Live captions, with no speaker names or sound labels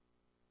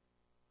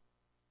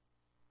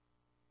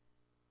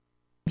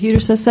Computer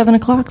says 7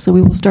 o'clock, so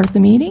we will start the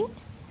meeting.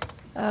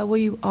 Will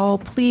you all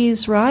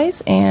please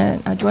rise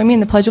and join me in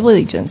the Pledge of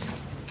Allegiance?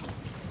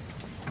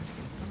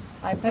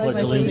 I pledge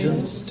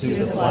allegiance to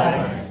the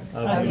flag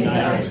of the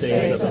United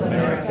States of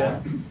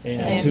America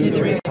and to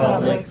the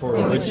republic for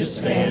which it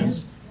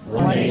stands,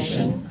 one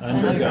nation,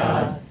 under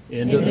God,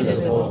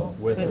 indivisible,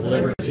 with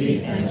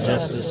liberty and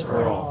justice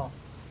for all.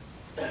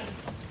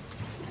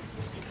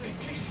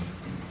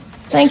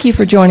 Thank you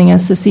for joining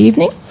us this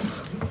evening.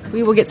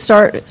 We will get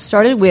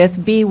started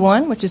with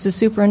B1, which is the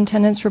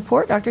Superintendent's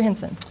Report. Dr.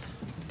 Henson.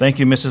 Thank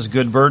you, Mrs.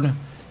 Goodburn.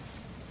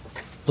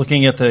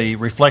 Looking at the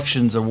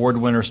Reflections Award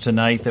winners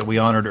tonight that we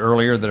honored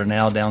earlier that are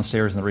now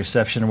downstairs in the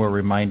reception, we're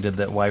reminded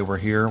that why we're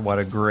here. What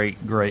a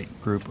great,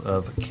 great group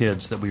of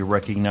kids that we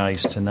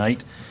recognize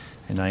tonight.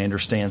 And I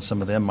understand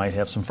some of them might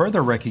have some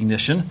further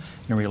recognition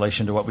in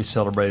relation to what we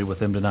celebrated with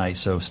them tonight.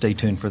 So stay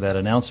tuned for that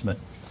announcement.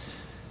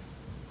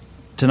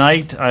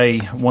 Tonight,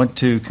 I want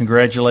to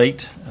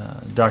congratulate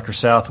Dr.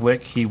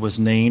 Southwick. He was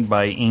named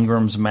by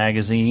Ingram's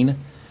Magazine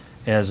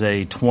as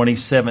a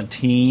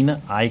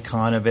 2017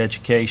 Icon of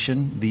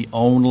Education, the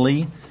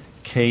only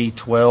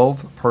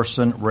K-12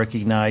 person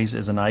recognized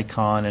as an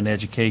icon in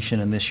education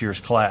in this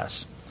year's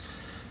class.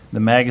 The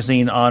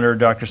magazine honored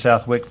Dr.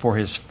 Southwick for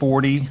his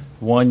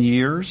 41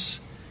 years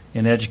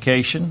in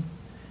education.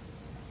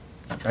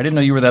 I didn't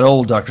know you were that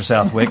old, Dr.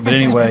 Southwick, but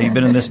anyway, you've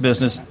been in this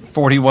business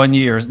 41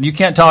 years. You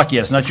can't talk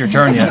yet. It's not your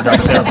turn yet,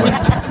 Dr.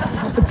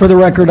 Southwick. For the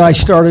record, I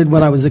started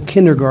when I was a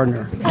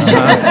kindergartner.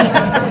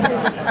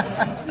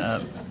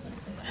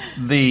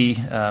 The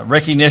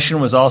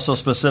recognition was also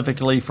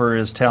specifically for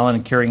his talent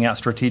in carrying out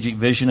strategic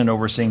vision and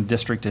overseeing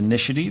district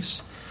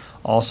initiatives.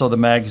 Also, the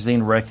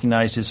magazine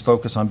recognized his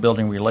focus on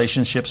building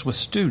relationships with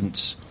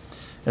students.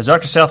 As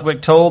Dr.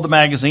 Southwick told the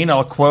magazine,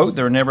 I'll quote,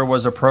 "There never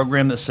was a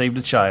program that saved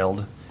a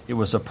child. It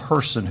was a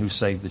person who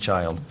saved the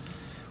child.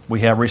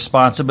 We have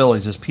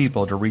responsibilities as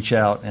people to reach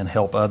out and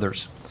help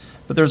others."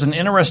 But there's an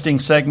interesting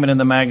segment in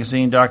the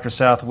magazine, Dr.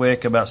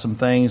 Southwick, about some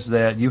things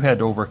that you had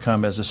to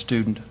overcome as a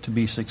student to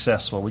be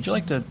successful. Would you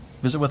like to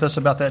visit with us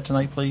about that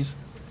tonight, please?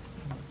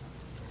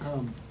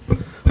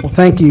 Well,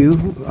 thank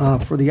you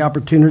for the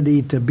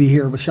opportunity to be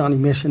here with Shawnee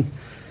Mission.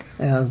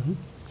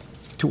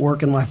 To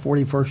work in my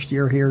 41st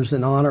year here is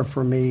an honor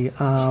for me.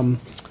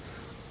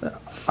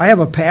 I have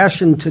a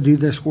passion to do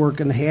this work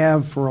and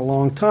have for a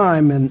long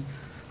time, and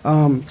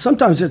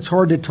sometimes it's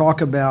hard to talk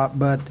about,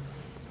 but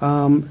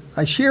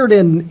I shared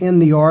in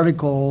the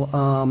article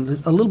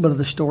a little bit of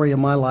the story of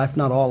my life,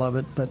 not all of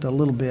it, but a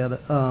little bit,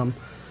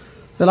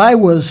 that I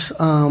was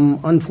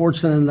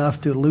unfortunate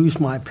enough to lose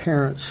my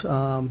parents,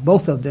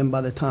 both of them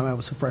by the time I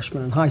was a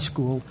freshman in high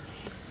school.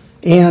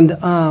 And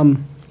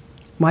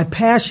my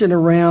passion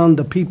around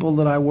the people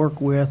that I work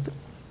with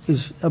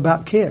is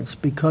about kids,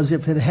 because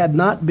if it had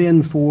not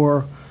been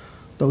for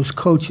those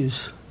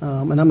coaches,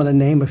 and I'm going to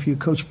name a few,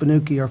 Coach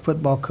Banucki, our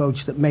football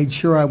coach, that made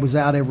sure I was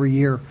out every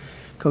year.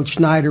 Coach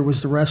Schneider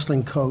was the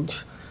wrestling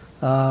coach.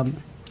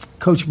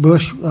 Coach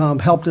Bush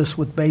helped us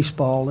with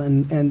baseball,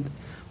 and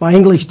my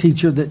English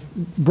teacher that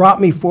brought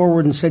me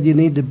forward and said you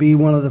need to be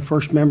one of the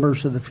first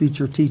members of the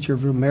Future Teacher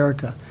of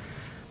America.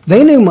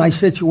 They knew my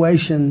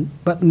situation,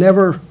 but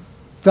never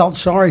felt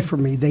sorry for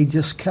me. They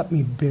just kept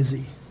me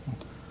busy.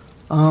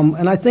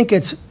 And I think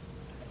it's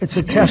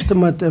a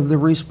testament of the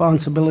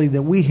responsibility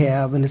that we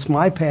have, and it's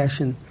my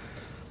passion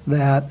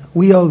that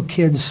we owe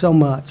kids so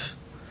much.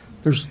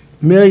 There's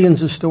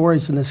millions of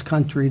stories in this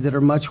country that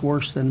are much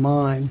worse than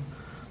mine.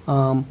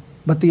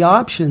 But the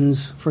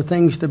options for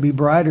things to be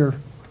brighter,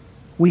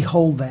 we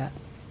hold that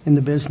in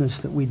the business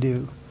that we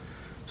do.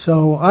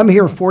 So I'm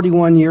here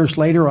 41 years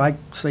later. I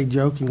say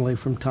jokingly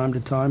from time to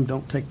time,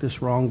 don't take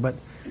this wrong, but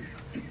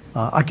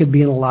I could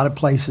be in a lot of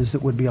places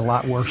that would be a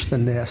lot worse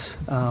than this.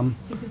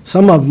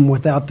 Some of them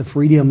without the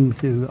freedom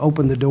to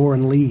open the door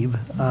and leave.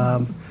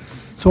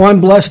 So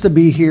I'm blessed to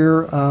be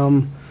here.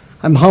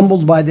 I'm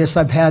humbled by this.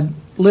 I've had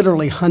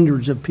literally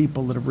hundreds of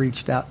people that have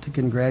reached out to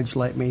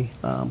congratulate me.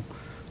 A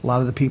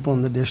lot of the people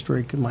in the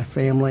district and my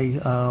family,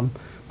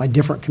 my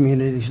different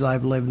communities that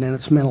I've lived in.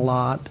 It's meant a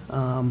lot.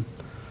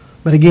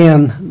 But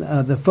again,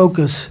 the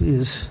focus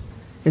is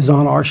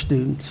on our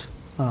students.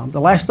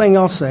 The last thing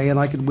I'll say, and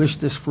I could wish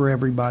this for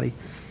everybody,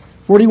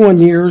 41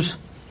 years,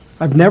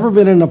 I've never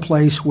been in a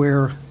place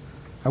where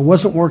I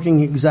wasn't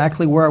working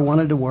exactly where I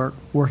wanted to work,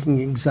 working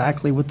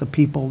exactly with the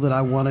people that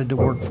I wanted to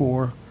work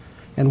for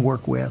and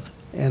work with,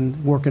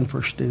 and working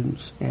for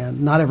students.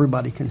 And not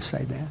everybody can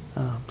say that.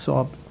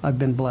 So I've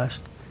been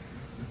blessed.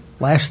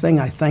 Last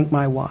thing, I thank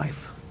my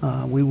wife.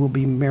 We will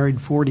be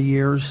married 40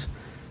 years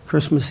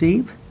Christmas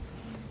Eve.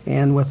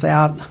 And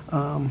without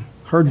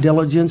her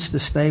diligence to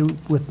stay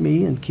with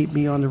me and keep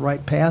me on the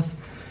right path,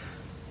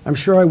 I'm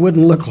sure I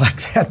wouldn't look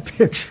like that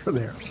picture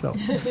there. So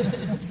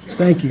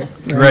thank you.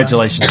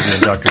 Congratulations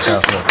again, Dr.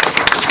 Southwick.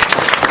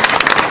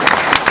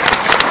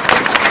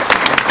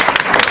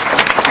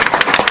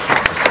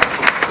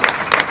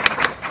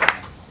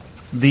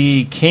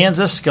 The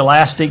Kansas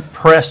Scholastic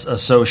Press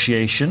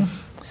Association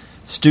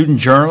Student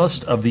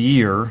Journalist of the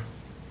Year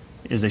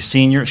is a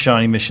senior at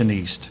Shawnee Mission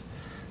East.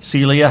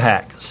 Celia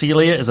Hack.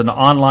 Celia is an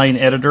online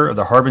editor of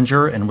the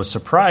Harbinger and was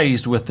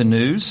surprised with the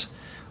news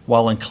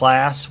while in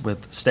class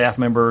with staff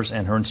members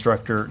and her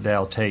instructor,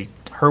 Dal Tate.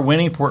 Her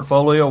winning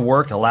portfolio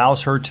work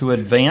allows her to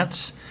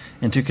advance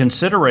into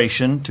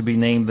consideration to be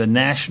named the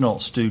National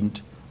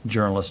Student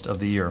Journalist of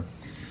the Year.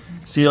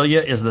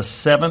 Celia is the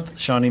 7th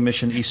Shawnee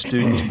Mission East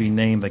student to be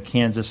named the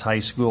Kansas High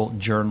School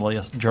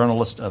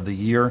Journalist of the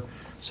Year,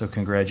 so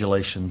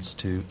congratulations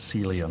to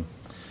Celia.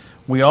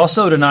 We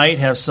also tonight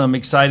have some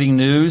exciting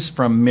news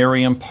from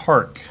Merriam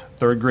Park.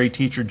 Third grade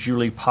teacher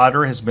Julie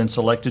Potter has been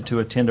selected to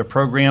attend a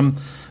program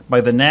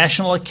by the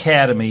National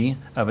Academy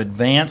of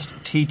Advanced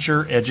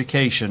Teacher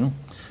Education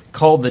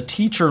called the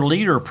Teacher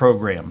Leader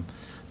Program.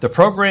 The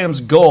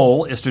program's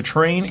goal is to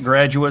train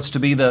graduates to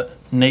be the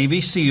Navy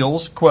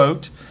SEALs,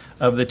 quote,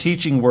 of the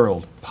teaching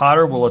world.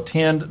 Potter will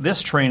attend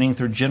this training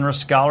through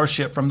generous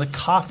scholarship from the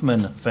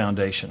Kauffman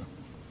Foundation.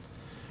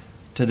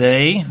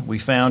 Today, we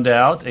found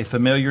out a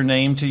familiar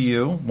name to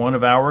you. One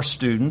of our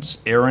students,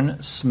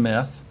 Aaron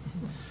Smith,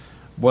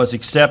 was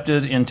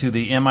accepted into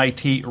the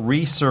MIT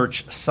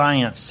Research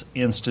Science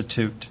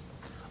Institute.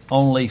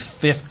 Only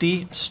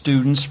 50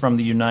 students from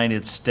the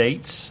United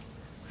States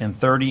and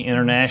 30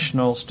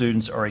 international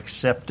students are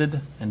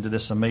accepted into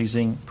this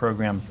amazing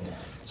program.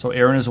 So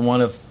Aaron is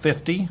one of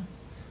 50,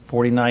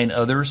 49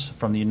 others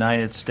from the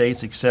United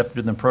States accepted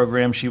in the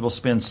program. She will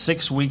spend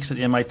 6 weeks at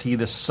MIT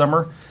this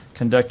summer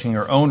conducting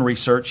her own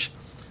research.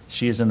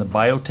 She is in the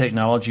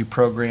biotechnology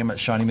program at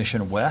Shawnee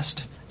Mission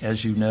West,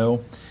 as you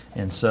know.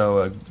 And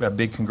so a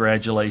big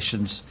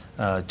congratulations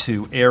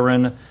to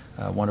Aaron,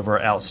 one of our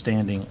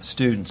outstanding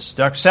students.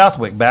 Dr.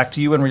 Southwick, back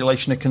to you in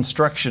relation to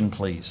construction,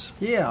 please.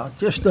 Yeah,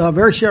 just a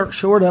very short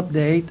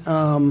update.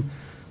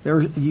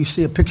 There you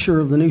see a picture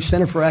of the new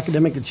Center for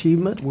Academic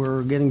Achievement.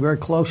 We're getting very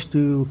close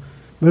to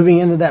moving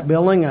into that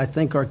building. I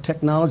think our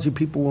technology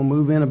people will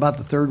move in about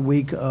the third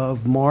week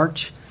of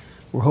March.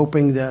 We're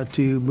hoping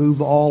to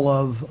move all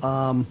of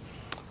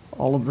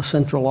the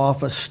central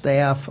office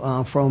staff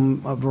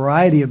from a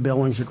variety of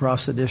buildings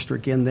across the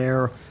district in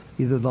there,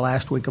 either the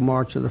last week of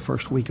March or the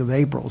first week of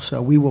April.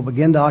 So we will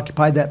begin to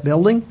occupy that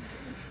building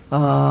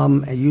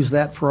and use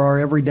that for our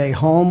everyday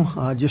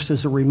home. Just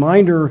as a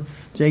reminder,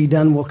 Jay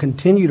Dunn will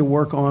continue to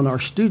work on our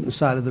student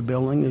side of the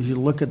building. As you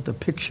look at the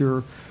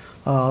picture,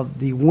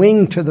 the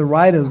wing to the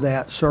right of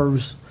that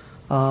serves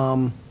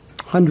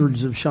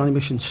hundreds of Shawnee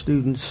Mission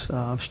students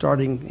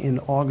starting in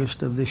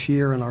August of this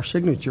year in our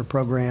signature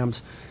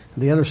programs.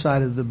 The other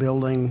side of the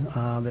building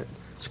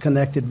that's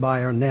connected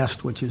by our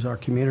nest, which is our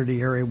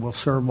community area, will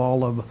serve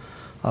all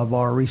of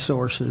our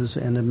resources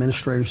and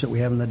administrators that we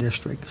have in the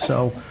district.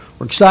 So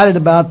we're excited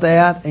about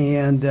that,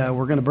 and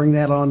we're going to bring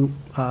that on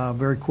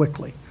very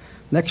quickly.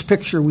 Next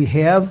picture we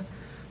have,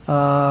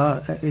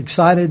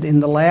 excited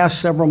in the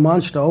last several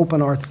months to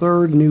open our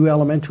third new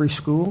elementary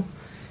school,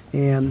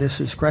 and this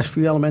is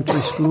Crestview Elementary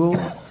School.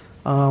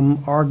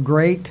 Our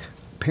great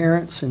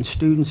parents and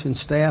students and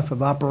staff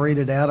have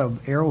operated out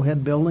of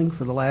Arrowhead Building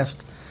for the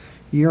last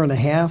year and a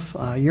half,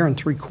 year and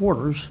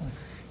 3/4,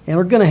 and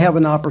we're going to have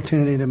an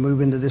opportunity to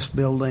move into this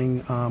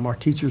building. Our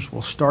teachers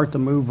will start the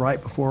move right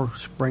before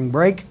spring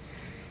break,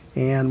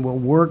 and we'll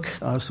work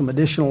some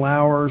additional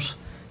hours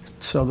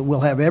so that we'll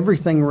have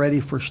everything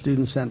ready for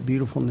students in that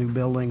beautiful new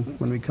building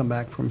when we come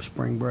back from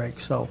spring break.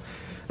 So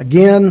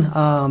again,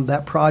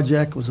 that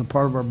project was a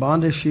part of our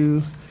bond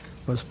issue,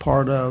 was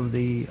part of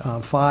the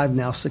 5,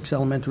 now 6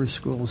 elementary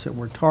schools that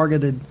were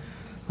targeted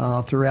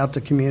throughout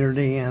the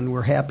community, and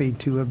we're happy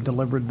to have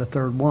delivered the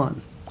third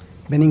one.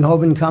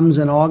 Benninghoven comes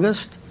in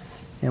August,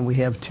 and we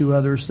have 2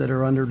 others that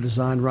are under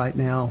design right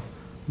now,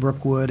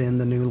 Brookwood and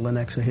the new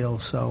Lenexa Hill.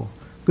 So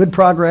good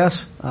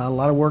progress, a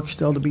lot of work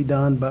still to be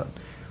done, but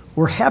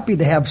we're happy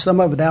to have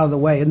some of it out of the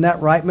way. Isn't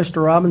that right,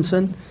 Mr.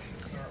 Robinson?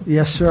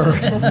 Yes, sir.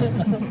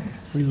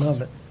 We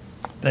love it.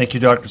 Thank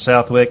you, Dr.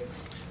 Southwick.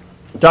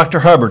 Dr.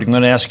 Hubbard, I'm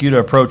going to ask you to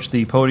approach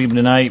the podium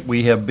tonight.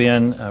 We have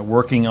been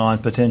working on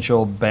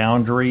potential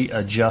boundary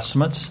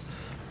adjustments,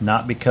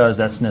 not because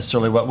that's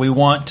necessarily what we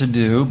want to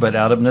do, but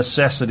out of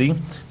necessity.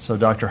 So,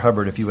 Dr.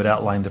 Hubbard, if you would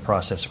outline the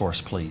process for us,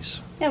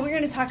 please. Yeah, we're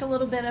going to talk a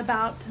little bit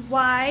about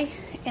why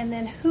and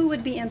then who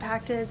would be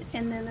impacted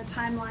and then the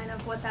timeline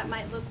of what that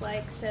might look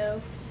like.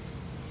 So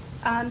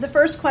the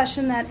first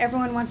question that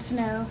everyone wants to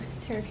know,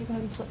 Terry, if you go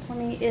ahead and flip for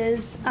me,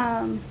 is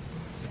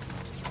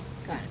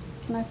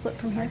can I flip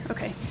from here?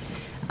 Okay.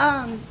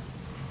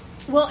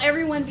 Will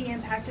everyone be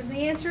impacted?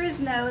 The answer is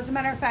no. As a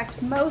matter of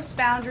fact, most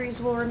boundaries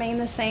will remain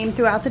the same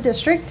throughout the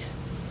district.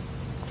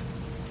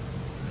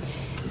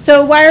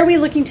 So why are we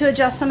looking to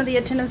adjust some of the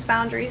attendance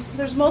boundaries?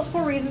 There's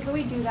multiple reasons that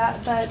we do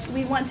that, but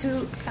we want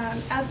to,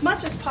 as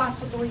much as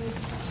possible,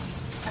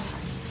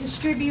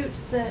 distribute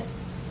the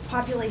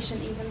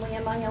population evenly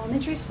among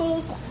elementary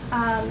schools.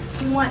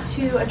 We want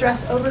to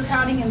address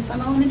overcrowding in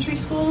some elementary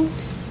schools,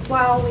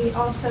 while we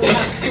also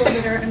have schools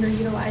that are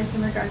underutilized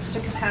in regards to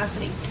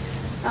capacity.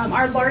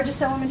 Our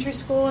largest elementary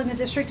school in the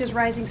district is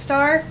Rising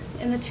Star,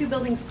 and the 2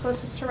 buildings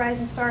closest to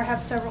Rising Star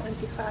have several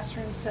empty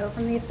classrooms. So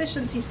from the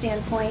efficiency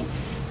standpoint,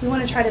 we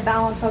want to try to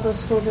balance all those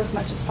schools as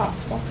much as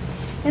possible.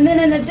 And then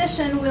in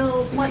addition,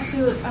 we'll want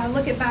to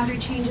look at boundary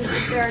changes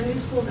if there are new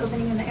schools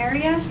opening in the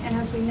area. And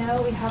as we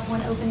know, we have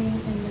one opening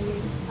in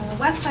the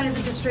west side of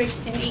the district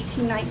in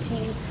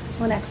 1819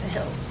 Lenexa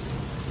Hills.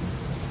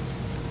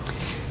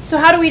 So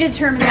how do we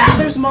determine that?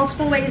 There's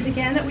multiple ways,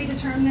 again, that we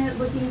determine it,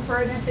 looking for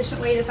an efficient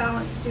way to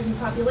balance student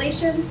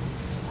population,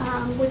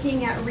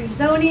 looking at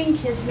rezoning.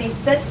 Kids may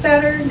fit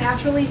better,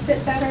 naturally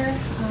fit better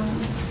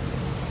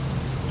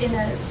in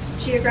a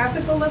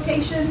geographical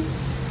location.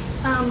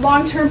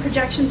 Long-term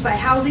projections by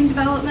housing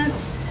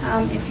developments.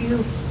 If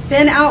you've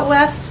been out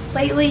west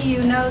lately,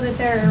 you know that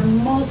there are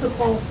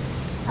multiple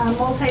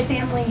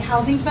multifamily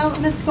housing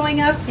developments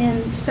going up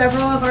in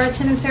several of our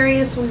attendance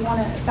areas, so we want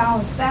to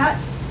balance that.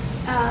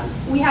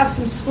 We have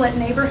some split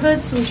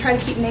neighborhoods, so we try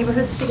to keep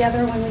neighborhoods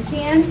together when we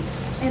can.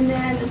 And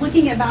then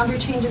looking at boundary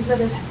changes that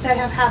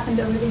have happened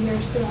over the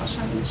years throughout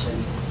Shawnee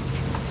Mission.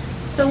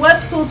 So what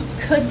schools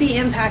could be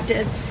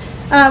impacted?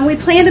 We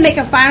plan to make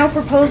a final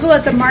proposal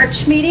at the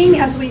March meeting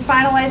as we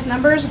finalize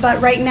numbers,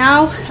 but right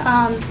now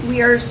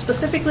we are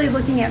specifically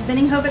looking at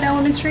Benninghoven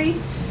Elementary,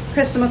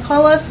 Christa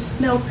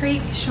McAuliffe, Mill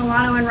Creek,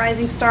 Shawano, and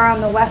Rising Star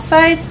on the west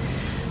side.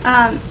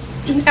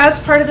 As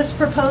part of this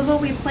proposal,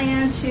 we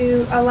plan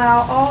to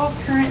allow all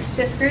current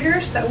 5th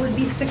graders, that would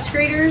be 6th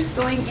graders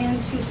going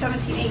into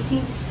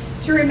 17-18,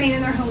 to remain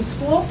in their home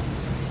school.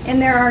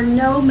 And there are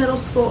no middle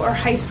school or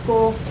high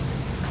school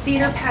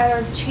feeder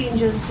pattern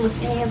changes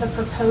with any of the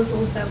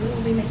proposals that we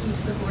will be making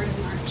to the board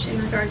in March in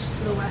regards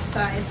to the west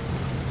side.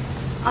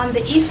 On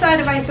the east side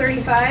of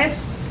I-35,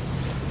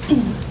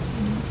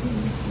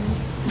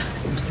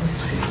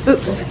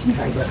 oops,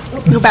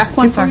 go back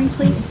one for me,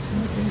 please.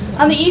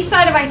 On the east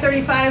side of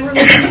I-35, we're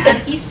looking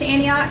at East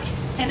Antioch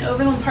and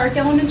Overland Park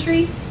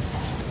Elementary,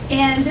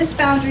 and this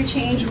boundary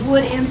change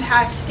would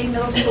impact a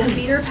middle school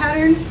feeder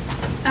pattern.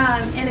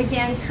 And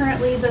again,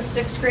 currently the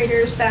 6th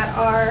graders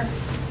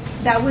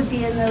that would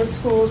be in those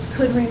schools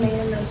could remain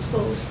in those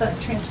schools, but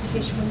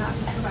transportation would not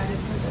be provided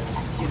for those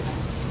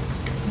students.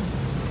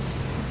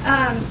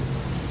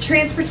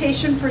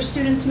 Transportation for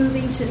students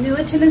moving to new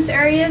attendance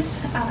areas.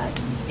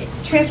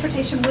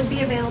 Transportation would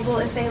be available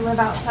if they live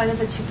outside of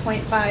the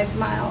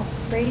 2.5-mile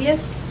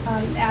radius,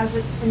 as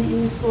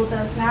any school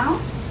does now.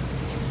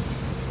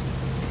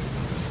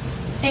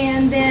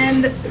 And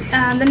then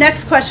the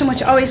next question,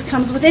 which always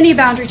comes with any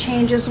boundary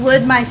change, is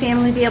would my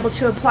family be able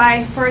to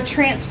apply for a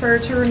transfer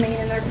to remain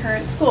in their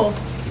current school?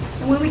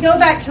 And when we go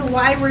back to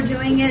why we're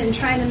doing it and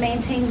trying to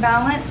maintain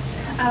balance,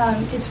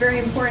 it's very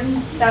important.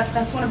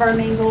 That's one of our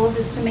main goals,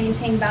 is to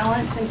maintain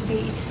balance and to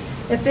be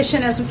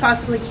efficient as we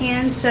possibly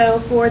can. So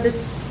for the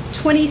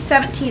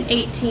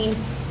 2017-18,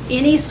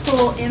 any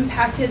school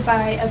impacted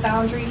by a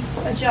boundary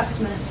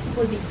adjustment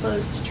would be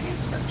closed to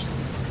transfers.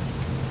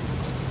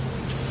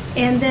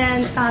 And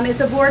then if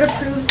the board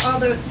approves all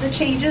the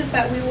changes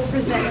that we will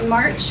present in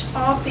March,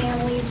 all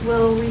families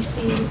will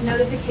receive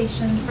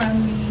notification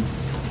from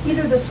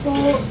either the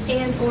school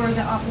and or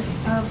the Office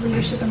of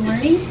Leadership and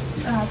Learning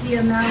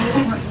via mail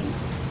or email.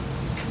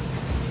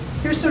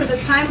 Here's sort of the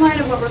timeline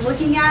of what we're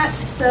looking at.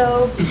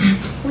 So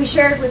we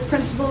shared with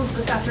principals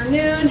this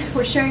afternoon.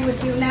 We're sharing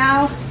with you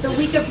now. The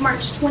week of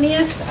March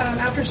 20th,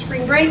 after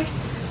spring break,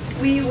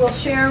 we will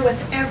share with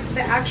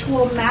the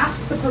actual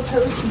maps, the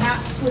proposed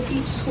maps with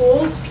each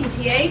school's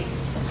PTA,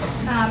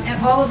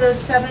 and all of those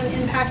 7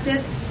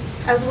 impacted,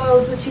 as well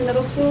as the 2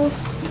 middle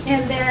schools.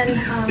 And then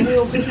we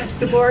will present to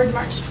the board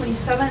March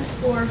 27th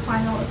for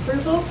final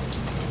approval.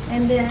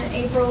 And then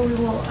April, we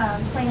will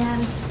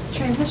plan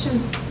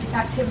transition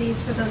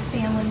activities for those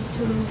families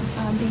to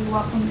be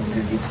welcomed in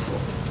their new school.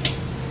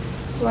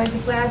 So I'd be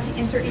glad to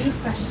answer any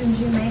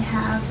questions you may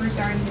have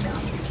regarding the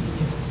boundary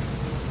changes.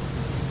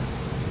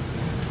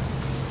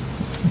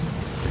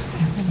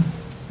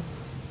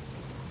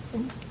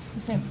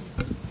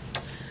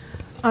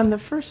 On the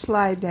first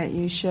slide that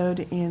you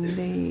showed in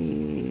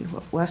the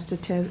west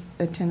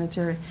attendance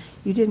area,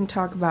 you didn't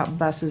talk about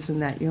buses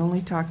and that. You only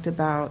talked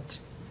about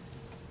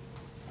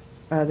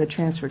the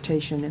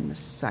transportation in the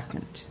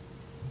second.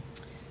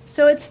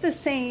 So it's the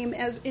same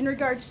as in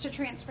regards to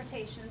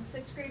transportation.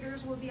 6th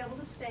graders will be able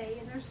to stay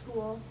in their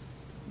school,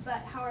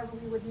 but however,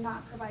 we would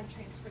not provide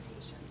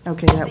transportation.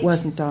 Okay, that They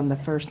wasn't choose to on the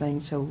stay. first thing,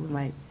 so we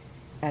might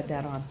add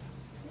that on.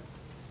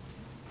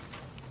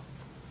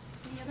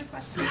 Any other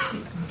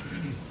questions?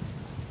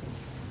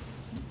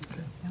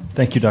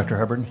 Thank you, Dr.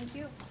 Hubbard. Thank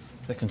you.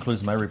 That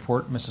concludes my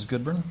report. Mrs.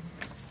 Goodburn?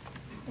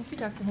 Thank you,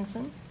 Dr.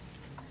 Hinson.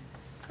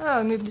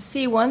 We move to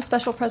C1,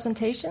 special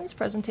presentations.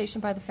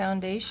 Presentation by the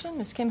Foundation.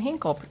 Ms. Kim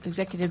Hinkle,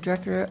 Executive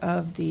Director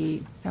of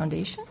the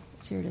Foundation,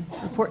 is here to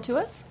report to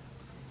us.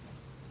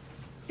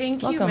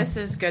 Thank you, Welcome.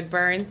 Mrs.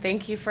 Goodburn.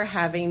 Thank you for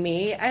having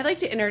me. I'd like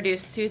to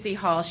introduce Susie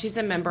Hall. She's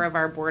a member of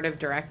our board of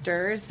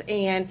directors,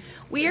 and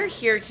we are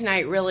here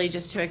tonight really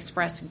just to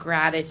express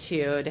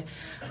gratitude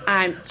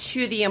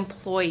to the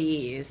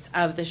employees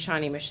of the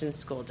Shawnee Mission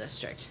School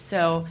District.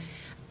 So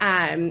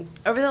over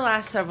the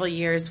last several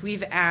years,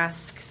 we've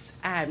asked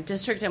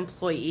district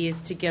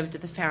employees to give to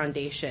the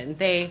foundation.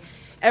 They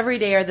every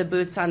day are the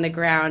boots on the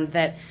ground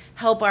that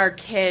help our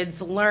kids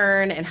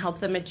learn and help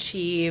them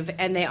achieve,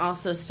 and they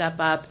also step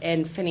up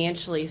and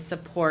financially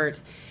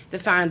support the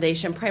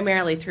foundation,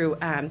 primarily through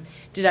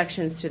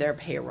deductions to their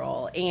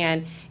payroll.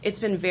 And it's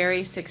been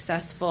very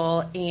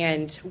successful,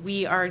 and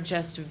we are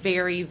just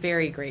very,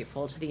 very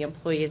grateful to the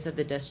employees of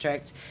the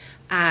district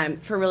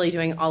for really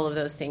doing all of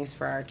those things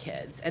for our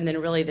kids. And then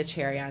really the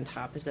cherry on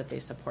top is that they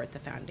support the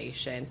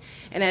foundation.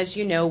 And as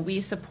you know, we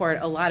support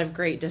a lot of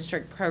great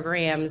district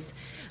programs,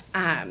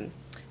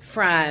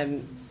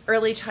 from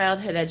early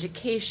childhood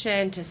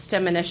education to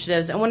STEM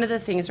initiatives. And one of the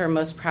things we're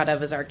most proud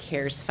of is our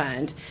CARES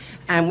Fund,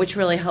 which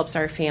really helps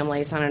our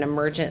families on an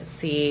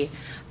emergency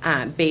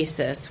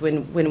basis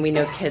when we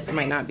know kids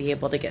might not be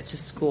able to get to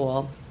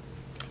school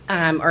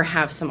or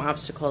have some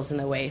obstacles in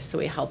the way, so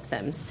we help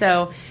them.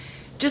 So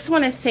just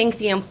want to thank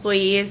the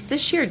employees.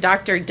 This year,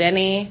 Dr.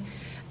 Denny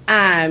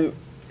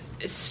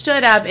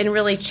stood up and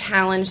really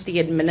challenged the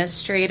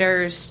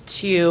administrators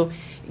to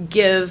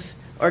give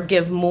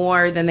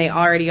more than they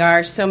already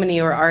are. So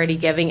many are already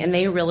giving, and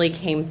they really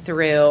came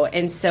through.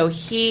 And so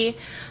he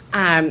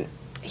said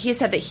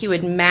that he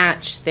would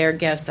match their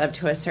gifts up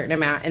to a certain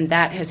amount, and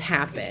that has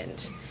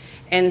happened.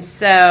 And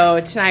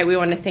so tonight we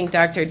want to thank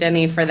Dr.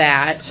 Denny for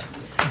that.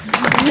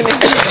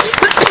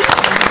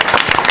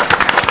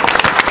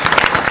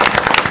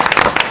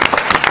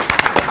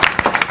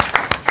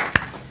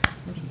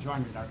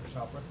 Join me, Dr.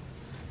 Southwick.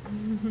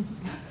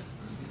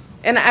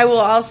 And I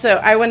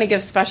want to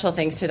give special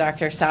thanks to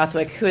Dr.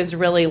 Southwick, who has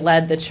really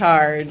led the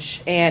charge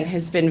and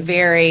has been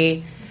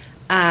very,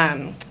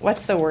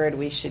 what's the word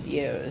we should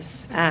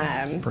use?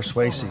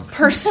 Persuasive.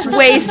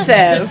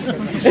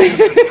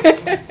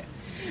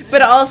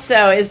 But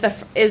also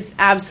is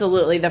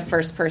absolutely the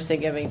first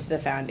person giving to the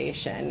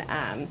foundation.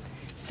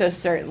 So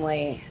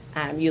certainly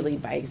you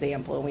lead by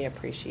example, and we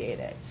appreciate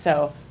it.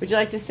 So would you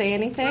like to say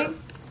anything?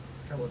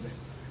 That would be.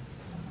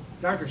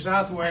 Dr.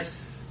 Southwick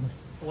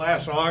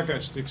last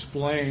August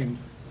explained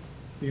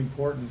the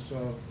importance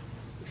of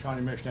the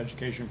Shawnee Mission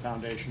Education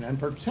Foundation, and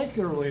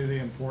particularly the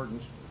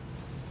importance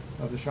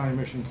of the Shawnee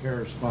Mission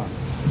CARES Fund.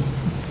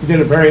 He did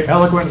it very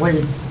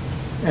eloquently,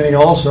 and he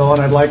also,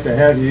 and I'd like to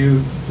have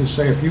you just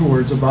say a few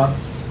words about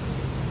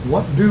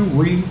what do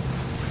we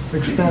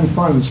expend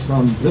funds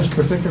from this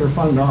particular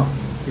fund on?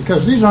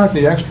 Because these aren't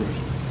the extras.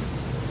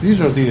 These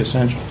are the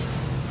essentials.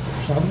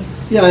 Southwick?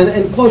 Yeah,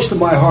 and close to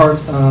my heart,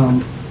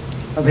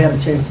 I've had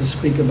a chance to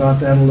speak about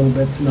that a little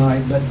bit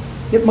tonight, but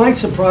it might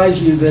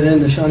surprise you that in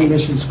the Shawnee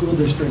Mission School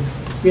District,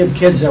 we have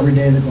kids every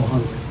day that go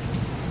hungry.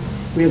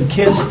 We have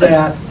kids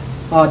that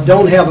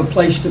don't have a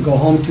place to go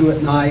home to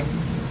at night.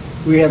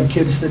 We have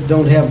kids that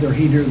don't have their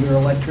heater, their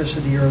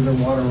electricity, or their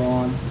water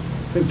on.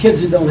 We have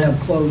kids that don't have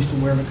clothes to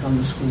wear to come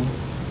to school.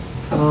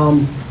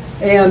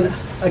 And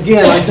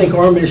again, I think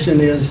our mission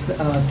is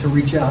to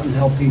reach out and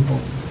help people.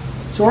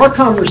 So our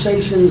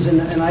conversations,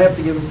 and I have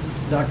to give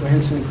Dr.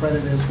 Henson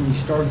credit as we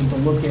started to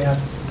look at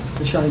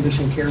the Shawnee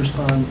Mission CARES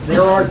Fund,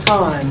 there are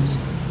times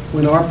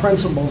when our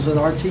principals and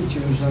our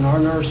teachers and our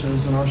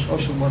nurses and our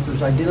social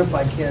workers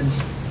identify kids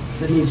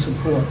that need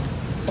support.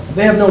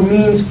 They have no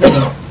means for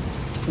it.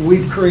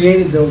 We've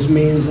created those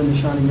means in the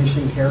Shawnee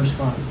Mission CARES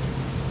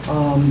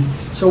Fund.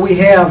 So we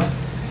have,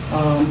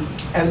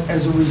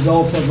 as a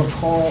result of a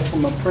call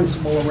from a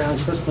principal around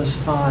Christmas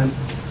time,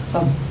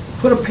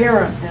 put a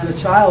parent and a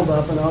child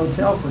up in a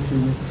hotel for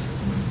 2 weeks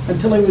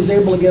until he was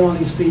able to get on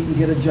his feet and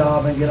get a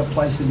job and get a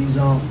place of his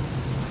own.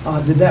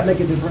 Did that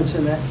make a difference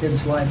in that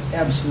kid's life?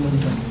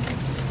 Absolutely.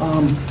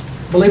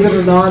 Believe it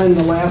or not, in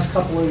the last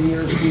couple of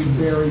years, we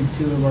buried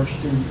 2 of our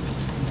students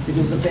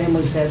because the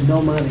families had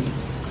no money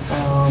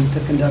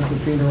to conduct a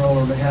funeral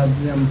or to have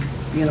them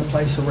be in a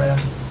place of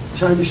rest. The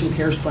Shawnee Mission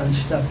CARES Fund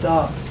stepped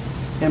up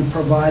and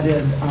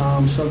provided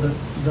so that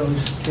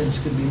those kids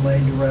could be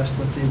laid to rest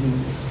with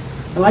dignity.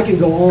 And I can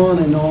go on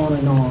and on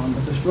and on,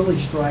 but this really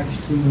strikes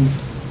to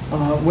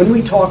when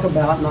we talk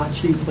about not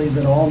cheaply,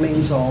 that all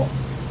means all.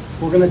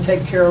 We're going to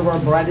take care of our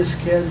brightest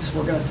kids.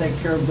 We're going to take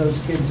care of those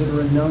kids that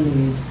are in no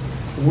need.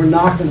 We're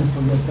not going to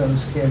forget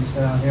those kids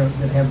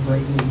that have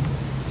great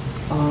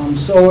need.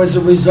 So as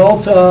a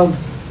result of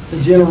the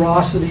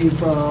generosity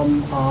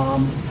from,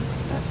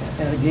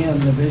 and again,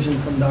 the vision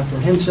from Dr.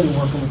 Henson,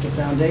 working with the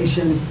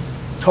foundation,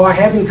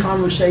 having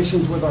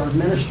conversations with our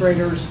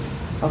administrators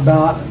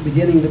about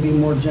beginning to be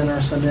more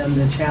generous, and then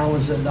the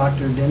challenge that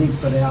Dr. Denny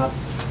put out,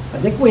 I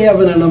think we have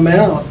an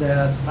amount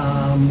that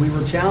we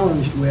were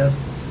challenged with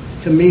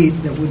to meet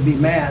that would be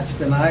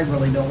matched, and I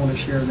really don't want to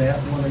share that.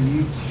 One of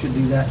you should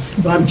do that.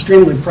 But I'm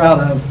extremely proud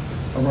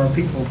of our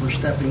people for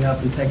stepping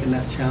up and taking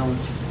that challenge.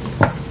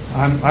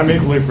 I'm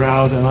equally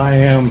proud, and I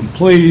am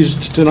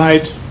pleased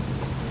tonight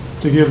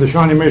to give the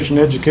Shawnee Mission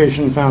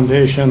Education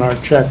Foundation our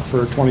check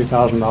for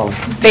 $20,000.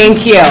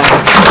 Thank you.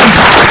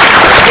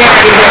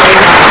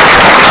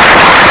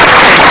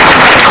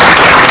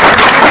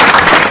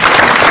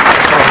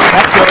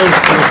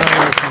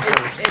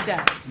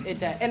 It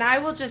does. And I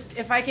will just,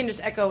 if I can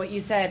just echo what you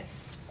said,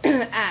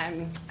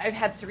 I've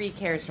had 3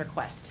 CARES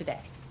requests today.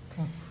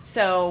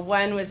 So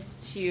one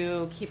was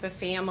to keep a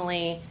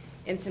family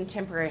in some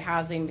temporary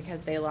housing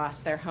because they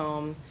lost their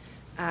home.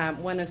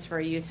 One was for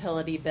a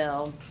utility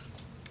bill,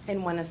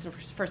 and one is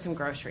for some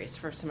groceries,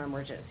 for some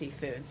emergency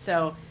food.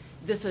 So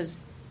this was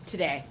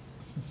today.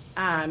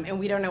 And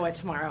we don't know what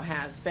tomorrow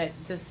has, but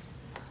this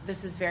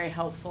is very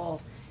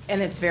helpful,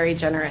 and it's very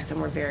generous,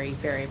 and we're very,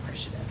 very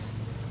appreciative.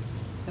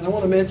 And I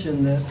want to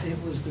mention that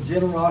it was the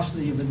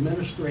generosity of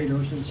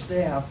administrators and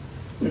staff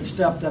that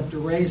stepped up to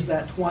raise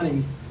that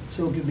 20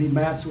 so it could be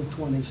matched with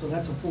 20. So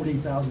that's a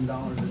 $40,000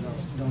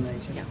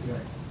 donation. Yeah.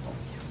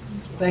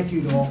 Thank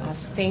you to all.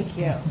 Thank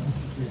you.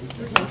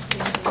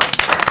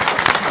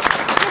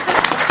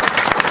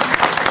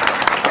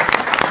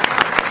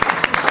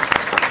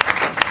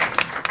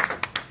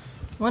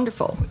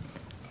 Wonderful.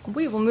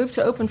 We will move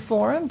to open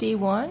forum,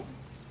 D1.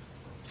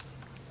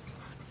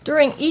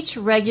 During each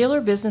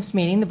regular business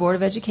meeting, the Board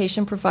of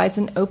Education provides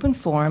an open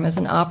forum as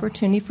an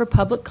opportunity for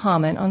public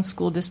comment on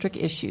school district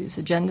issues.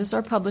 Agendas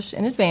are published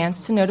in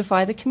advance to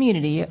notify the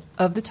community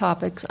of the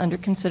topics under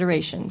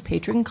consideration.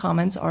 Patron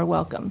comments are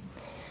welcome.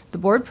 The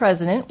board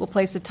president will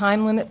place a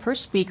time limit per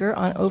speaker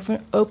on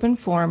open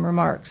forum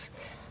remarks.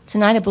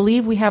 Tonight, I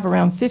believe we have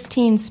around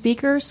 15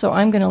 speakers, so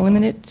I'm going to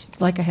limit it,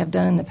 like I have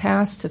done in the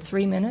past, to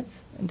 3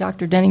 minutes. And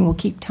Dr. Denning will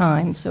keep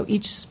time. So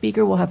each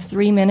speaker will have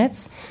 3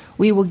 minutes.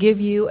 We will give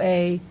you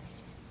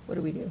what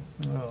do we do?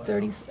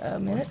 30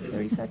 minute,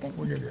 30 second?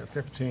 We'll give you a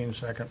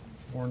 15-second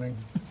warning.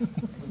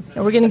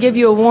 And we're going to give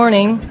you a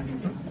warning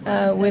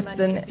with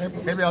the...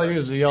 Maybe I'll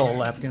use the yellow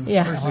napkin.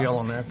 Yeah. Where's the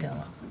yellow napkin?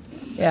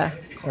 Yeah.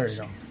 There you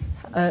go.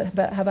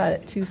 But how about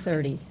at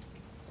 2:30?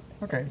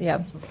 Okay.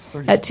 Yeah.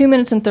 At 2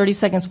 minutes and 30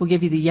 seconds, we'll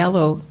give you the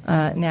yellow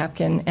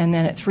napkin, and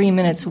then at 3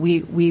 minutes,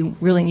 we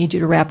really need you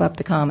to wrap up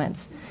the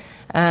comments.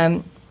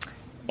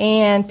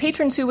 And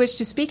patrons who wish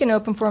to speak in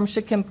open forum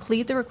should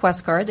complete the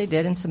request card. They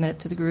did and submit it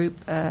to the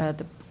group,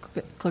 the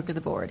clerk of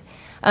the board.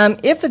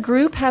 If a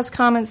group has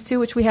comments too,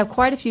 which we have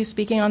quite a few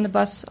speaking on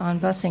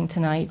busing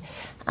tonight,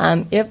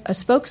 if a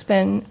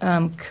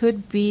spokesman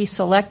could be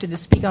selected to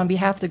speak on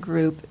behalf of the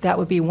group, that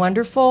would be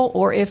wonderful.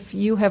 Or if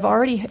we've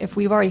already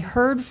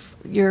heard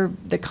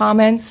the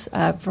comments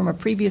from a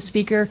previous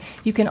speaker,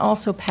 you can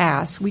also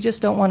pass. We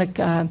just don't want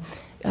to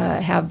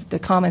have the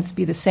comments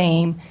be the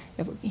same.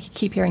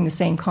 Keep hearing the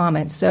same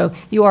comments. So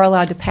you are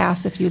allowed to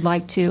pass if you'd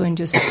like to and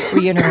just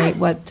reiterate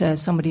what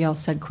somebody else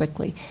said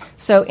quickly.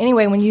 So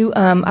anyway, when you,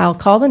 I'll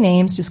call the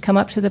names, just come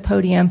up to the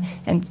podium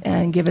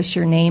and give us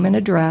your name and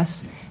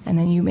address, and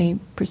then you may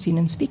proceed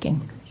in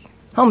speaking.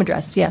 Home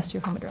address, yes,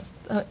 your home address.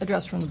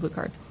 Address from the blue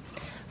card.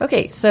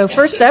 Okay, so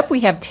first up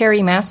we have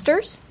Terry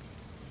Masters.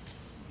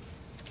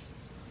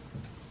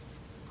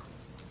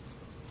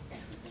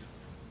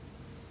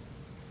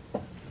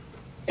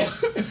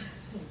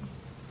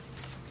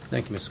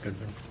 Thank you, Ms.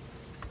 Goodman.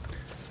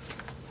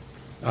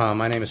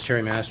 My name is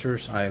Terry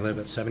Masters. I live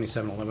at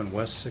 7711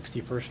 West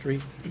 61st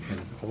Street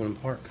in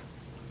Overland Park.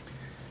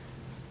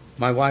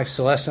 My wife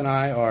Celeste and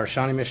I are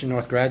Shawnee Mission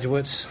North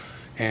graduates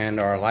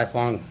and are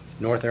lifelong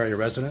North area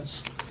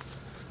residents.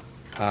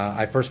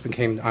 I'm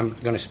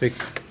going to speak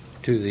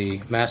to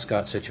the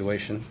mascot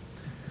situation.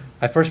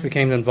 I first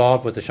became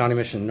involved with the Shawnee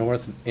Mission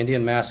North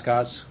Indian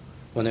mascots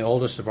when the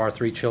oldest of our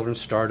 3 children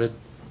started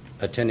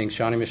attending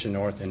Shawnee Mission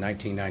North in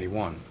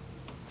 1991.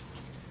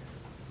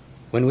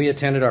 When we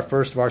attended our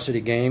first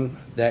varsity game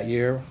that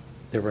year,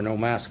 there were no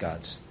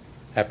mascots.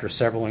 After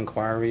several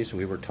inquiries,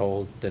 we were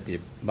told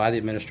by the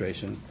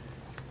administration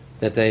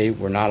that they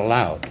were not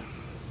allowed.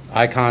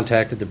 I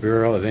contacted the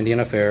Bureau of Indian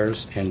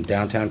Affairs in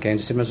downtown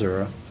Kansas City,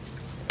 Missouri,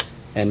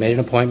 and made an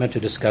appointment to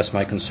discuss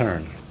my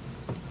concern.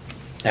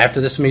 After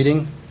this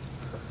meeting,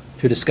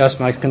 to discuss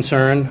my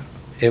concern,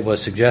 it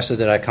was suggested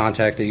that I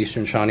contact the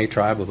Eastern Shawnee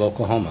Tribe of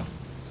Oklahoma.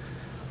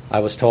 I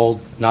was told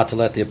not to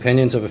let the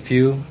opinions of a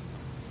few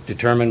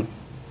determine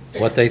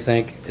what they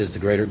think is the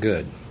greater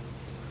good.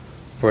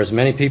 For as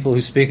many people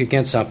who speak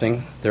against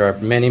something, there are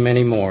many,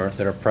 many more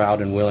that are proud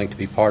and willing to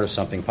be part of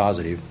something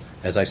positive,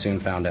 as I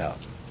soon found out.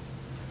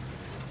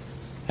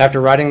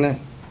 After writing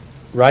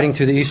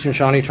to the Eastern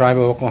Shawnee Tribe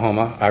of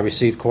Oklahoma, I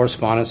received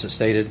correspondence that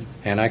stated,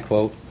 and I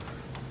quote,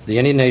 "The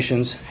Indian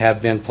nations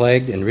have been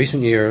plagued in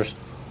recent years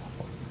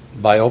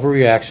by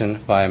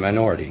overreaction by a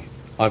minority.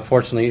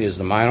 Unfortunately, it is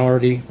the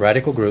minority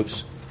radical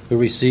groups who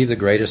receive the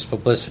greatest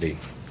publicity.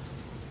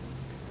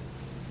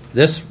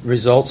 This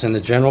results in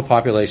the general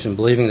population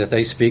believing that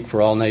they speak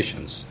for all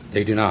nations.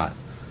 They do not.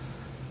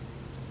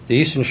 The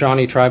Eastern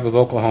Shawnee Tribe of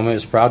Oklahoma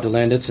is proud to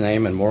lend its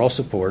name and moral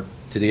support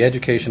to the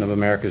education of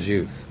America's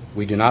youth.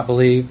 We do not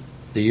believe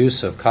the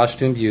use of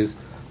costumed youth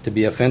to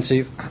be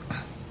offensive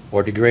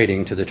or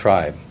degrading to the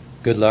tribe.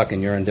 Good luck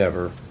in your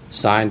endeavor."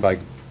 Signed by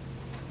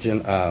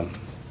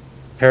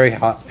Perry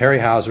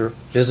Hauser,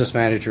 Business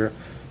Manager,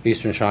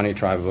 Eastern Shawnee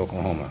Tribe of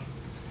Oklahoma.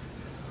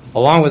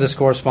 Along with this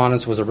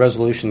correspondence was a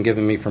resolution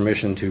giving me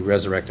permission to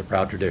resurrect a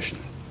proud tradition.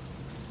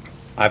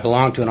 I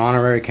belong to an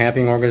honorary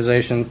camping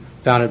organization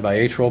founded by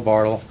H. Roll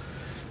Bartle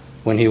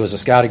when he was a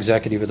Scout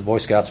Executive of the Boy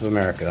Scouts of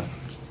America.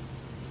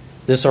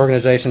 This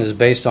organization is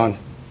based on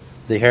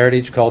the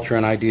heritage, culture,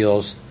 and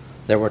ideals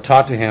that were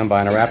taught to him by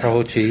an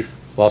Arapaho chief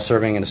while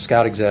serving as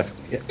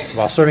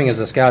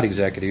a Scout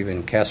Executive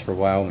in Casper,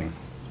 Wyoming.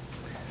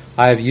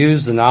 I have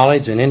used the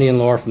knowledge and Indian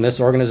lore from this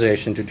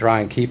organization to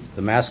try and keep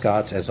the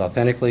mascots as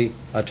authentically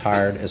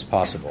attired as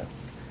possible.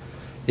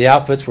 The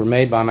outfits were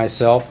made by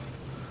myself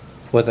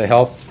with the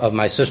help of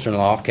my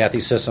sister-in-law, Kathy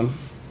Sissom.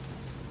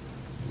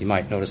 You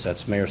might notice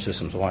that's Mayor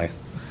Sissom's wife.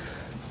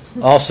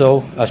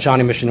 Also, a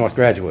Shawnee Mission North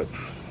graduate.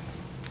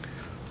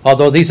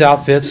 Although these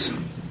outfits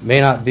may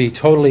not be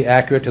totally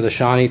accurate to the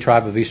Shawnee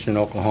Tribe of Eastern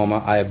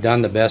Oklahoma, I have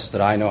done the best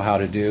that I know how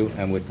to do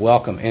and would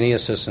welcome any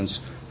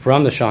assistance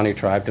from the Shawnee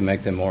Tribe to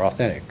make them more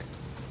authentic.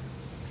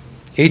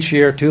 Each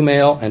year, 2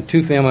 male and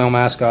 2 female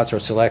mascots are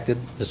selected.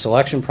 The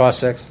selection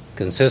process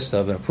consists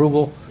of an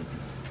approval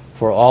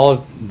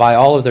by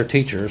all of their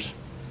teachers,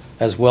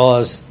 as well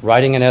as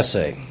writing an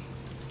essay.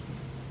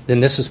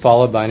 Then this is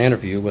followed by an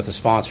interview with a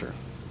sponsor.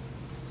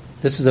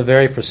 This is a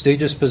very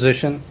prestigious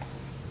position.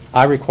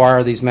 I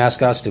require these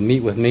mascots to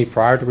meet with me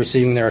prior to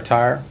receiving their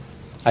attire.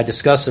 I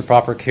discuss the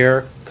proper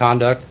care,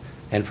 conduct,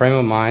 and frame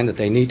of mind that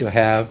they need to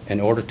have in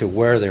order to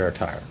wear their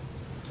attire.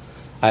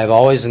 I have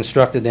always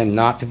instructed them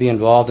not to be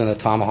involved in the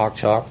tomahawk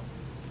chop,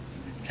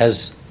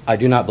 as I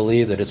do not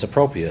believe that it's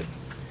appropriate,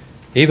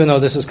 even though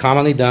this is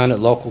commonly done at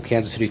local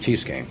Kansas City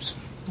Chiefs games.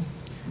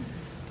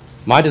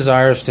 My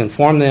desire is to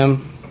inform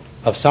them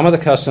of some of the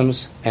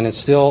customs and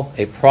instill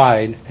a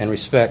pride and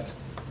respect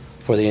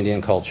for the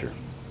Indian culture.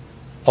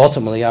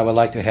 Ultimately, I would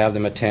like to have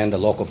them attend a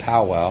local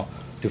powwow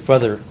to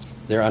further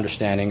their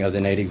understanding of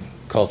the Native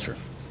culture.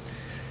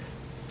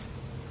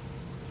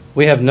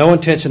 We have no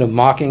intention of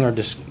mocking or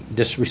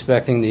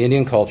disrespecting the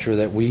Indian culture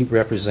that we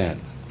represent.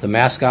 The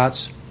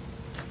mascots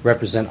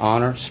represent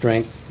honor,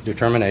 strength,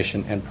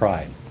 determination, and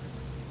pride.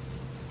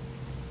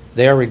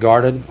 They are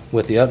regarded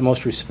with the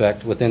utmost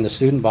respect within the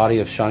student body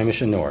of Shawnee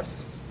Mission North.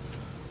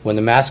 When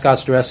the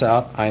mascots dress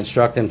out, I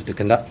instruct them to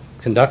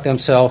conduct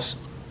themselves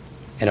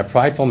in a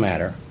prideful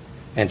manner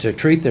and to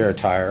treat their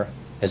attire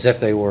as if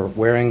they were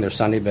wearing their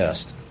Sunday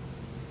best.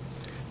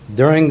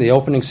 During the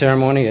opening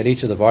ceremony at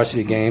each of the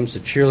varsity games, the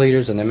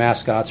cheerleaders and the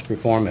mascots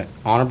perform an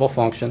honorable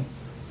function.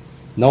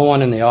 No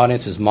one in the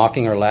audience is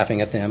mocking or laughing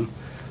at them.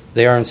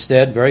 They are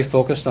instead very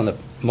focused on the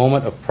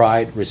moment of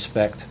pride,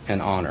 respect,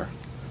 and honor.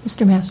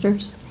 Mr.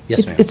 Masters?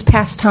 Yes, ma'am. It's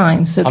past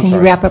time, so I'm can you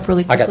sorry. wrap up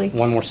really quickly? I got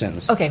one more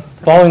sentence. Okay.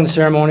 Following the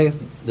ceremony,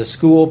 the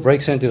school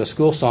breaks into a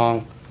school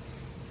song.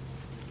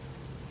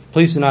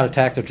 Please do not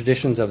attack the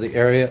traditions of the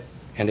area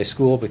and a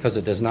school because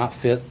it does not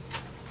fit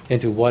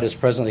into what is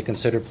presently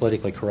considered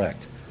politically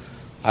correct.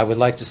 I would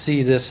like to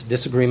see this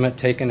disagreement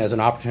taken as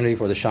an opportunity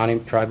for the Shawnee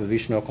Tribe of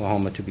Eastern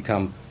Oklahoma to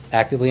become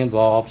actively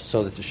involved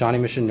so that the Shawnee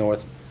Mission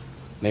North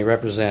may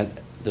represent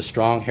the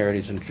strong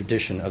heritage and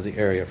tradition of the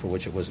area for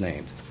which it was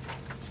named.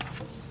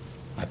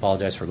 I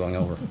apologize for going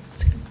over.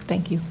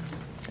 Thank you.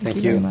 Thank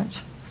Very you. much.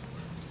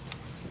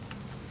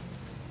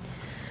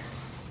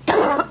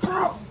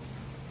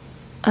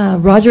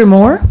 Roger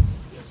Moore?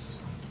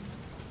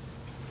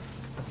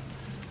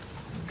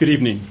 Good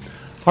evening.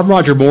 I'm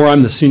Roger Moore.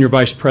 I'm the Senior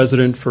Vice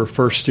President for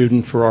First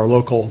Student for our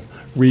local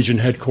region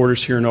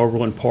headquarters here in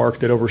Overland Park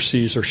that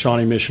oversees our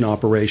Shawnee Mission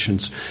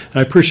operations. And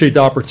I appreciate the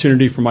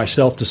opportunity for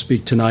myself to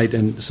speak tonight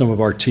and some of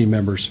our team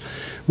members.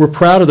 We're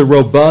proud of the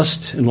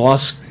robust and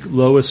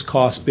lowest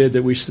cost bid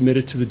that we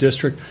submitted to the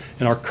district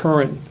and our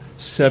current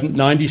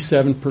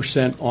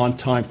 97%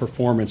 on-time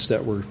performance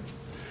that we're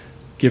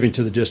giving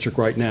to the district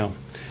right now.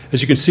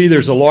 As you can see,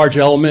 there's a large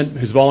element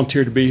who's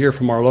volunteered to be here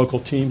from our local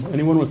team.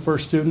 Anyone with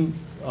First Student?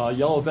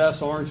 Yellow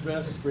vest, orange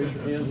vest, raise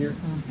your hand here.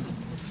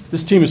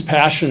 This team is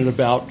passionate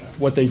about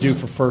what they do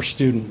for First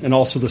Student and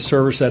also the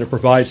service that it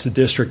provides the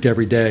district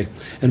every day,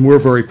 and we're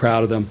very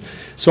proud of them.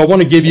 So I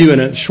want to give you, in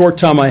a short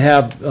time I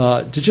have,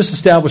 to just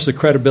establish the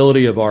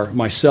credibility of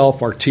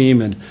myself, our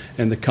team,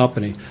 and the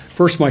company.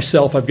 First,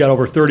 myself, I've got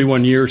over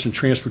 31 years in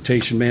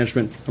transportation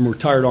management. I'm a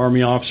retired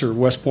Army officer,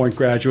 West Point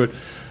graduate.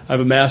 I have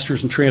a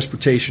master's in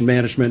transportation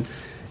management.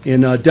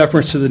 In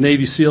deference to the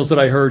Navy SEALs that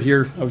I heard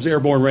here, I was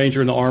Airborne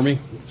Ranger in the Army,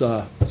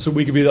 so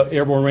we could be the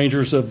Airborne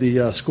Rangers of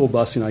the school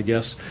busing, I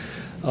guess.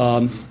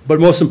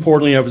 But most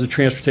importantly, I was a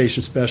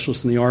transportation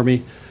specialist in the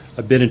Army.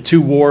 I've been in 2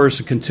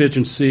 wars, a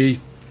contingency,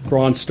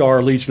 Bronze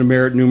Star, Legion of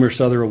Merit, numerous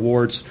other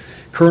awards.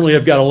 Currently,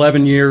 I've got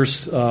 11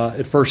 years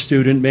at First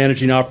Student,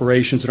 managing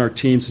operations in our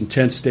teams in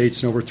 10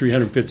 states and over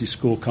 350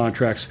 school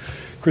contracts.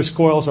 Chris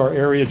Coyle is our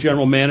area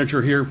general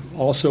manager here,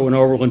 also in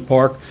Overland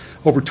Park.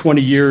 Over 20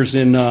 years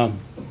in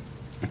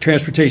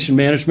transportation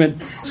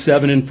management,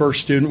 7 in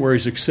First Student, where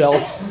he's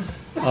excelled.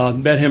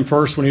 Met him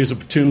first when he was a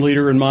platoon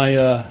leader in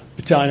my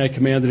battalion I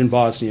commanded in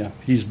Bosnia.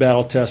 He's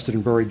battle-tested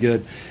and very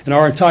good. And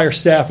our entire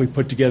staff we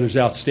put together is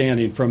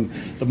outstanding, from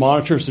the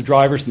monitors, the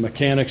drivers, the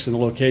mechanics, and the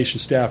location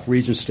staff,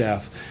 region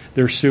staff.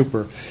 They're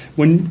super.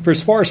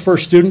 As far as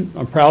First Student,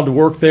 I'm proud to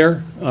work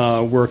there.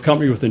 We're a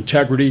company with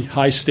integrity,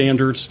 high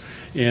standards,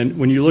 and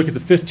when you look at the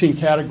 15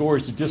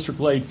 categories the district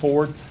laid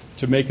forward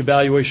to make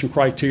evaluation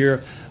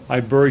criteria, I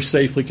very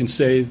safely can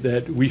say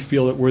that we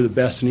feel that we're the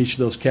best in each of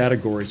those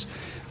categories.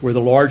 We're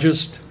the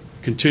largest,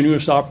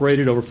 continuous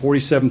operated, over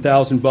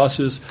 47,000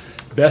 buses,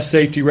 best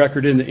safety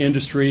record in the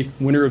industry,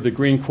 winner of the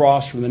Green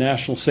Cross from the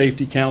National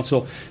Safety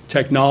Council,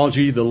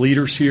 technology, the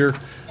leaders here,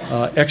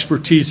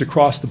 expertise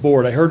across the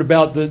board. I heard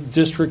about the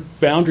district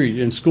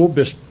boundary and school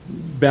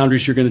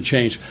boundaries you're going to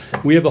change.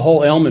 We have a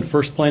whole element,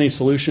 First Planning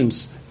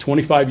Solutions,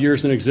 25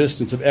 years in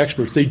existence of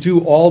experts. They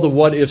do all the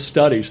what-if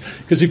studies.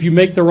 Because if you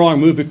make the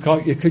wrong move,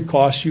 it could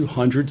cost you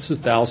hundreds of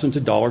thousands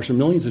of dollars or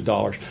millions of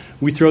dollars.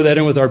 We throw that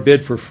in with our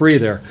bid for free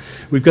there.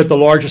 We've got the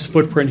largest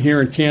footprint here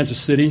in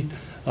Kansas City,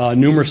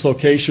 numerous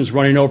locations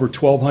running over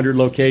 1,200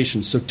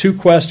 locations. So 2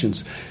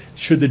 questions.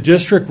 Should the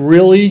district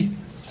really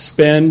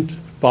spend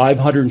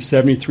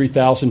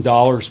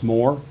 $573,000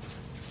 more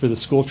for the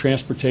school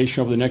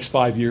transportation over the next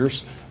 5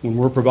 years when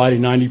we're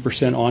providing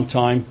 90%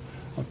 on-time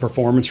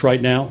performance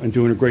right now and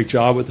doing a great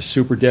job with a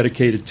super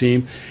dedicated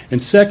team?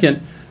 And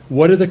second,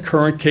 what are the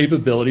current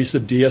capabilities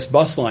of DS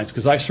bus lines?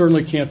 Because I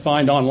certainly can't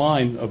find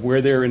online of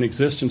where they're in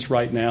existence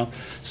right now.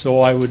 So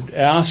I would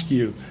ask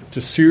you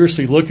to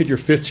seriously look at your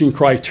 15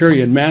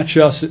 criteria and match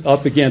us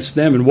up against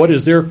them. And what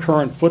is their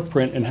current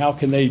footprint and how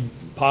can they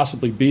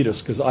possibly beat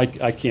us? Because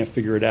I can't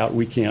figure it out.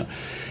 We can't.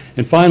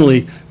 And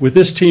finally, with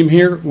this team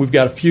here, we've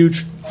got a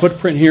huge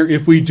footprint here.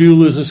 If we do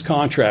lose this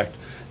contract,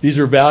 these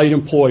are valued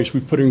employees. We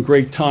put in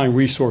great time,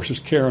 resources,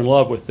 care, and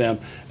love with them,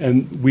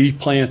 and we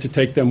plan to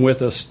take them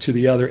with us to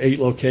the other 8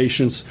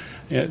 locations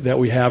that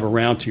we have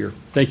around here.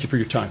 Thank you for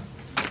your time.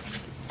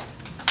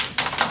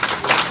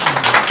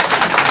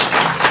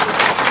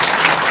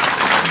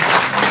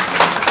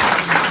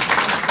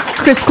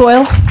 Chris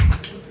Coyle.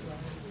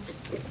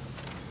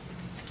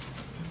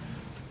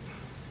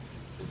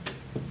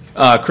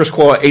 Chris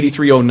Coyle,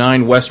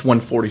 8309 West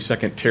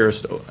 142nd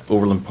Terrace,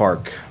 Overland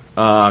Park.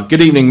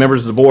 Good evening,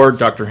 members of the board,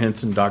 Dr.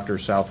 Henson, Dr.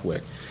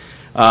 Southwick.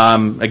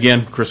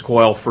 Again, Chris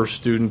Coyle, first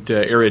student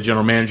area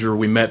general manager.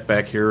 We met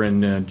back here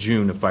in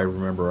June, if I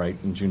remember right,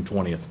 in June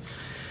 20th.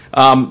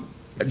 I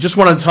just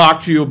want to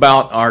talk to you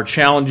about our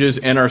challenges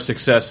and our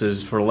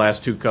successes for the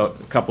last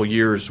couple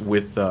years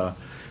with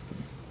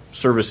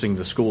servicing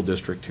the school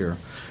district here.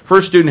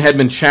 First student had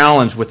been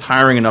challenged with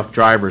hiring enough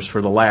drivers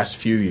for the last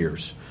few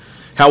years.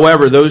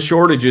 However, those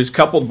shortages,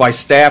 coupled by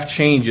staff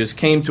changes,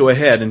 came to a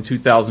head in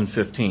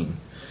 2015.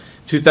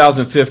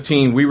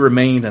 2015, we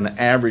remained an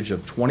average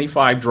of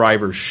 25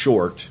 drivers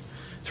short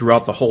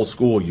throughout the whole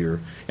school year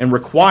and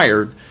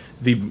required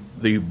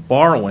the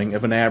borrowing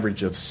of an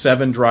average of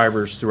 7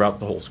 drivers throughout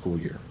the whole school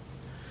year.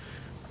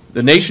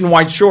 The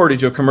nationwide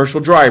shortage of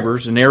commercial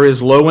drivers in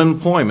areas low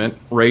employment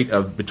rate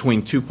of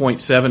between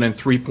 2.7 and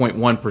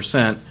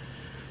 3.1%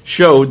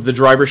 showed the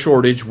driver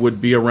shortage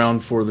would be around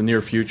for the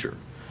near future,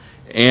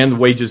 and the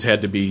wages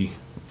had to be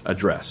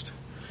addressed.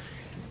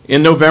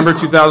 In November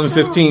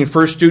 2015,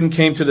 First Student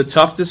came to the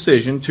tough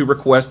decision to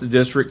request the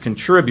district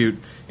contribute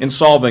in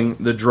solving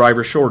the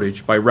driver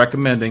shortage by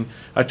recommending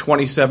a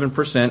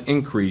 27%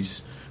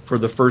 increase for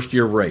the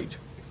first-year rate.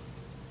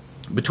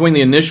 Between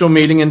the initial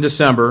meeting in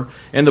December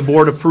and the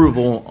board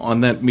approval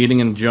on that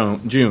meeting in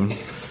June,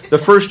 the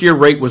first-year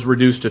rate was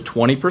reduced to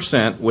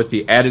 20% with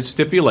the added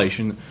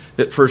stipulation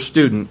that First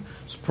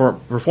Student's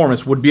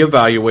performance would be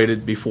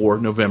evaluated before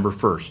November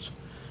 1st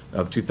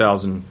of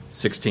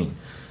 2016.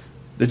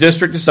 The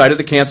district decided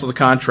to cancel the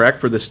contract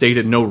for the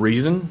stated no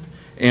reason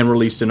and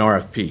released an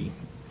RFP.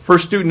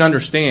 First Student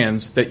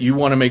understands that you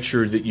want to make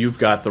sure that you've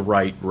got the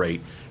right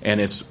rate and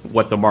it's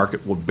what the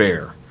market will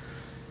bear.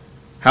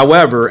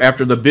 However,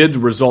 after the bid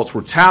results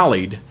were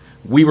tallied,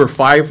 we were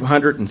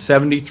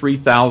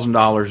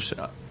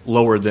 $573,000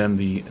 lower than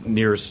the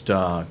nearest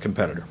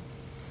competitor.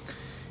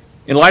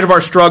 In light of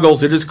our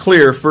struggles, it is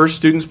clear First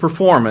Student's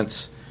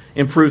performance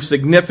improved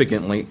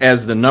significantly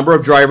as the number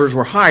of drivers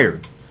were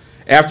hired.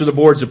 After the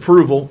board's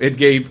approval, it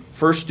gave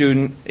First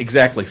Student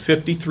exactly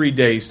 53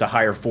 days to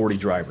hire 40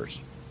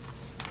 drivers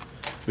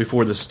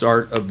before the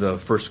start of the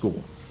first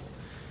school.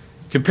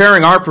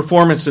 Comparing our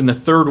performance in the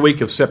third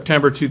week of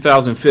September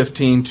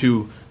 2015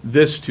 to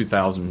this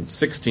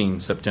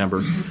 2016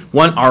 September,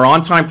 our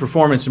on-time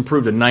performance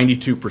improved to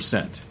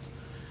 92%.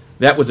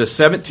 That was a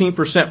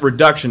 17%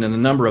 reduction in the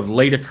number of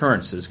late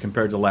occurrences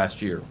compared to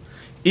last year.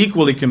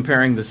 Equally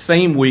comparing the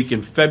same week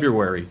in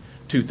February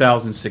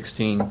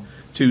 2016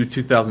 to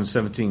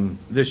 2017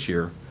 this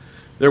year,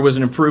 there was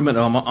an improvement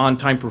on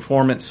on-time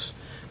performance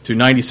to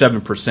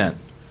 97%.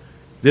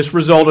 This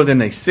resulted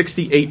in a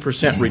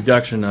 68%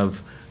 reduction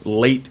of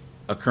late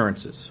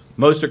occurrences.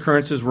 Most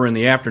occurrences were in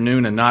the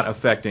afternoon and not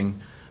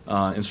affecting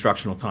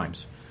instructional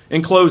times.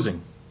 In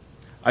closing,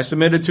 I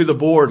submitted to the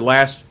board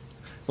last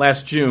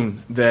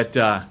June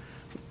that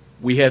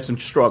we had some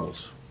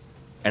struggles,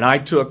 and I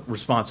took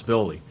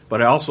responsibility.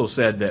 But I also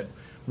said that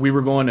we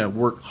were going to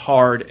work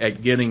hard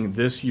at getting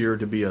this year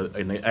to be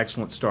an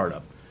excellent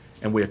startup,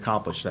 and we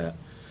accomplished that.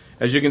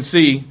 As you can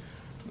see,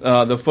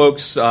 the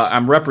folks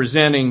I'm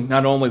representing,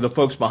 not only the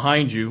folks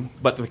behind you,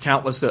 but the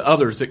countless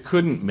others that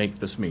couldn't make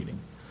this meeting.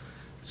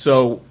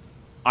 So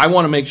I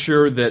want to make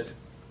sure that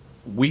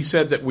we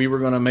said that we were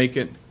going to make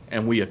it,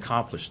 and we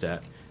accomplished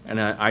that. And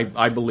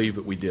I believe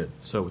that we did.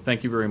 So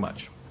thank you very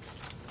much.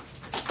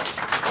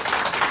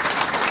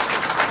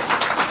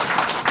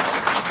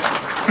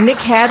 Nick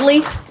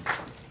Hadley.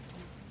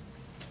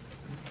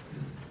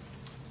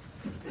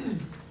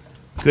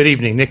 Good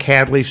evening. Nick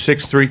Hadley,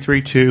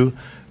 6332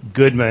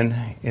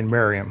 Goodman in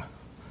Merriam.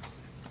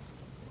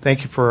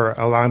 Thank you for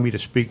allowing me to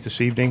speak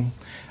this evening.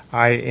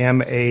 I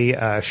am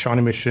a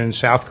Shawnee Mission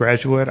South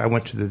graduate. I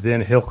went to the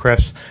then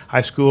Hillcrest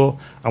High School.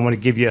 I want to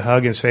give you a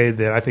hug and say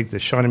that I think the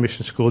Shawnee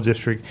Mission School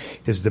District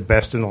is the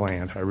best in the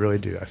land. I really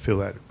do. I feel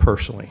that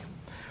personally.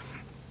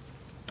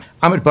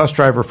 I'm a bus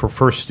driver for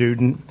First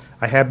Student.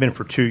 I have been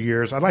for 2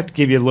 years. I'd like to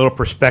give you a little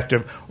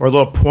perspective or a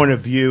little point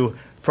of view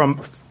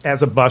from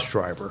as a bus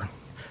driver.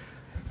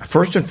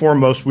 First and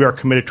foremost, we are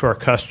committed to our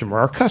customer.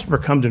 Our customer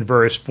comes in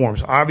various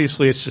forms.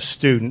 Obviously, it's the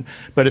student,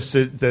 but it's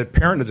the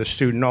parent of the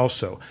student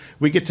also.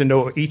 We get to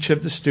know each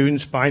of the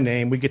students by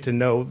name. We get to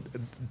know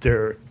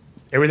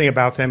everything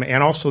about them,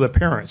 and also the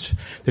parents.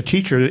 The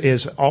teacher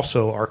is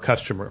also our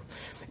customer,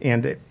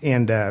 and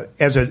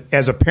as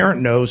a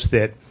parent knows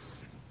that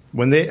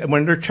when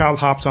their child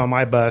hops on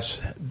my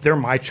bus, they're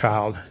my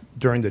child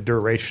during the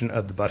duration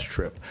of the bus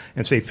trip,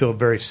 and so they feel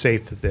very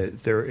safe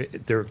that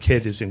their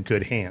kid is in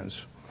good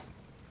hands.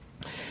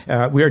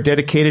 We are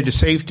dedicated to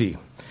safety.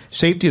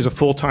 Safety is a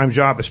full-time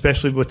job,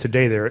 especially with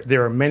today.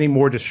 There are many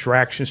more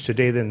distractions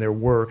today than there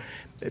were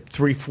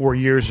 3-4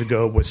 years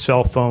ago with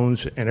cell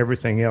phones and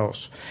everything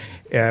else.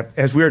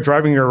 As we are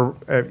driving,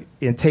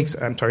 it takes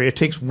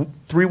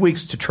 3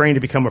 weeks to train to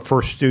become a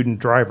first student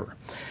driver.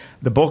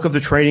 The bulk of the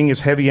training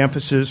is heavy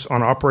emphasis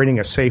on operating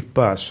a safe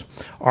bus.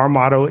 Our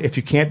motto, if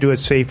you can't do it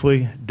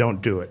safely,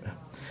 don't do it.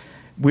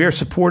 We are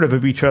supportive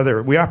of each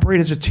other. We operate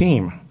as a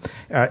team.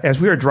 As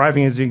we are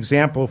driving, as an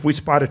example, if we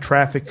spot a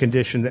traffic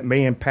condition that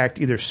may impact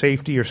either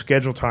safety or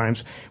schedule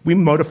times, we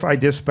notify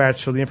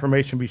dispatch so the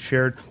information be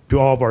shared to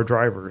all of our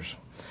drivers.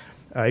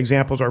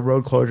 Examples are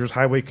road closures,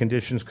 highway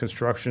conditions,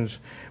 constructions.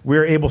 We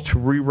are able to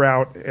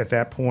reroute at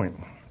that point.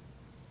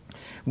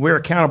 We're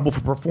accountable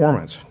for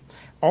performance.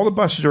 All the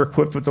buses are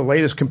equipped with the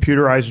latest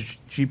computerized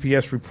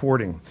GPS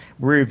reporting.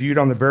 We're reviewed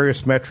on the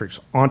various metrics.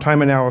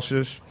 On-time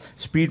analysis,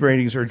 speed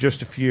ratings are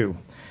just a few.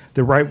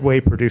 The right way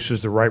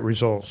produces the right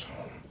results.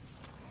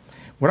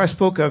 What I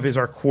spoke of is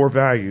our core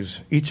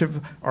values. Each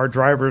of our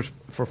drivers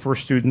for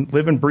First Student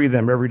live and breathe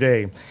them every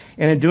day.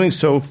 And in doing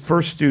so,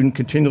 First Student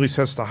continually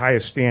sets the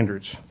highest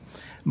standards.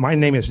 My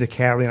name is Nick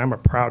Hadley, and I'm a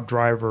proud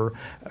driver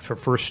for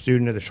First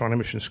Student of the Shawnee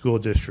Mission School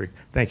District.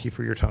 Thank you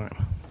for your time.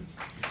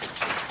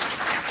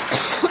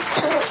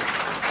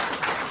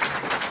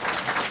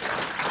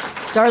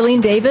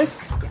 Darlene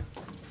Davis.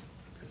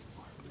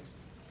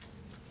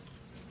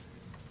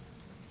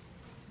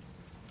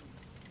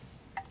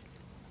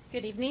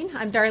 Good evening.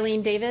 I'm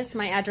Darlene Davis.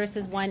 My address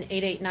is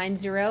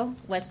 18890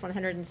 West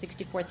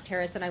 164th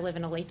Terrace, and I live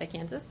in Olathe,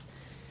 Kansas.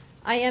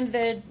 I am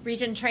the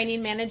Region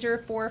Training Manager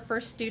for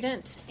First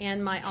Student,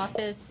 and my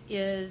office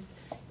is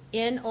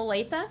in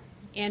Olathe,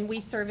 and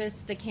we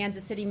service the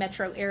Kansas City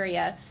metro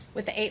area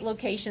with the 8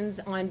 locations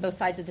on both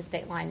sides of the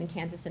state line in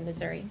Kansas and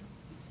Missouri.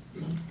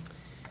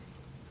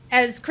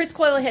 As Chris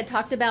Coyle had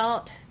talked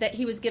about, that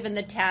he was given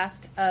the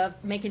task of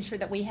making sure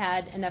that we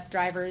had enough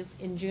drivers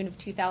in June of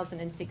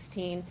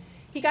 2016.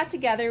 He got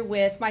together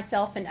with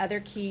myself and other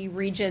key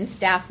region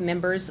staff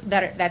members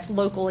that's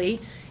locally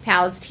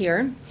housed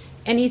here,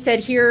 and he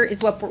said, here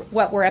is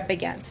what we're up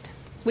against.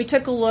 We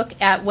took a look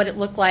at what it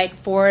looked like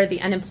for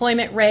the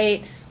unemployment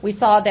rate. We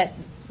saw that,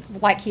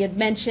 like he had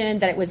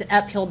mentioned, that it was an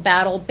uphill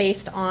battle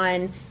based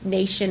on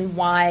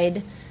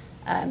nationwide,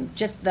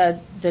 just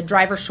the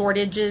driver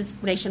shortages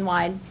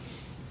nationwide.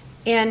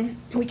 And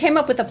we came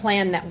up with a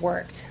plan that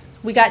worked.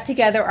 We got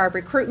together our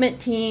recruitment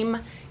team,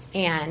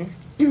 and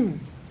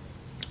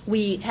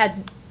we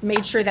had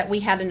made sure that we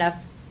had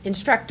enough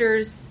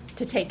instructors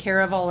to take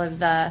care of all of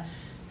the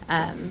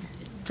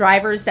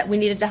drivers that we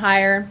needed to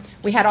hire.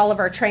 We had all of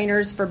our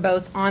trainers for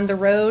both on the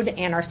road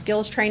and our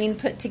skills training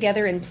put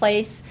together in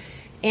place.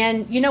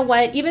 And you know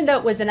what? Even though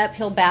it was an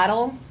uphill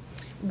battle,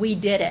 we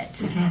did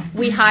it.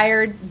 We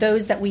hired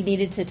those that we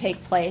needed to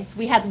take place.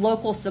 We had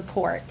local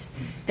support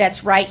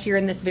that's right here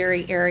in this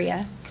very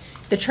area.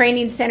 The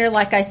training center,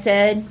 like I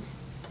said,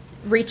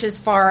 reaches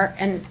far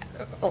and,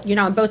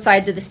 on both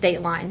sides of the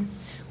state line.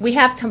 We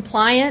have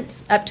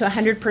compliance up to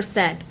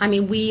 100%. I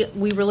mean, we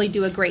really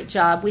do a great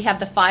job. We have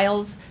the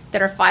files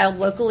that are filed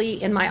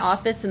locally in my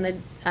office in the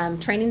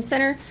training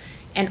center,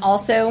 and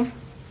also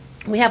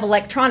we have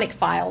electronic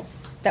files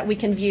that we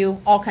can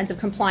view all kinds of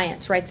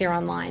compliance right there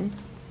online.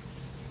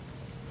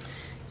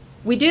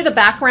 We do the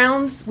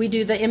backgrounds. We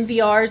do the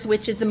MVRs,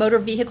 which is the motor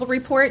vehicle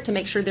report, to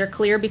make sure they're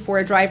clear before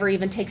a driver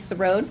even takes the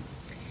road.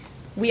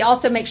 We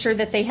also make sure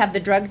that they have the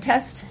drug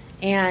test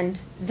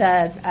and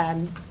the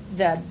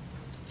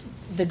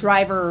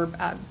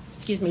driver,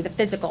 the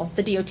physical,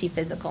 the DOT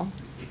physical.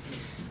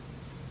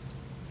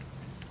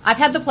 I've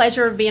had the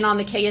pleasure of being on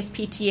the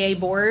KSPTA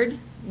board,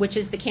 which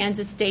is the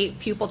Kansas State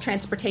Pupil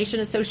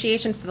Transportation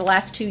Association, for the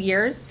last 2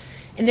 years.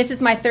 And this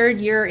is my 3rd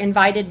year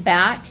invited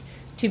back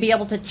to be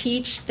able to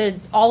teach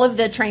all of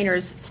the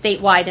trainers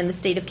statewide in the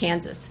state of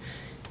Kansas.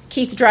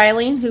 Keith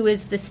Dreiling, who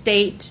is the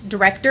state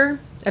director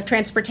of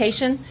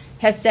transportation,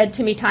 has said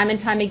to me time and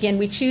time again,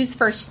 we choose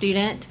First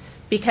Student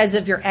because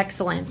of your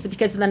excellence,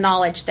 because of the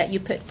knowledge that you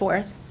put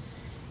forth.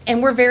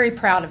 And we're very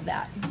proud of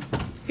that.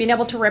 Being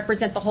able to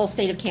represent the whole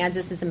state of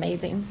Kansas is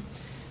amazing.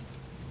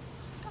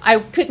 I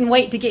couldn't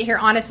wait to get here,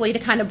 honestly, to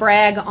kind of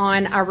brag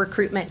on our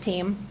recruitment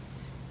team.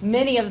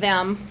 Many of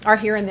them are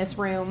here in this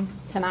room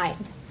tonight.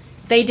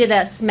 They did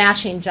a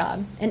smashing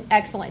job, an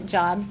excellent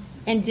job,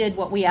 and did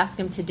what we asked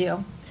them to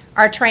do.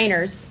 Our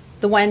trainers,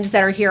 the ones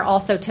that are here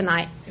also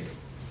tonight,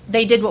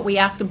 they did what we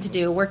asked them to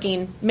do,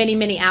 working many,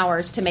 many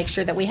hours to make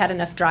sure that we had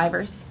enough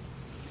drivers.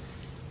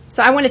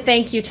 So I want to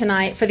thank you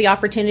tonight for the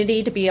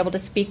opportunity to be able to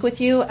speak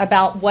with you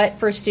about what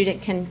First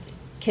Student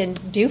can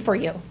do for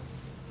you.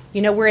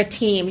 You know, we're a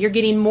team. You're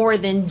getting more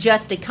than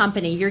just a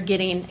company. You're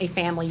getting a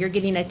family. You're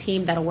getting a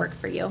team that'll work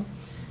for you.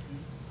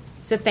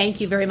 So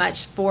thank you very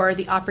much for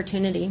the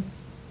opportunity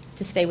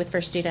to stay with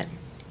First Student.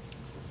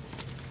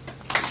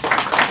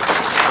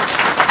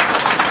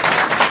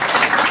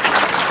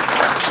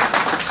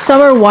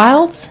 Summer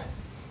Wilds.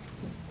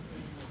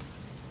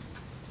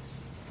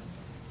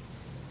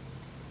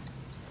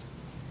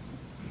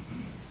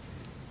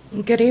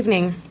 Good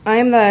evening. I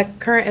am the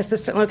current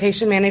Assistant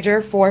Location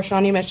Manager for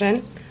Shawnee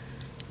Mission.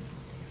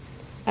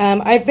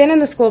 I've been in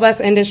the school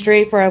bus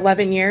industry for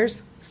 11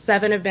 years.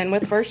 7 have been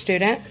with First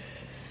Student.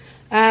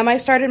 I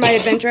started my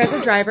adventure as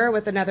a driver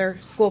with another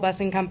school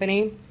busing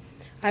company.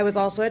 I was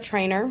also a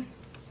trainer.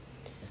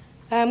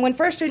 When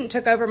First Student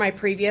took over my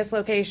previous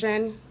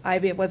location, I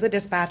was a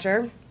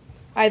dispatcher.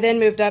 I then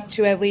moved up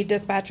to a lead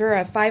dispatcher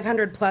of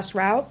 500-plus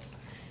routes,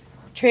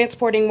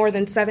 transporting more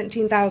than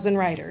 17,000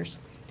 riders.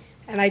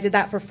 And I did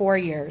that for 4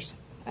 years.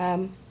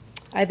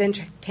 I then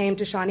came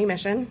to Shawnee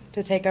Mission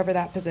to take over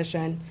that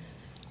position.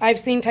 I've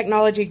seen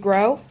technology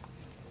grow.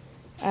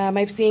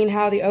 I've seen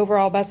how the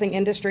overall busing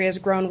industry has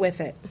grown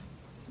with it.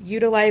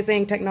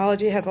 Utilizing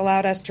technology has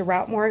allowed us to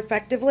route more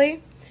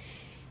effectively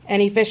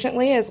and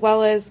efficiently, as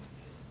well as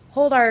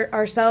hold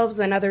ourselves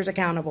and others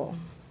accountable.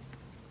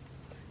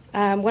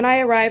 When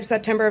I arrived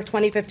September of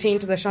 2015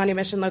 to the Shawnee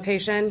Mission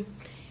location,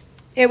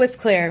 it was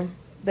clear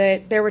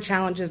that there were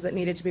challenges that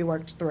needed to be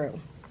worked through.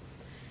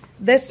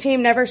 This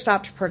team never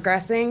stopped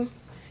progressing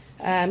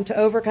to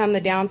overcome the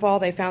downfall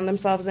they found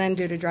themselves in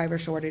due to driver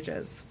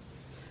shortages.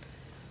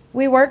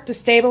 We worked to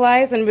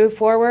stabilize and move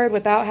forward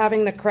without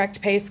having the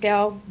correct pay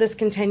scale. This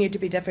continued to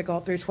be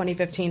difficult through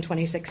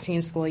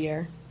 2015-2016 school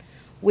year.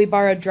 We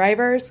borrowed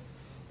drivers.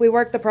 We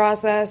worked the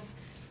process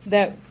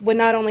that would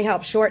not only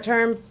help short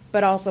term,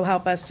 but also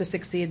help us to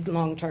succeed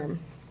long term.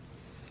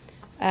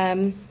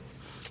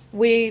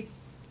 We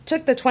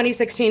took the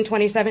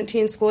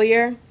 2016-2017 school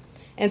year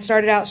and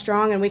started out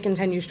strong, and we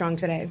continue strong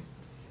today.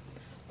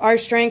 Our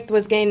strength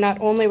was gained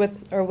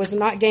was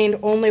not gained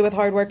only with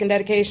hard work and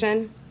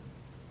dedication,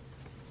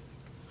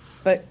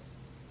 but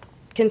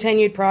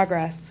continued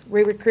progress.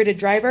 We recruited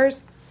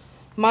drivers,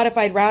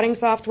 modified routing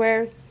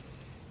software,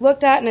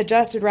 looked at and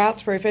adjusted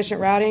routes for efficient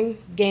routing,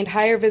 gained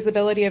higher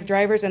visibility of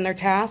drivers and their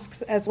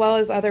tasks, as well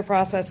as other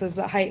processes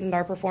that heightened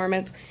our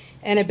performance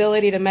and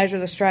ability to measure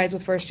the strides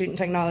with First Student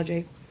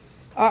technology.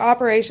 Our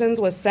operations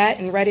was set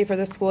and ready for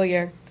this school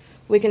year.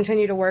 We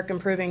continue to work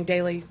improving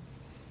daily.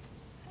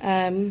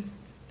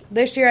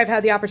 This year I've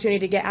had the opportunity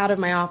to get out of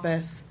my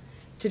office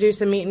to do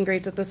some meet and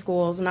greets at the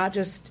schools, not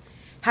just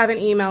have an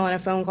email and a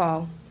phone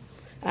call.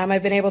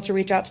 I've been able to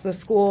reach out to the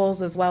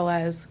schools as well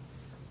as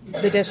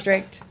the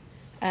district.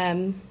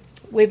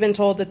 We've been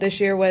told that this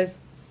year was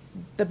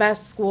the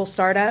best school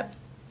startup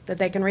that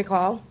they can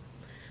recall.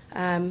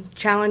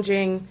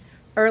 Challenging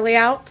early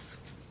outs,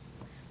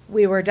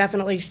 we were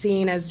definitely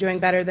seen as doing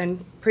better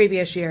than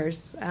previous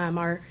years.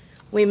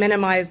 We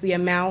minimized the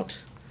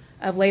amount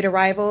of late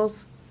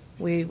arrivals.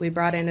 We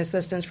brought in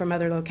assistance from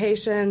other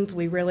locations.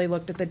 We really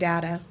looked at the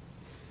data.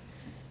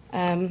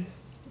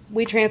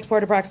 We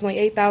transport approximately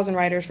 8,000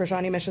 riders for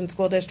Shawnee Mission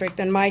School District,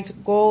 and my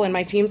goal and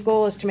my team's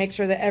goal is to make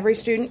sure that every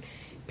student,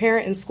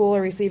 parent, and school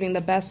are receiving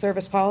the best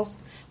service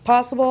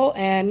possible,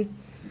 and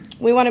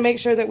we want to make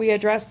sure that we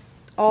address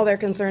all their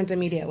concerns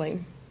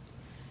immediately.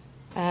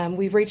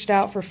 We've reached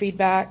out for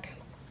feedback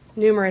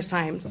numerous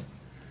times.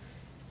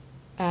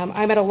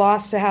 I'm at a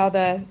loss to how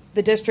the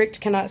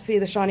district cannot see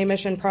the Shawnee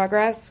Mission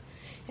progress,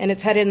 and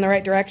it's headed in the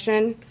right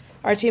direction.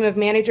 Our team of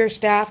managers,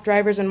 staff,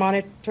 drivers, and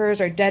monitors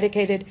are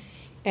dedicated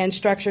and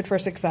structured for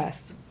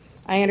success.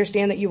 I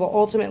understand that you will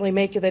ultimately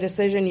make the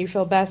decision you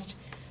feel best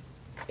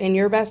in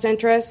your best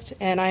interest,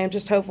 and I am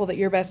just hopeful that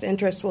your best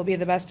interest will be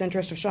the best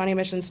interest of Shawnee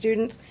Mission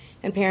students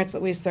and parents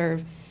that we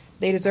serve.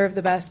 They deserve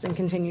the best and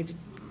continue to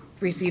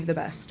receive the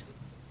best.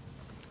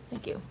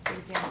 Thank you.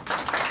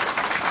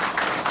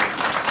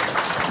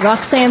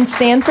 Roxanne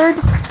Sanford.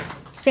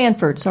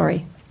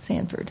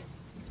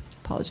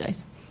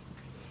 Apologize.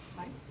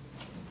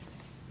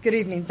 Good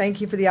evening. Thank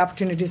you for the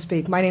opportunity to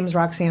speak. My name is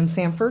Roxanne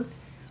Sanford,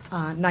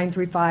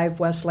 935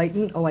 West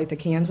Layton, Olathe,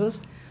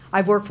 Kansas.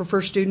 I've worked for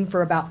First Student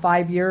for about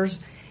 5 years,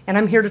 and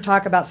I'm here to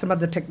talk about some of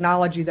the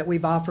technology that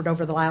we've offered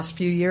over the last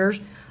few years,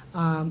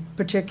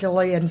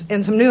 particularly,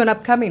 and some new and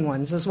upcoming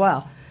ones as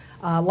well.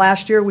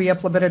 Last year, we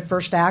implemented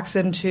First Acts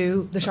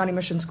into the Shawnee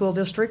Mission School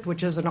District,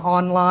 which is an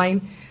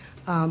online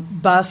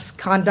bus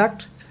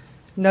conduct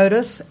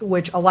notice,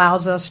 which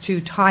allows us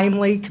to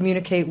timely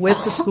communicate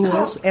with the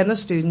schools and the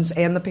students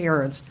and the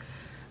parents.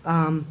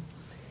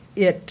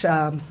 It's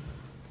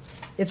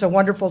a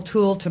wonderful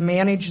tool to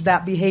manage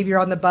that behavior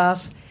on the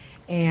bus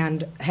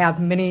and have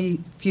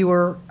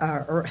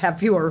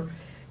fewer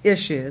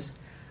issues.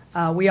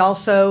 We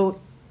also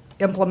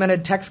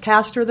implemented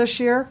Textcaster this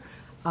year,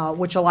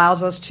 which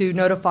allows us to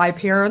notify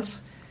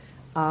parents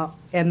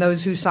and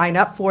those who sign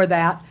up for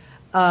that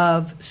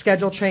of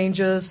schedule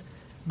changes,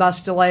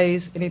 bus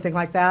delays, anything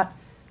like that,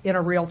 in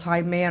a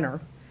real-time manner.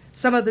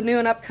 Some of the new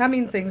and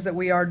upcoming things that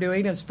we are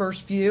doing is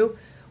First View,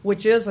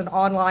 which is an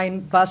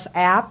online bus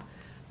app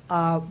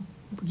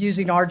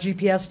using our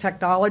GPS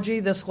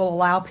technology. This will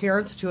allow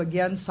parents to,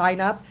 again,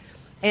 sign up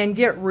and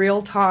get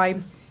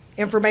real-time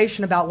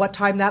information about what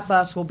time that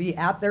bus will be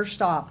at their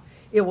stop.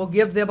 It will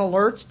give them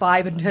alerts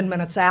 5 and 10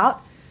 minutes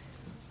out.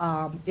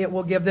 It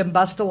will give them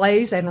bus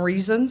delays and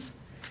reasons.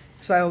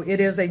 So it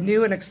is a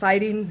new and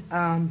exciting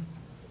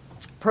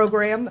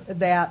program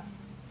that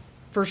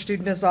First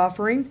Student is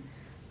offering.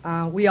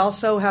 We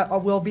also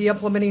will be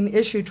implementing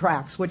Issue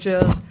Tracks, which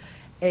is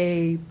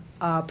a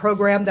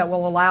program that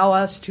will allow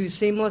us to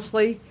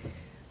seamlessly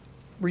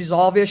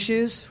resolve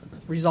issues,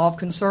 resolve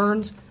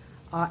concerns,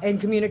 and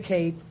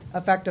communicate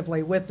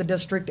effectively with the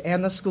district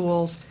and the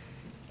schools,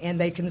 and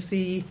they can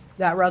see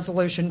that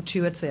resolution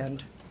to its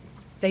end.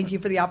 Thank you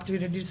for the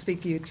opportunity to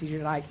speak to you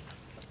tonight.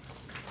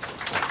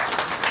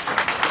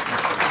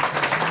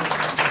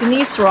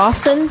 Denise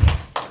Rawson.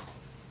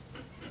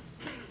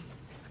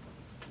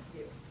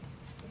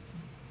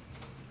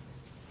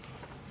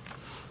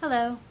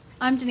 Hello,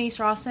 I'm Denise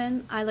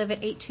Rawson. I live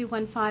at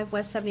 8215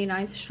 West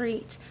 79th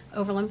Street,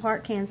 Overland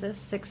Park, Kansas,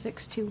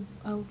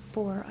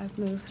 66204. I've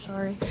moved,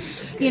 sorry.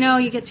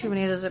 You get too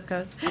many of those zip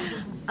codes.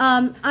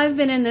 I've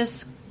been in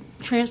this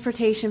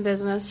transportation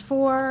business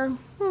for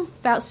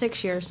about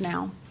 6 years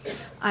now.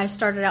 I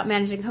started out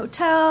managing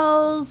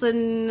hotels,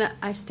 and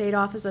I stayed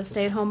off as a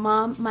stay-at-home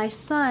mom. My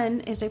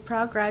son is a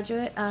proud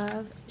graduate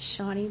of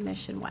Shawnee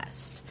Mission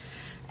West,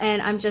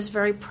 and I'm just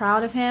very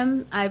proud of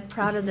him. I'm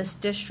proud of this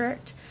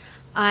district.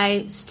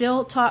 I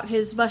still talk,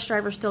 his bus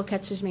driver still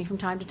catches me from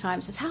time to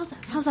time, says,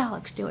 how's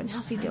Alex doing?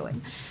 How's he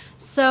doing?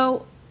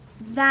 So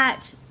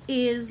that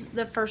is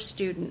the first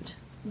student.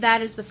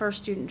 That is the first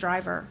student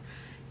driver.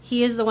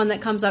 He is the one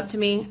that comes up to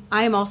me.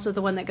 I am also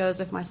the one that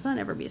goes, if my son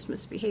ever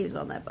misbehaves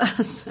on that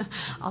bus,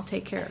 I'll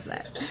take care of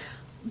that.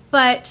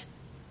 But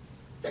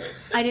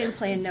I didn't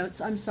plan notes.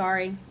 I'm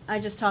sorry.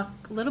 I just talk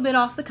a little bit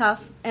off the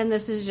cuff, and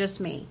this is just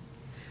me.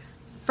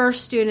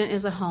 First student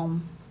is a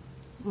home.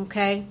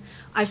 Okay?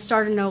 I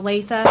started in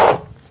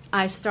Olathe.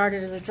 I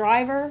started as a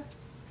driver.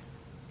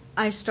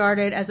 I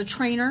started as a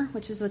trainer,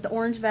 which is what the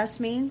orange vest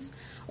means.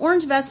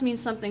 Orange vest means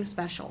something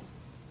special.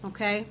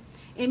 Okay?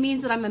 It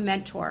means that I'm a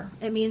mentor.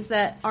 It means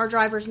that our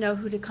drivers know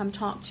who to come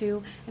talk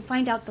to and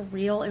find out the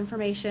real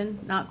information,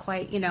 not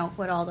quite,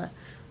 what all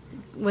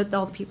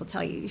the people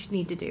tell you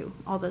need to do,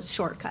 all those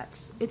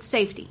shortcuts. It's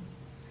safety.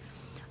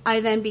 I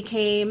then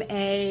became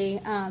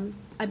a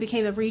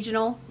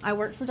regional. I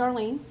worked for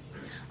Darlene.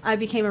 I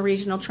became a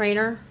regional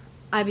trainer.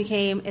 I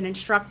became an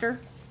instructor.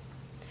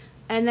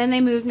 And then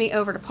they moved me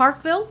over to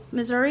Parkville,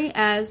 Missouri,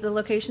 as the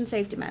location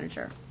safety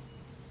manager.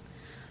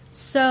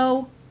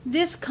 So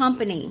this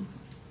company,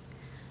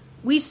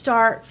 we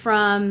start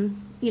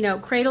from,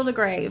 cradle to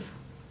grave.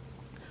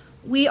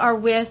 We are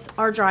with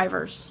our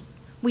drivers.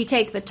 We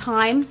take the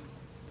time.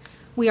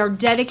 We are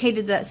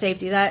dedicated to that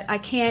safety. That I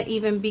can't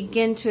even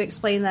begin to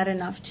explain that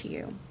enough to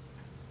you.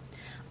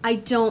 I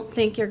don't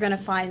think you're going to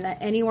find that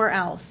anywhere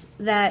else.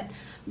 That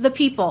the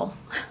people,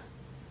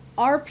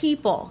 our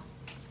people,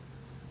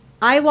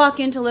 I walk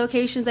into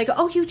locations, they go,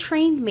 oh, you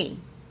trained me.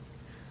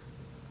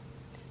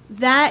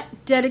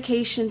 That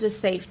dedication to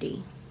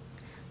safety,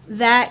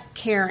 that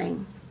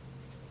caring,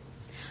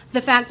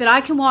 the fact that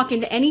I can walk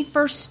into any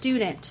first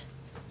student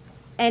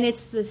and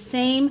it's the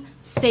same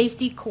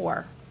safety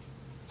core.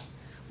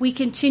 We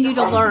continue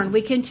to learn.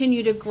 We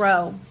continue to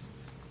grow.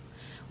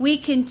 We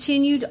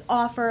continue to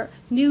offer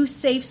new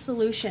safe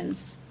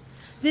solutions.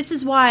 This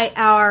is why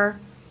our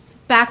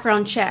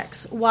background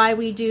checks, why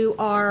we do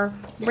our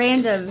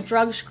random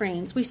drug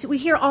screens. We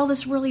hear all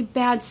this really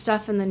bad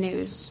stuff in the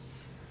news.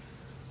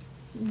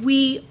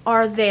 We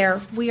are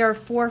there. We are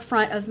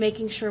forefront of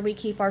making sure we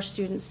keep our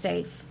students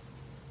safe.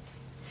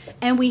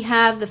 And we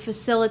have the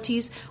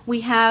facilities.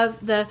 We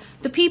have the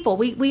people.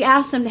 We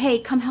ask them, hey,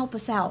 come help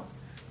us out.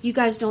 You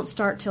guys don't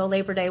start till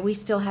Labor Day. We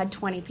still had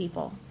 20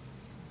 people.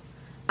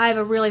 I have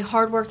a really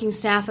hardworking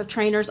staff of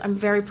trainers. I'm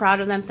very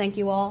proud of them. Thank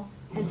you all.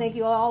 And thank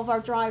you all of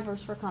our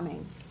drivers for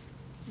coming.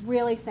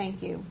 Really,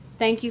 thank you.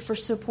 Thank you for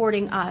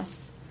supporting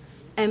us.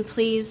 And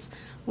please,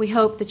 we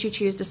hope that you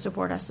choose to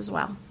support us as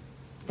well.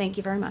 Thank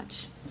you very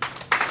much.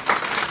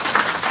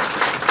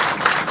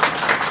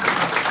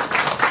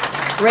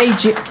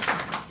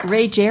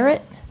 Ray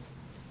Jarrett.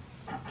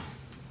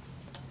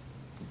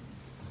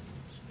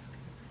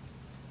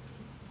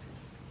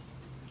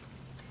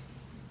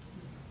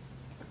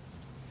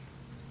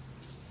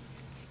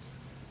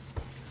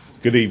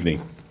 Good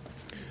evening.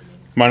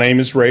 My name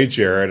is Ray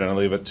Jarrett, and I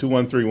live at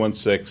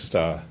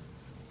 21316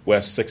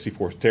 West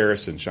 64th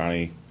Terrace in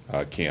Shawnee,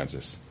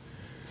 Kansas.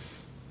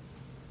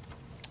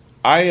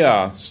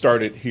 I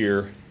started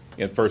here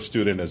at First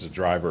Student as a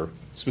driver,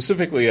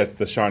 specifically at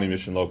the Shawnee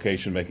Mission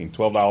location, making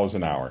 $12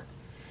 an hour.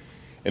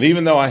 And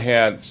even though I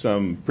had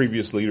some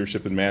previous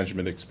leadership and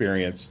management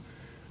experience,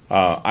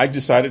 I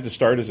decided to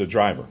start as a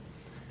driver.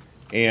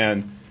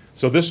 And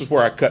so this is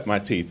where I cut my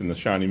teeth, in the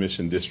Shawnee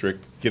Mission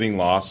District, getting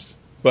lost,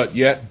 but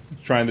yet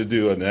trying to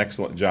do an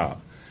excellent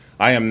job.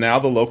 I am now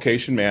the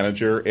location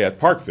manager at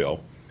Parkville,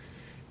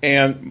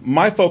 and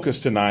my focus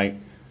tonight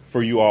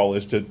for you all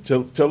is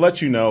to let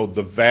you know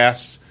the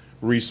vast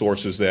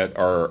resources that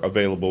are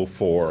available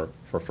for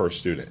First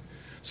Student.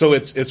 So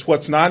it's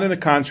what's not in the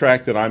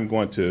contract that I'm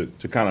going to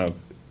kind of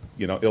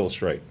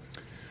illustrate.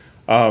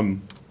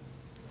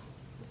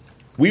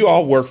 We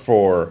all work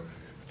for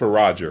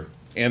Roger,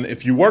 and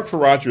if you work for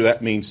Roger,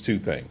 that means two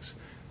things.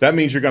 That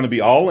means you're going to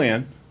be all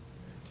in,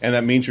 and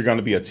that means you're going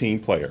to be a team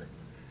player.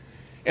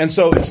 And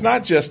so it's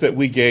not just that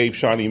we gave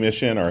Shawnee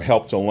Mission or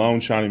helped to loan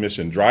Shawnee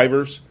Mission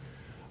drivers.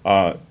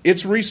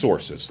 It's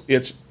resources.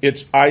 It's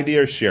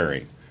idea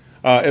sharing.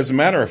 As a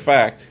matter of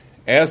fact,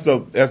 as the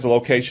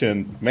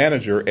location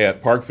manager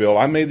at Parkville,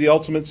 I made the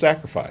ultimate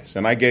sacrifice,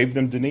 and I gave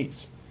them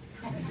Denise.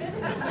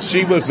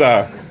 She was,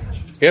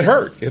 it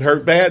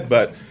hurt bad,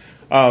 but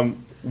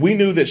we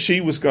knew that she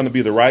was going to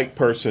be the right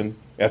person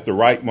at the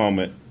right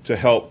moment to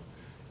help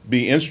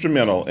be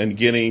instrumental in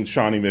getting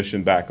Shawnee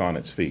Mission back on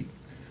its feet.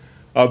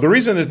 The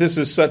reason that this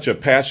is such a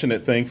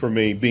passionate thing for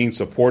me, being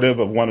supportive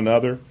of one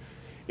another,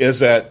 is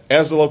that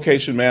as the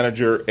location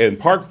manager in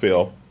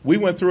Parkville, we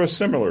went through a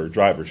similar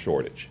driver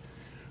shortage,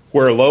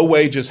 where low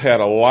wages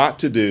had a lot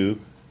to do,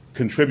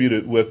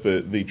 contributed with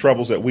the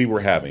troubles that we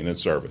were having in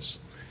service.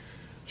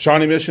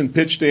 Shawnee Mission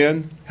pitched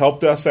in,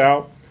 helped us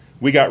out.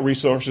 We got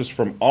resources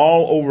from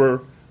all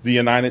over the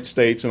United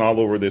States and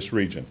all over this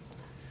region.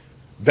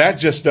 That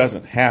just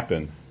doesn't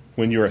happen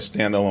when you're a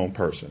standalone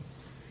person.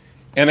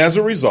 And as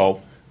a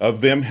result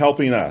of them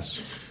helping us,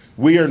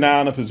 we are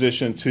now in a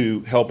position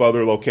to help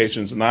other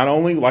locations, not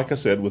only, like I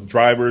said, with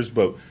drivers,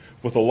 but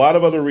with a lot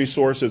of other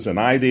resources and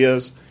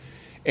ideas.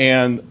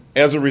 And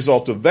as a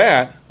result of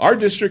that, our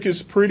district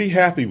is pretty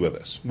happy with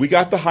us. We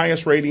got the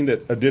highest rating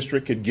that a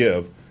district could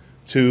give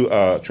to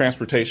a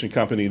transportation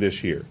company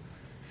this year.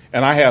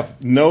 And I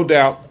have no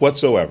doubt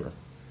whatsoever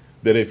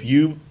that if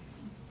you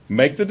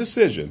make the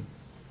decision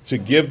to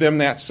give them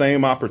that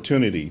same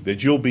opportunity,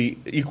 that you'll be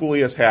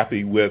equally as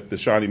happy with the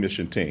Shawnee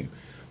Mission team.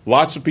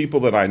 Lots of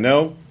people that I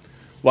know,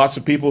 lots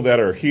of people that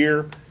are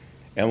here,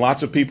 and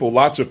lots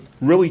of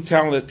really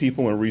talented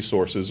people and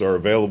resources are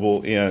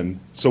available in.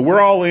 So we're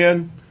all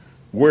in.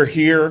 We're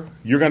here.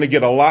 You're going to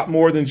get a lot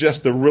more than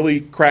just the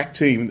really crack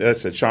team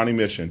that's at Shawnee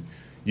Mission.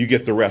 You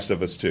get the rest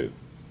of us too.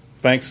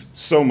 Thanks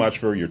so much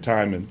for your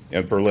time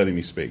and for letting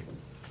me speak.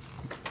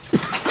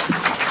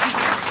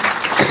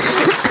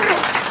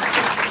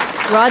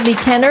 Rodney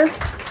Kenner.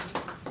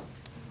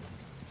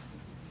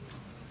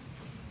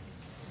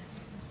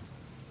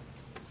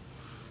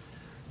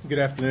 Good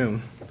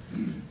afternoon.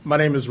 My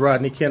name is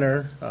Rodney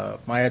Kenner.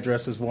 My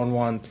address is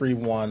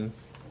 1131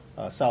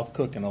 South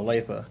Cook in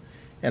Olathe,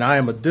 and I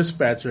am a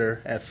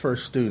dispatcher at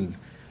First Student.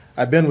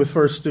 I've been with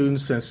First Student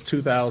since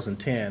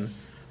 2010.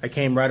 I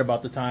came right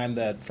about the time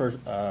that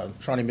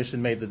Shawnee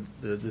Mission made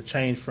the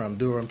change from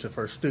Durham to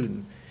First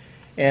Student.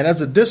 And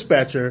as a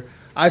dispatcher,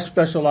 I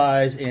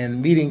specialize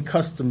in meeting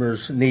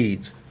customers'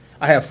 needs.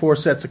 I have 4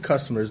 sets of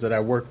customers that I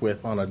work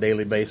with on a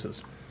daily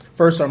basis.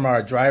 First are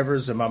my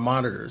drivers and my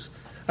monitors.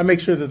 I make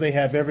sure that they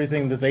have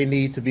everything that they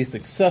need to be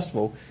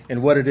successful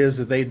in what it is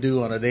that they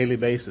do on a daily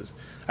basis.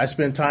 I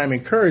spend time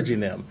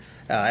encouraging them,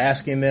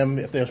 asking them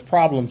if there's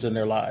problems in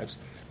their lives,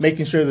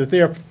 making sure that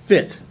they're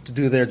fit to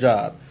do their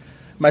job.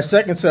 My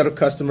second set of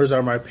customers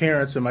are my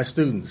parents and my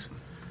students.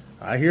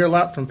 I hear a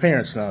lot from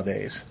parents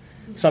nowadays.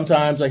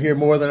 Sometimes I hear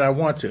more than I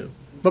want to.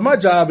 But my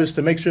job is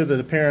to make sure that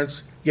the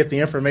parents get the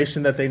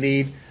information that they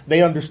need.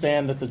 They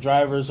understand that the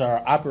drivers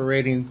are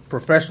operating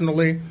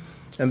professionally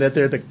and that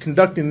they're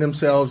conducting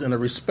themselves in a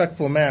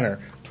respectful manner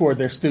toward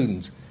their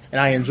students. And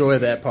I enjoy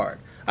that part.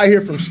 I hear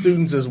from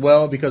students as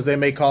well because they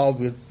may call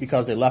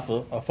because they left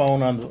a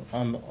phone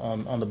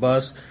on the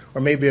bus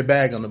or maybe a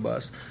bag on the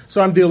bus.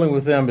 So I'm dealing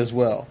with them as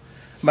well.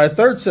 My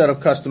third set of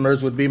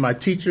customers would be my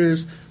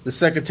teachers, the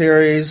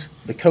secretaries,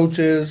 the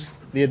coaches,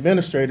 the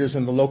administrators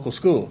in the local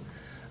school.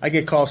 I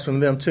get calls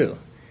from them too.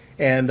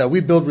 And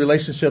we build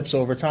relationships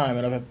over time.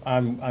 And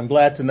I'm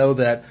glad to know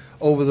that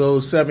over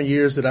those 7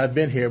 years that I've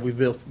been here, we've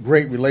built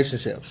great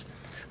relationships.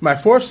 My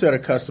fourth set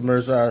of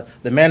customers are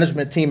the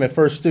management team at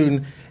First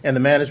Student and the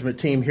management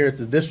team here at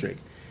the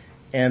district.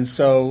 And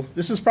so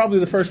this is probably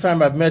the first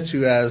time I've met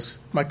you as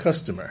my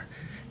customer.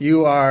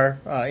 You are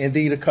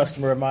indeed a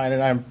customer of mine,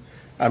 and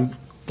I'm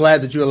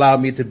glad that you allowed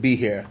me to be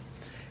here.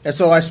 And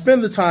so I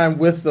spend the time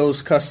with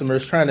those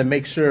customers trying to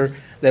make sure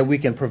that we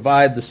can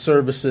provide the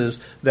services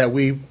that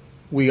we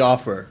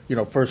offer,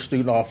 First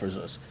Student offers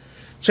us.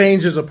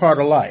 Change is a part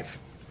of life.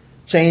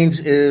 Change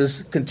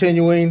is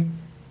continuing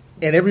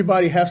and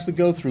everybody has to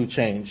go through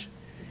change.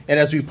 And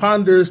as we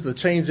ponder the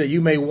change that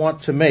you may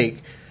want to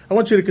make, I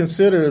want you to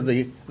consider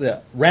the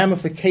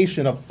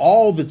ramification of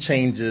all the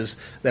changes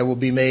that will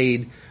be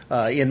made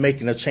in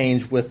making a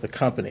change with the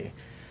company.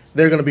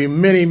 There are going to be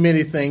many,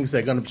 many things that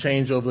are going to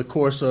change over the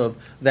course of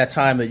that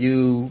time that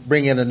you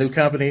bring in a new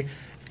company.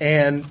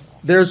 And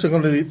there's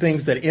going to be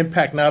things that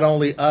impact not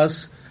only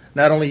us,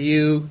 not only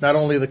you, not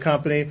only the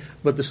company,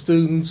 but the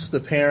students, the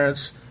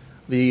parents,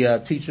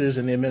 the teachers,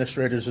 and the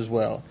administrators as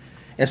well.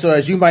 And so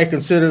as you might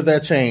consider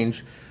that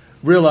change,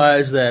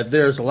 realize that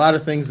there's a lot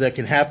of things that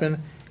can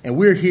happen, and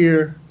we're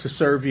here to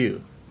serve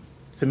you,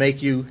 to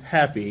make you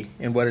happy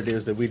in what it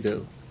is that we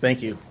do.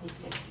 Thank you.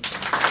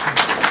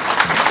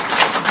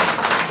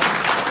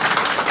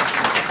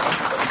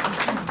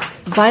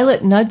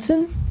 Violet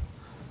Knudsen.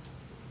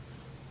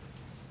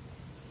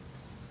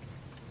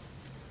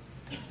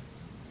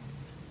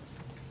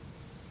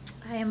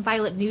 I am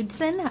Violet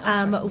Knudsen,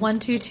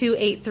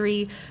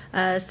 12283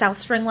 South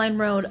Stringline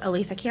Road,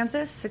 Olathe,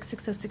 Kansas,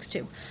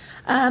 66062.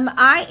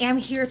 I am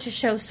here to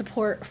show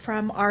support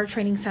from our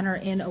training center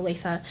in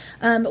Olathe.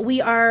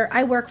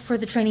 I work for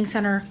the training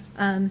center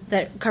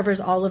that covers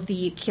all of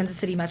the Kansas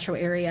City metro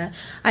area.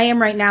 I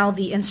am right now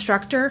the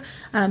instructor,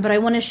 but I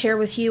want to share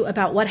with you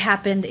about what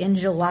happened in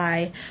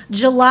July.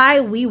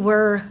 We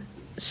were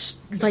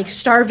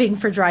starving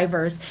for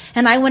drivers,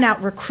 and I went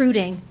out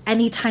recruiting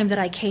anytime that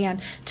I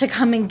can to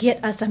come and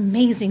get us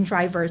amazing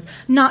drivers,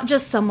 not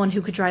just someone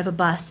who could drive a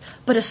bus,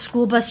 but a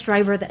school bus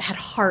driver that had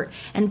heart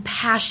and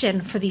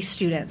passion for these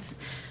students.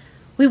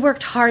 We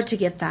worked hard to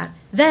get that.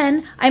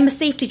 Then I'm a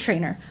safety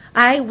trainer.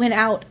 I went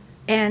out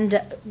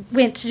and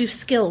went to do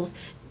skills,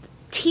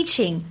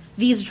 teaching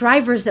these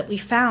drivers that we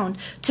found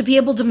to be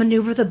able to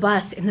maneuver the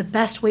bus in the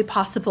best way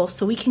possible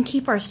so we can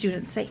keep our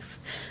students safe.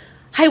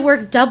 I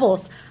work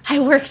doubles. I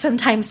work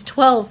sometimes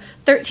 12,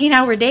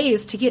 13-hour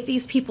days to get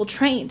these people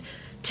trained,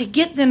 to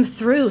get them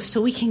through so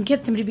we can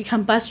get them to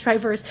become bus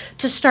drivers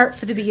to start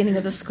for the beginning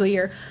of the school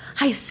year.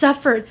 I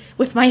suffered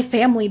with my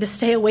family to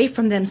stay away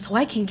from them so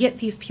I can get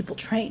these people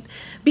trained,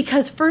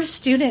 because First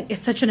Student is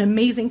such an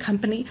amazing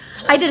company.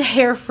 I did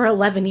hair for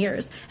 11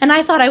 years, and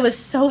I thought I was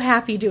so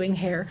happy doing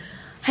hair.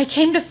 I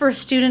came to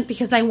First Student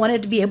because I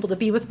wanted to be able to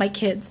be with my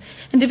kids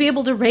and to be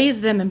able to raise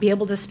them and be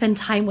able to spend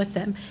time with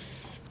them.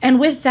 And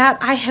with that,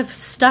 I have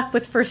stuck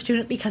with First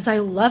Student because I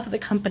love the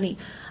company.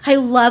 I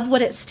love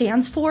what it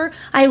stands for.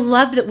 I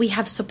love that we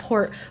have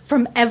support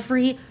from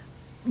every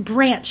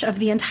branch of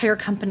the entire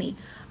company.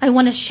 I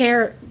want to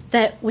share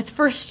that with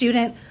First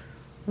Student,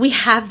 we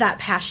have that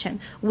passion.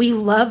 We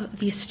love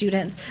these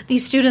students.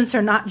 These students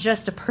are not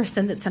just a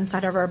person that's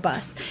inside of our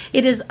bus.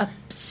 It is a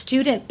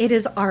student. It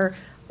is our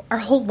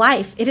whole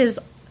life. It is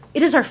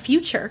our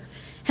future.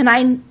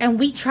 And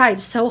we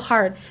tried so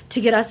hard to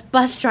get us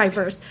bus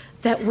drivers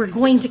that we're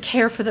going to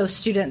care for those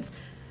students,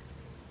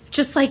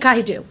 just like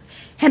I do.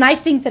 And I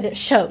think that it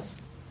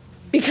shows,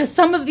 because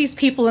some of these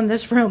people in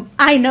this room,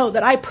 I know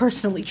that I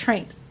personally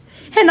trained.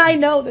 And I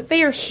know that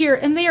they are here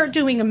and they are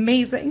doing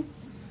amazing.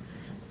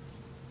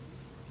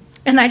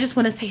 And I just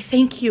want to say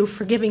thank you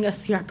for giving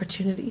us the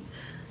opportunity.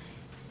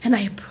 And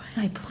I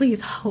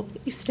please hope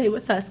that you stay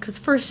with us, because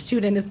First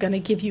Student is going to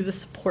give you the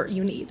support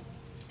you need.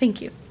 Thank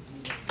you.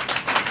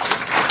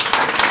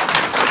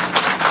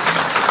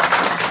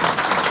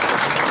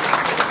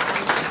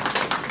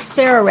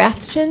 Sarah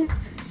Rathjen.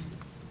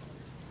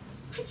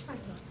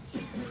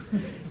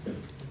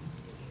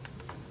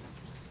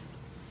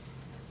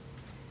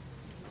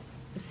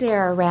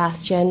 Sarah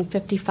Rathjen,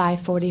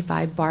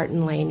 5545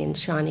 Barton Lane in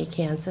Shawnee,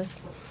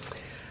 Kansas.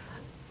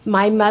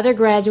 My mother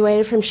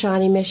graduated from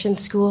Shawnee Mission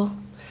School.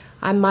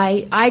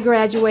 I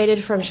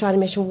graduated from Shawnee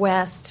Mission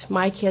West.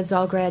 My kids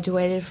all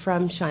graduated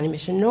from Shawnee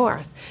Mission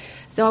North.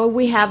 So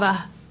we have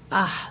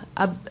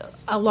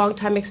a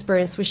long-time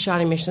experience with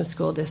Shawnee Mission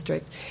School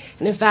District.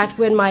 And in fact,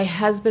 when my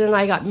husband and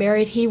I got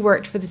married, he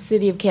worked for the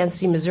city of Kansas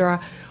City, Missouri.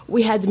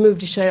 We had to move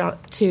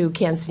to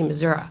Kansas City,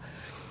 Missouri.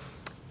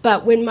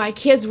 But when my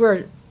kids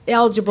were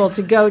eligible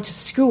to go to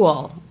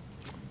school,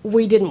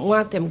 we didn't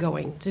want them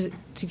going to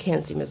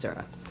Kansas City,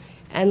 Missouri.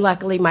 And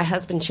luckily, my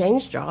husband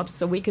changed jobs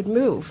so we could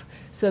move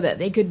so that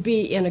they could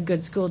be in a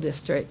good school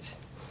district.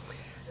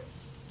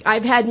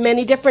 I've had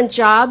many different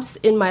jobs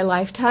in my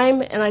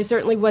lifetime, and I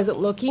certainly wasn't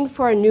looking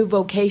for a new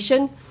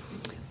vocation.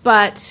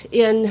 But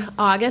in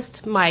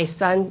August, my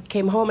son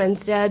came home and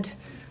said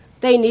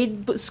they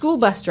need school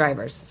bus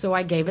drivers. So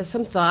I gave it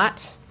some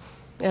thought,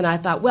 and I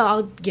thought, well,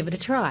 I'll give it a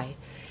try.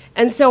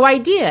 And so I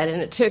did,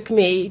 and it took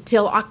me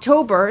till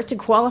October to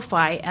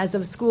qualify as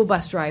a school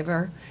bus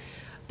driver.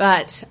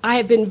 But I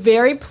have been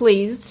very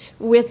pleased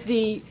with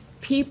the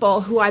people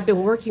who I've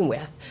been working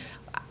with.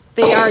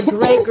 They are a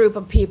great group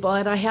of people,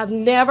 and I have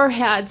never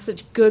had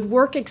such good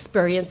work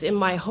experience in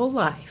my whole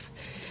life.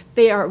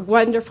 They are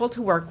wonderful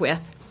to work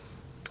with,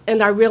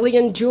 and I really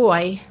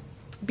enjoy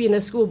being a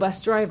school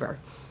bus driver.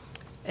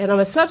 And I'm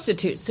a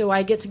substitute, so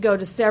I get to go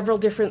to several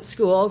different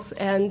schools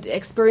and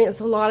experience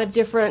a lot of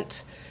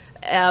different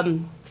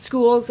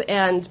schools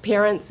and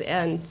parents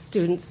and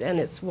students, and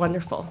it's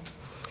wonderful.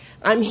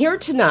 I'm here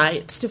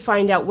tonight to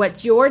find out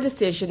what your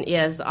decision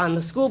is on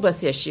the school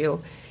bus issue,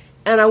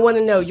 and I want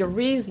to know your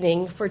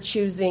reasoning for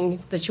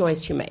choosing the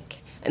choice you make,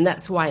 and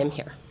that's why I'm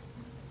here.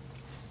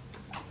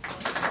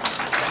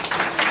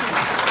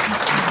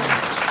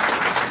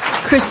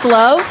 Chris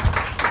Love.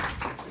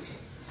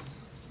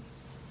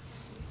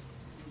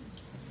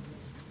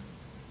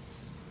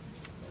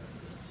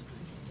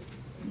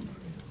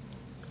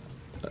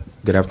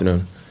 Good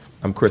afternoon.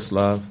 I'm Chris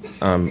Love.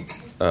 I'm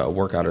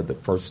work out of the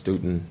First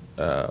Student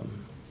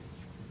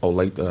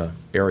Olathe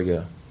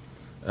area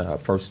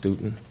First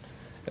Student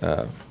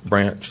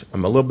branch.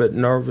 I'm a little bit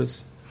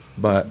nervous,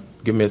 but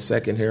give me a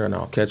second here and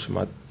I'll catch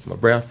my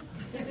breath.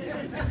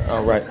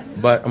 All right,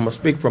 but I'm going to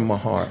speak from my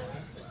heart.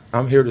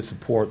 I'm here to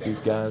support these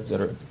guys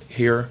that are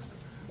here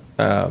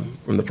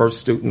from the First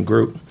Student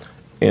group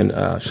in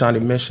Shawnee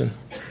Mission.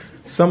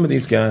 Some of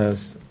these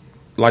guys,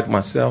 like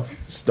myself,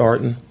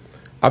 starting,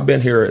 I've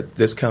been here at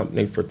this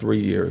company for 3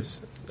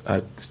 years.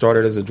 I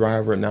started as a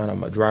driver, and now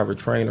I'm a driver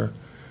trainer.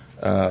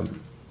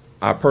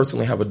 I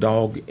personally have a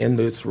dog in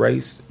this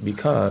race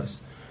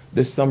because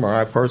this summer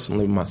I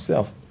personally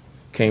myself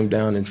came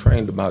down and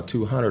trained about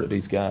 200 of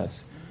these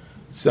guys.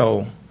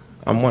 So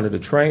I'm one of the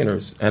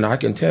trainers, and I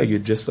can tell you,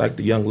 just like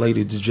the young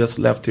lady that just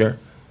left here,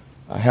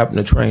 I happen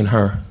to train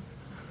her.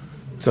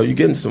 So you're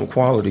getting some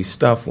quality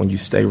stuff when you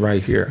stay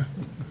right here.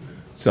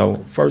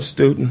 So First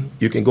Student,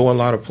 you can go a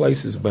lot of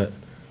places, but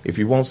if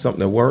you want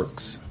something that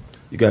works,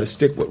 you got to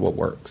stick with what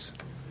works.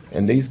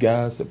 And these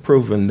guys have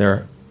proven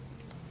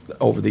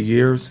over the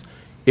years,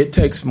 it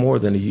takes more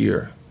than a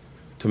year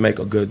to make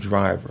a good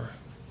driver.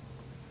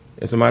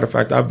 As a matter of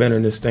fact, I've been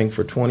in this thing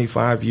for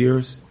 25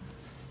 years,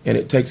 and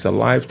it takes a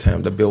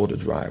lifetime to build a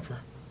driver.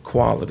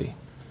 Quality,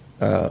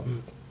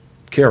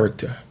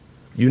 character,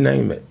 you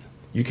name it.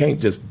 You can't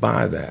just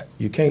buy that.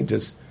 You can't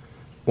just,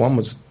 I'm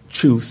going to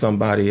choose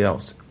somebody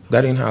else.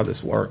 That ain't how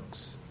this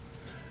works.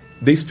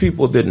 These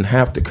people didn't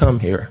have to come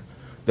here.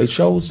 They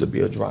chose to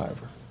be a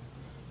driver.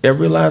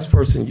 Every last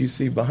person you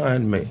see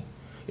behind me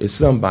is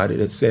somebody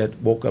that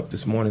woke up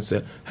this morning and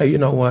said, hey, you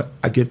know what?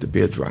 I get to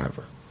be a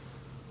driver.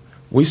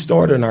 We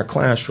started in our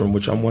classroom,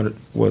 which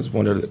was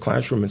one of the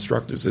classroom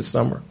instructors this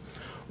summer.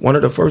 One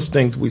of the first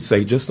things we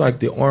say, just like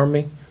the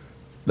Army,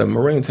 the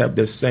Marines have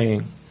this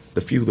saying,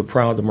 the few, the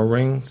proud, the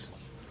Marines.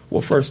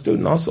 Well, First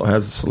Student also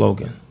has a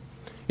slogan.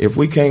 If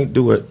we can't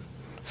do it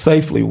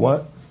safely,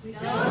 what?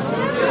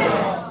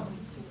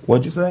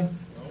 What'd you say?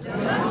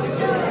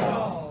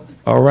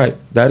 All right,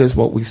 that is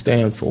what we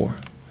stand for.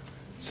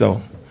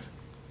 So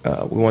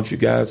we want you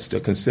guys to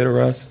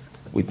consider us.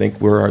 We think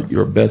we're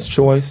your best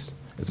choice.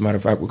 As a matter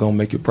of fact, we're going to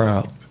make you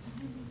proud.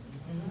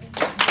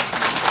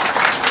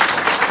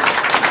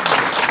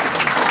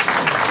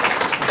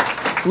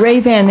 Ray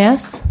Van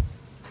Ness.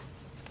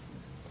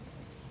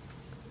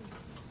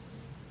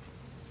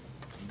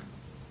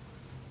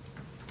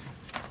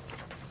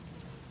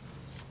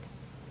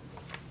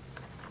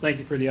 Thank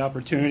you for the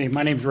opportunity.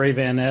 My name is Ray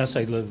Van Ness.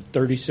 I live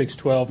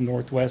 3612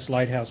 Northwest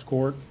Lighthouse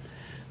Court,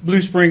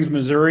 Blue Springs,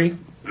 Missouri.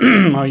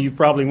 You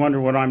probably wonder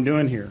what I'm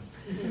doing here.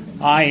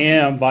 I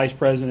am Vice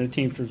President of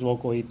Teamsters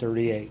Local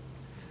 838.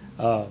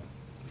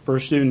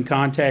 First Student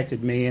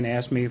contacted me and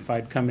asked me if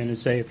I'd come in and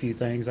say a few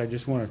things.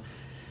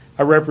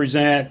 I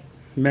represent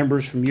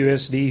members from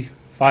USD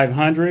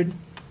 500,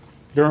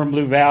 Durham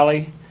Blue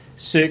Valley,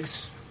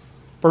 6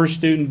 First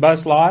Student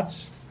bus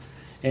lots,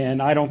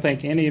 and I don't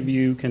think any of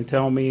you can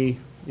tell me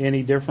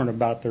any different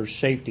about their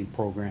safety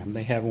program.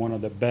 They have one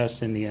of the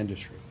best in the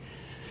industry.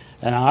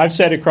 And I've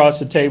sat across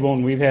the table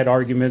and we've had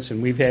arguments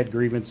and we've had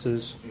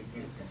grievances.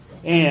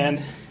 And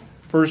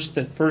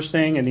the first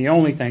thing and the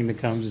only thing that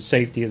comes is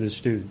safety of the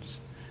students.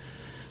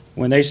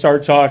 When they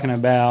start talking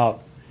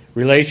about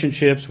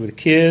relationships with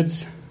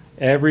kids,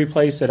 every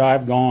place that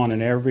I've gone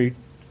and every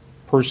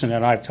person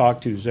that I've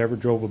talked to who's ever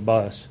drove a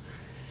bus,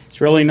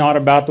 it's really not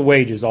about the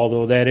wages,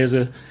 although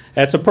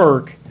that's a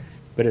perk,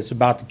 but it's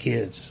about the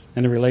kids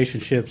and the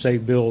relationships they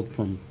build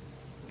from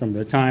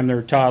the time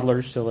they're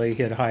toddlers till they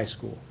hit high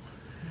school.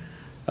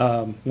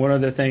 One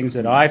of the things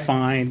that I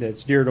find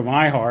that's dear to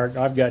my heart,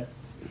 I've got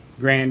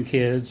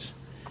grandkids,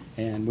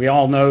 and we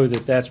all know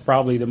that that's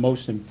probably the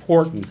most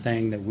important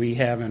thing that we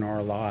have in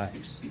our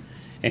lives.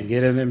 And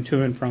getting them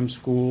to and from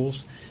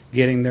schools,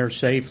 getting there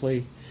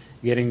safely,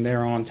 getting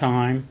there on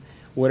time,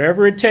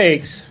 whatever it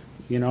takes,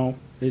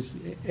 it's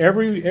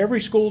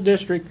every school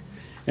district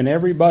and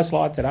every bus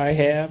lot that I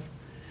have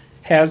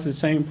has the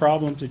same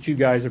problems that you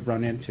guys have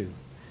run into.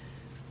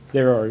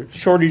 There are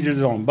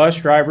shortages on bus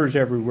drivers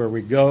everywhere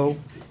we go.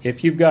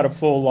 If you've got a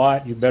full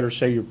lot, you better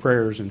say your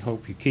prayers and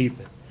hope you keep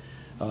it.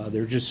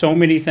 There are just so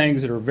many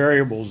things that are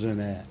variables in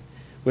that.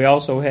 We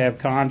also have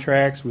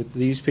contracts with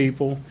these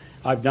people.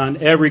 I've done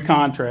every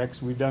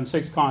contract. We've done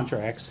 6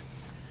 contracts,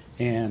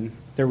 and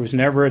there was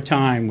never a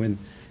time when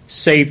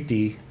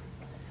safety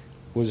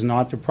was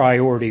not the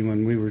priority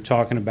when we were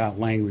talking about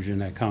language in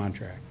that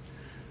contract.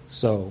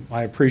 So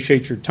I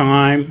appreciate your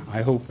time.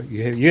 I hope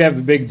you have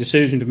a big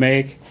decision to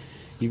make.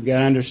 You've got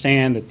to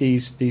understand that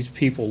these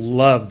people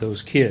love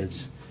those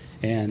kids,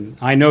 and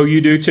I know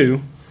you do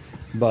too.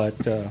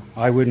 but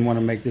I wouldn't want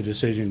to make the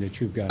decision that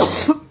you've got to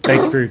make.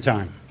 Thank you for your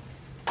time.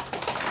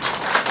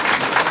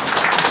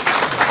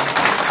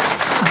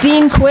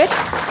 Dean Quick.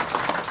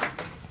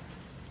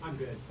 I'm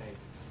good, thanks.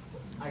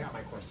 I got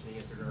my question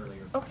answered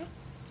earlier. Okay.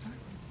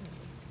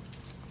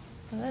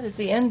 Well, that is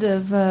the end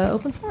of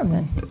open forum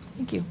then.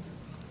 Thank you.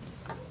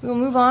 We will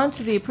move on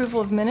to the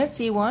approval of minutes,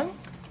 E1.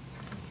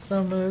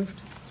 So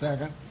moved.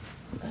 Second.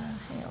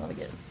 Hang on, let me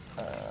get.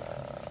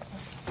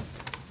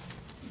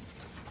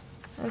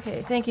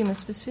 Okay, thank you,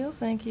 Ms. Bisfield.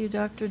 Thank you,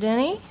 Dr.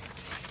 Denny.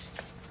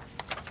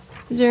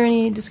 Is there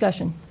any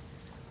discussion?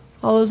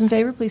 All those in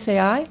favor, please say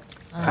aye.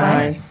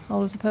 Aye. All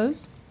those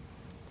opposed?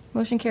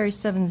 Motion carries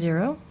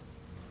 7-0.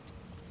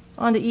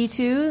 On to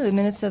E2, the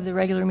minutes of the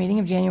regular meeting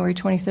of January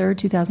 23rd,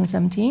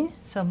 2017.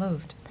 So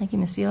moved. Thank you,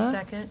 Ms. Sela.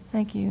 Second.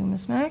 Thank you,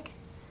 Ms. Mack.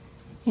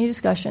 Any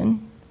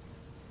discussion?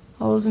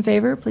 All those in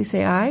favor, please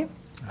say aye.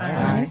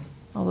 Aye.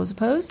 All those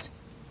opposed?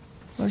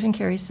 Motion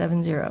carries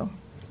 7-0.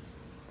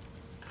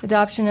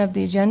 Adoption of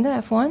the agenda,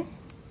 F1.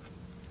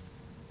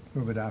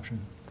 Move adoption.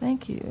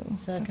 Thank you,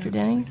 Second. Dr.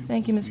 Denning.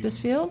 Thank you, Ms.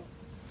 Bisfield.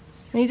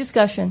 Any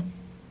discussion?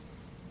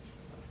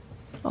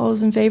 All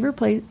those in favor,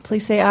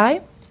 please say aye.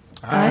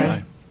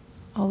 Aye.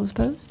 All those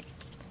opposed?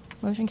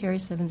 Motion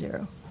carries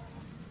 7-0.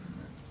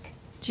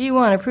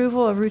 G1,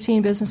 approval of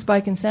routine business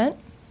by consent.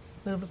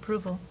 Move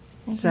approval.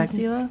 Thank Second.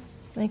 you, Ms. Sela.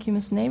 Thank you,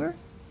 Ms. Neighbor.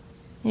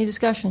 Any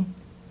discussion?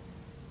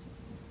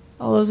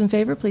 All those in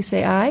favor, please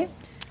say aye.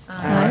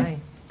 Aye.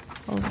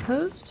 All those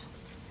opposed?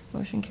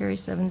 Motion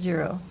carries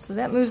 7-0. So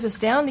that moves us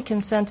down the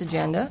consent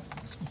agenda.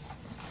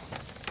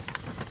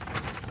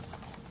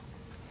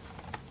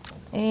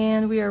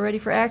 And we are ready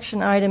for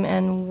action item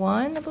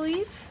N1, I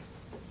believe.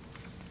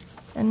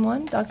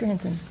 N1, Dr.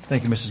 Henson.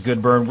 Thank you, Mrs.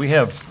 Goodburn. We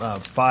have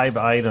 5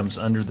 items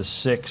under the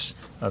 6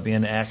 of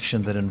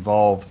inaction that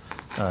involve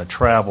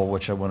travel,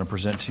 which I want to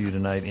present to you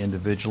tonight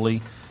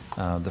individually.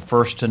 The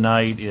first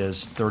tonight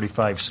is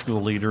 35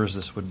 school leaders.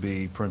 This would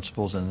be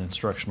principals and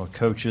instructional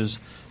coaches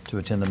to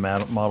attend the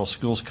Model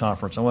Schools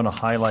Conference. I want to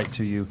highlight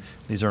to you,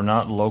 these are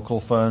not local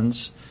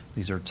funds.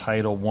 These are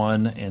Title I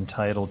and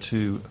Title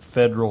II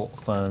federal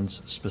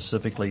funds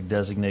specifically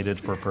designated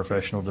for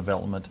professional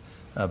development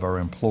of our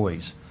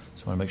employees.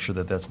 So I want to make sure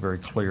that that's very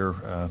clear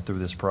through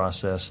this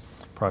process.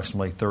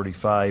 Approximately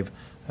 35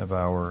 of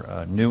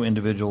our new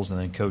individuals and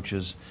then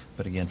coaches.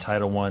 But again,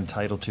 Title I,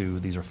 Title II,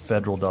 these are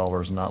federal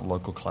dollars, not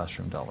local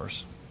classroom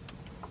dollars.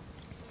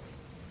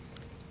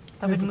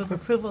 I would move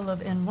approval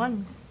of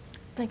N1.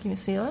 Thank you,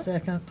 Ms. Sela.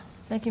 Second.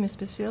 Thank you, Ms.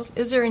 Bisfield.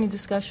 Is there any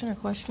discussion or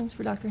questions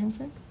for Dr.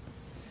 Henson?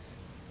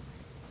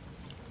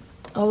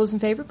 All those in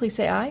favor, please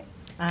say aye.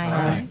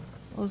 Aye.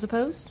 All those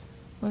opposed?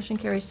 Motion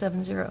carries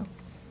 7-0.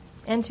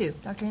 N2,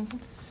 Dr. Henson.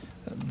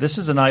 This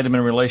is an item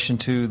in relation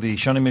to the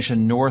Shawnee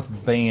Mission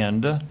North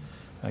Band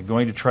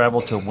going to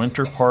travel to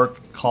Winter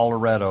Park,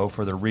 Colorado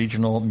for the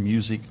Regional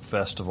Music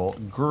Festival.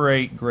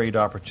 Great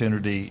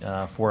opportunity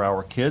for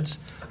our kids.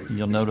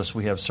 You'll notice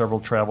we have several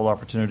travel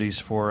opportunities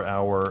for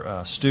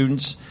our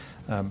students,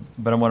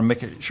 but I want to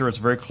make sure it's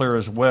very clear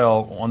as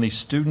well on these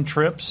student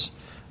trips.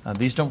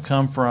 These don't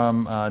come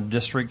from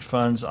district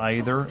funds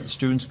either.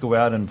 Students go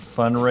out and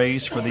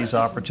fundraise for these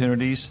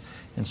opportunities,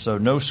 and so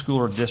no school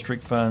or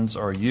district funds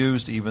are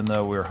used, even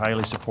though we're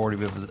highly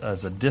supportive of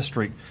as a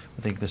district.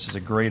 I think this is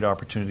a great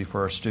opportunity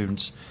for our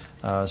students.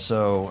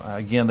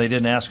 Again, they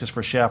didn't ask us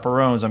for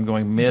chaperones. I'm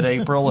going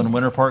mid-April in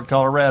Winter Park,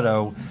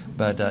 Colorado,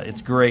 but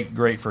it's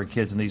great for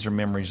kids, and these are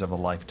memories of a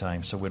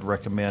lifetime. So we'd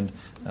recommend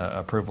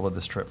approval of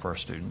this trip for our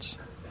students.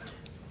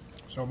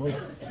 So moved.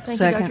 Thank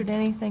you, Dr.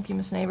 Denny. Thank you,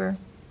 Ms. Neighbor.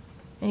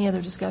 Any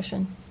other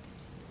discussion?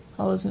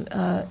 All those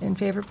in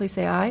favor, please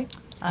say aye.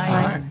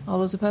 Aye. All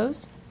those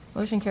opposed?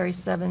 Motion carries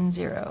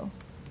 7-0.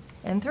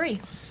 And 3.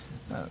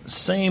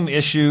 Same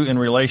issue in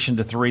relation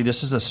to 3.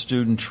 This is a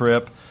student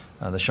trip.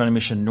 The Shawnee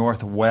Mission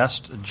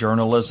Northwest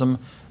Journalism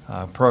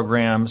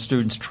Program.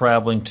 Students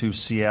traveling to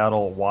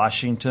Seattle,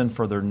 Washington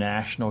for their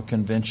national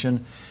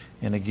convention.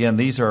 And again,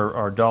 these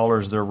are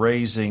dollars they're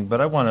raising.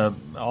 But I want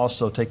to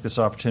also take this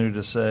opportunity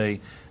to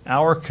say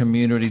our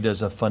community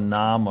does a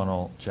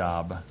phenomenal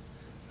job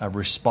of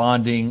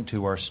responding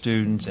to our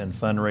students and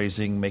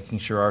fundraising, making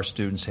sure our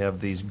students have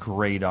these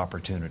great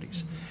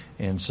opportunities.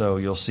 Mm-hmm. And so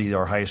you'll see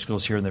our high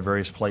schools here in the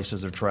various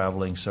places they're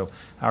traveling. So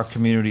our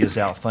community is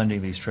out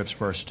funding these trips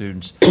for our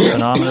students.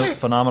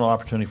 Phenomenal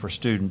opportunity for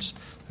students.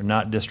 They're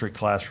not district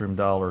classroom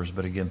dollars,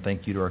 but again,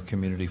 thank you to our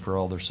community for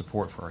all their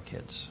support for our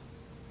kids.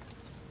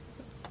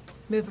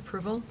 Move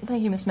approval.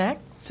 Thank you, Ms. Mack.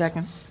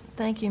 Second.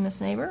 Thank you, Ms.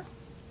 Neighbor.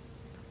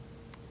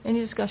 Any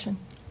discussion?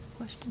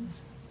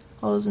 Questions?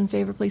 All those in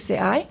favor, please say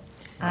aye.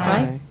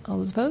 Aye. All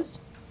those opposed?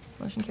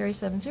 Motion carries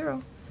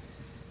 7-0.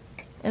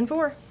 And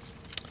 4.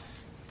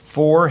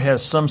 4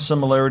 has some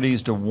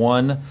similarities to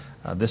 1.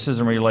 This is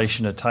in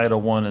relation to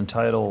Title I and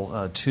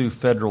Title II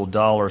federal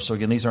dollars. So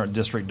again, these aren't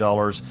district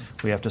dollars.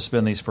 We have to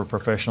spend these for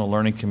professional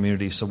learning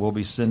communities. So we'll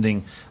be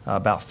sending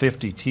about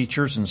 50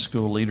 teachers and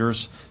school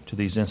leaders to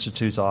these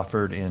institutes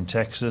offered in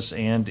Texas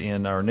and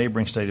in our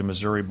neighboring state of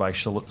Missouri by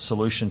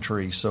Solution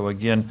Tree. So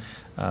again,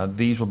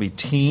 these will be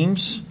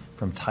teams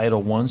from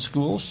Title I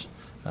schools,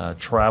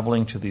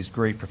 traveling to these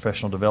great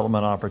professional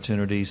development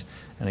opportunities.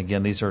 And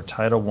again, these are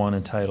Title I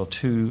and Title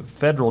II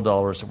federal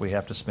dollars that we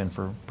have to spend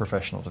for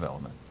professional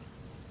development.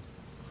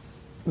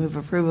 Move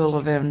approval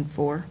of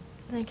N4.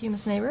 Thank you,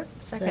 Ms. Neighbor.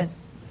 Second.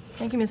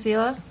 Thank you, Ms.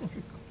 Zila.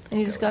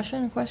 Any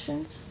discussion or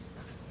questions?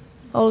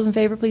 All those in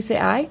favor, please say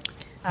aye.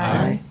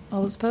 Aye.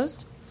 All those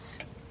opposed?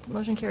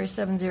 Motion carries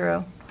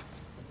 7-0.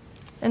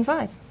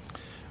 N5.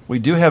 We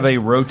do have a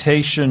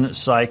rotation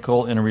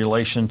cycle in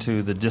relation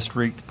to the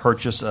district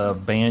purchase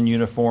of band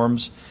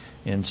uniforms.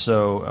 And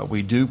so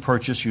we do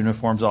purchase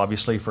uniforms,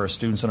 obviously, for our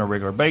students on a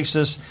regular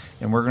basis.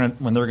 And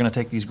when they're going to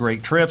take these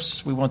great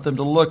trips, we want them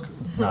to look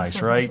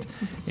nice, right?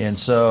 And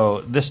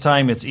so this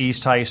time it's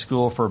East High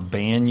School for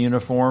band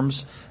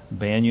uniforms.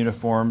 Band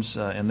uniforms,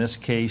 in this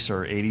case,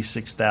 are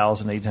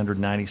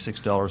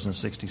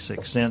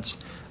 $86,896.66.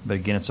 But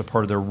again, it's a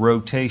part of the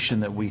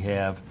rotation that we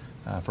have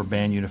for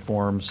band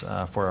uniforms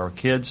for our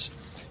kids.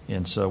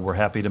 And so we're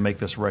happy to make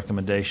this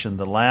recommendation.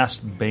 The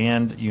last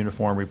band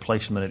uniform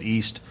replacement at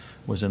East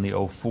was in the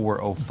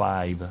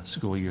 04-05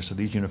 school year. So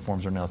these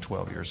uniforms are now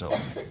 12 years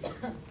old.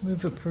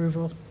 Move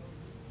approval.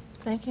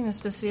 Thank you,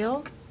 Ms.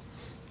 Bisfield.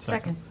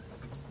 Second.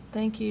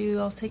 Thank you.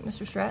 I'll take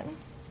Mr. Stratton.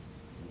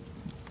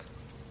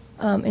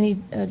 Any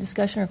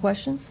discussion or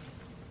questions?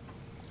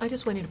 I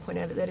just wanted to point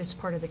out that is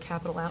part of the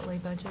capital outlay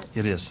budget.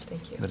 It is.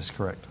 Thank you. That is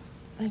correct.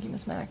 Thank you,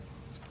 Ms. Mack.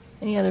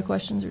 Any other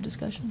questions or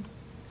discussion?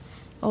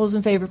 All those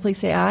in favor, please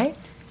say aye.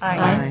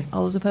 Aye.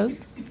 All those opposed?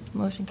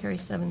 Motion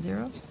carries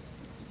 7-0.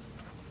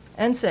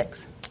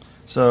 N6.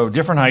 So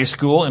different high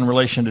school in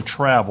relation to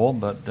travel,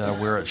 but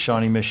we're at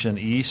Shawnee Mission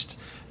East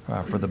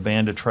for the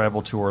band to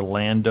travel to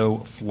Orlando,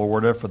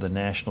 Florida for the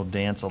National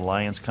Dance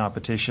Alliance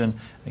competition.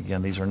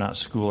 Again, these are not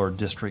school or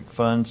district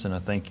funds, and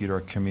a thank you to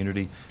our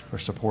community for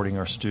supporting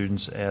our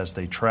students as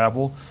they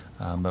travel.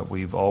 But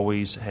we've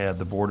always had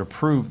the board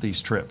approve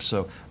these trips.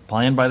 So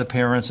planned by the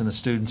parents and the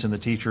students and the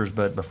teachers,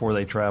 but before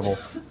they travel,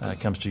 it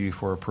comes to you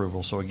for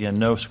approval. So again,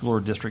 no school or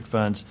district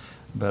funds,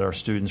 but our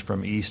students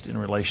from East in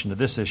relation to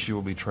this issue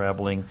will be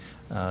traveling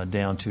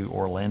down to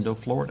Orlando,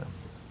 Florida.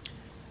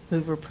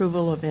 Move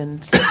approval of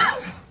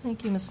N6.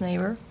 Thank you, Ms.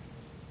 Neighbor.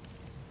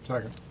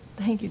 Second.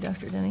 Thank you,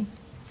 Dr. Denny.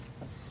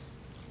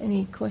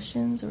 Any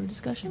questions or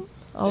discussion?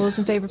 All those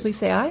in favor, please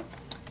say aye.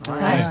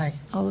 Aye.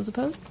 All those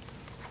opposed?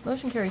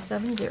 Motion carries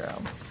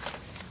 7-0.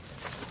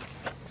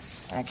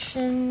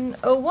 Action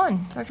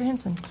 01, Dr.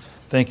 Henson.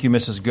 Thank you,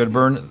 Mrs.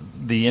 Goodburn.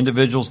 The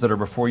individuals that are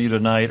before you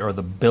tonight are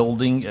the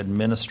building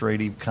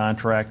administrative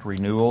contract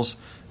renewals.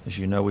 As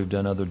you know, we've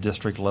done other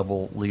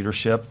district-level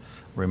leadership,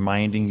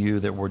 reminding you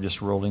that we're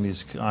just rolling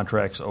these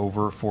contracts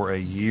over for a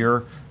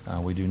year.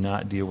 We do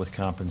not deal with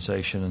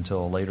compensation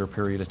until a later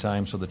period of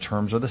time, so the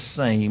terms are the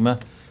same.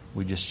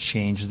 We just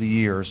change the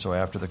year. So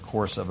after the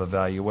course of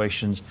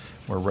evaluations,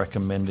 we're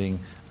recommending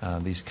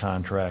these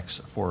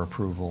contracts for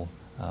approval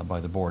by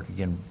the board.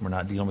 Again, we're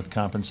not dealing with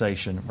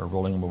compensation. We're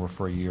rolling them over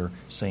for a year.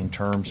 Same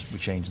terms. We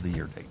change the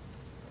year date.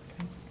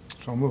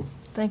 So move.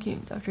 Thank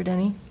you, Dr.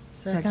 Denny.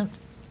 Second.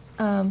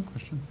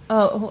 Question?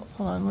 Oh,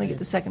 hold on. Let me get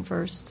the second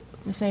first.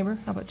 Ms. Neighbor,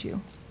 how about you?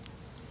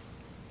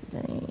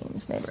 Denny,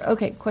 Ms. Neighbor.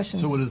 Okay,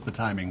 questions? So what is the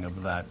timing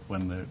of that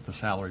when the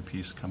salary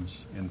piece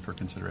comes in for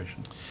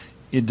consideration?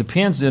 It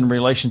depends in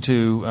relation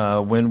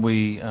to when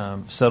we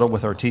settle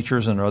with our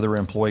teachers and our other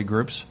employee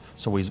groups.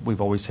 So we've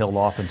always held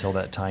off until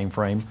that time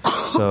frame.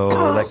 So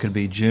that could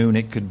be June.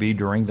 It could be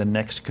during the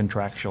next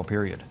contractual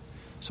period.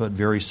 So it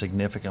varies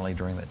significantly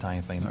during that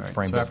time frame. All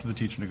right, so after the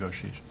teacher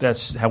negotiation.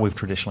 That's how we've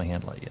traditionally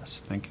handled it,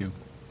 yes. Thank you.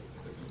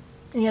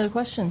 Any other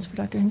questions for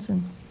Dr.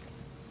 Henson?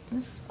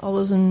 Yes. All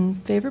those in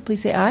favor,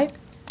 please say aye.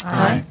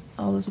 Aye.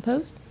 All those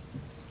opposed?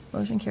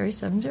 Motion carries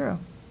 7-0.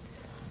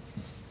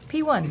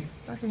 P1,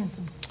 Dr.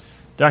 Henson.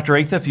 Dr.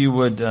 Atha, if you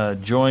would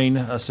join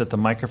us at the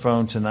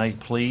microphone tonight,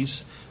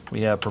 please.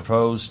 We have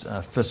proposed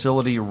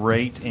facility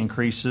rate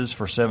increases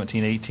for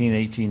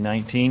 17-18,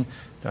 18-19.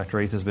 Dr.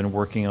 Atha has been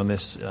working on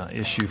this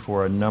issue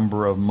for a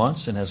number of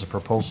months and has a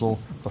proposal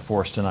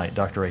before us tonight.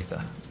 Dr.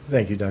 Atha.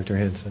 Thank you, Dr.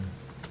 Henson.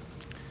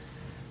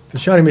 The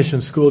Shawnee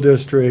Mission School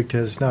District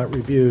has not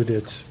reviewed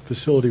its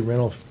facility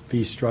rental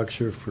fee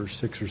structure for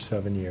 6 or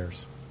 7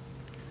 years.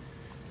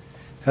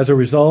 As a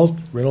result,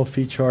 rental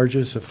fee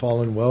charges have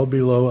fallen well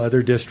below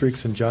other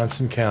districts in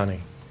Johnson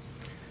County.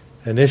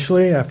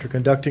 Initially, after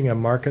conducting a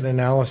market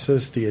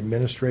analysis, the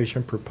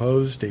administration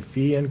proposed a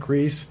fee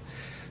increase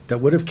that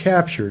would have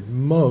captured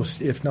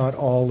most, if not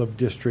all, of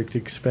district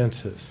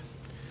expenses.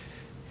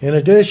 In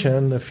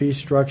addition, the fee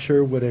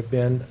structure would have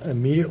been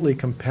immediately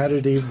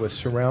competitive with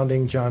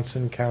surrounding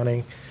Johnson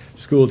County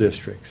school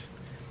districts.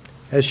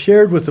 As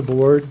shared with the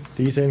board,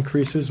 these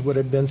increases would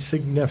have been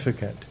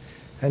significant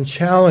and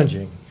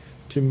challenging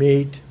to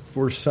meet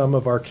for some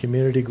of our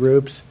community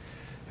groups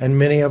and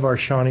many of our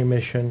Shawnee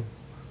Mission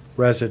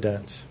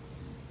residents.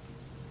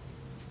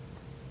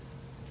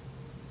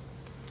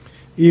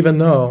 Even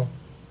though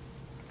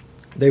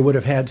they would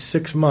have had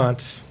 6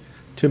 months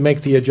to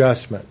make the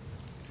adjustment.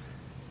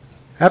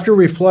 After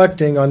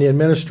reflecting on the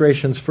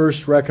administration's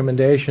first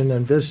recommendation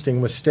and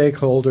visiting with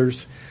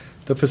stakeholders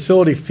the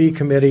Facility Fee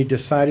Committee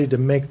decided to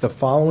make the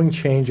following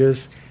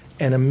changes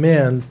and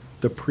amend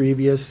the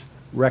previous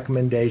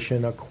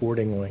recommendation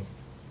accordingly.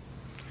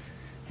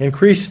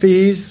 Increased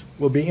fees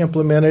will be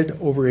implemented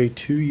over a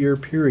 2-year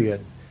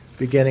period,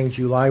 beginning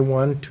July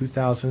 1,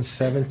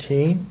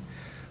 2017,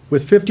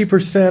 with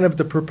 50% of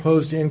the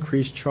proposed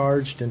increase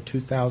charged in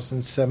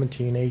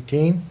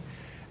 2017-18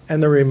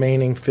 and the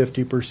remaining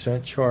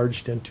 50%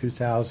 charged in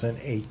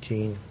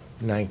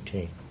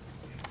 2018-19.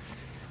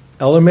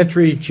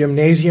 Elementary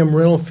gymnasium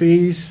rental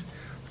fees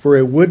for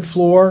a wood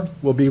floor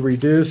will be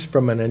reduced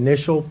from an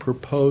initial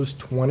proposed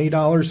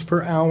 $20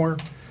 per hour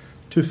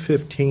to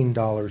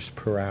 $15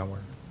 per hour.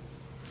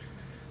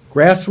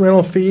 Grass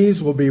rental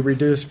fees will be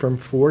reduced from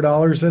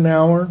 $4 an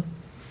hour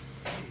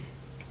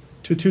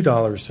to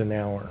 $2 an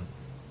hour.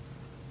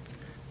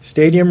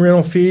 Stadium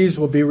rental fees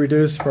will be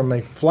reduced from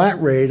a flat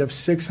rate of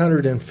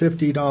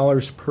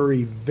 $650 per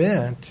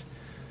event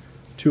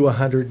to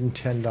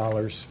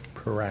 $110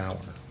 per hour.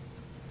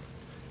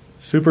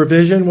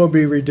 Supervision will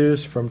be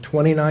reduced from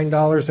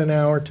 $29 an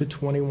hour to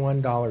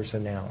 $21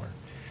 an hour.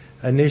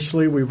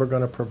 Initially, we were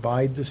going to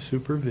provide the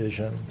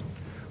supervision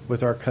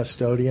with our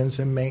custodians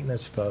and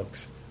maintenance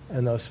folks,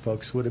 and those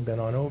folks would have been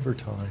on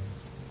overtime.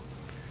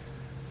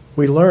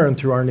 We learned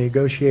through our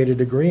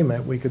negotiated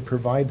agreement we could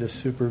provide the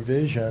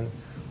supervision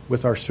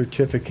with our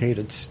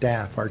certificated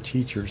staff, our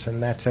teachers,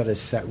 and that's at a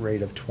set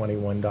rate of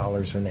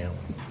 $21 an hour.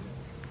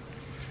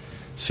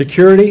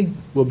 Security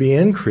will be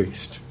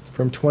increased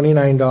from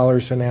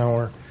 $29 an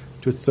hour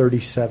to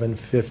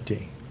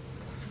 $37.50.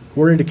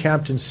 According to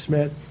Captain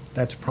Smith,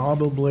 that's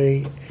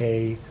probably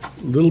a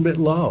little bit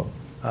low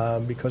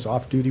because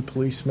off-duty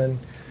policemen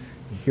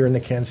here in the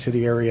Kansas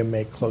City area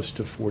make close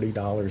to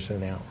 $40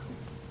 an hour.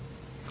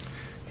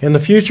 In the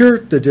future,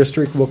 the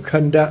district will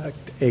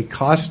conduct a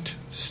cost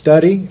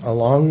study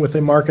along with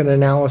a market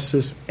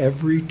analysis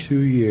every 2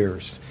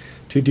 years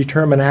to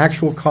determine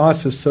actual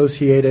costs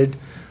associated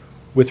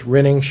with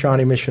renting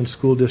Shawnee Mission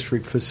School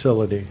District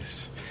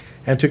facilities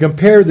and to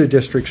compare the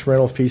district's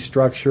rental fee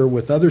structure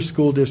with other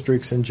school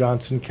districts in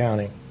Johnson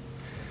County.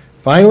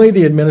 Finally,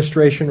 the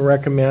administration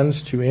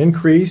recommends to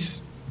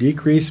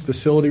decrease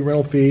facility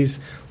rental fees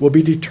will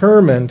be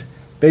determined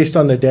based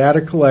on the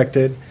data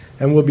collected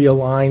and will be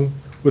aligned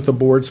with the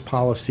board's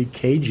policy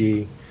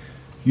KG,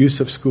 use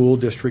of school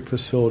district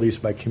facilities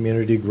by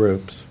community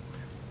groups.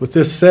 With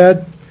this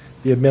said,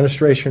 the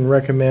administration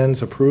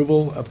recommends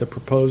approval of the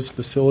proposed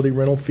facility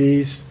rental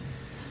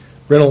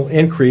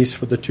increase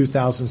for the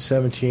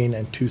 2017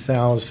 and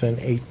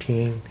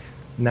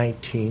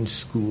 2018-19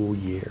 school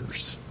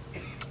years.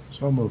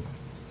 So moved.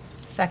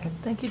 Second.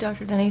 Thank you,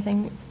 Dr. Denny.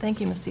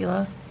 Thank you, Ms.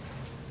 Sela.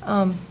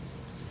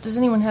 Does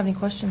anyone have any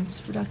questions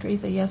for Dr.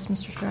 Etha? Yes,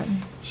 Mr.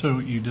 Stratton. So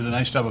you did a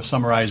nice job of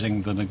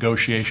summarizing the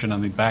negotiation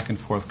and the back and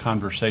forth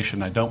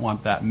conversation. I don't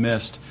want that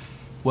missed.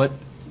 What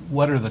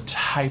are the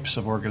types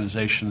of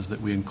organizations that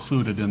we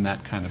included in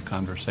that kind of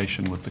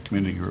conversation with the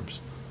community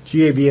groups?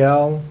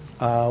 GABL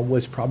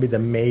was probably the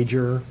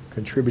major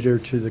contributor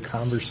to the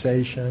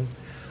conversation.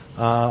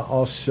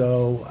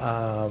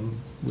 Also,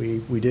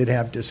 we did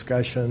have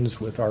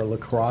discussions with our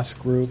lacrosse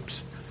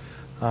groups,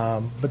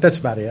 but that's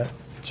about it.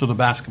 So the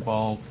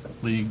basketball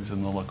leagues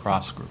and the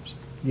lacrosse groups?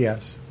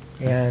 Yes.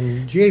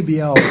 And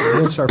GABL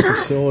rents our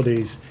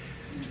facilities,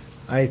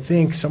 I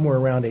think, somewhere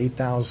around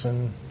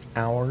 8,000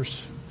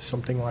 hours,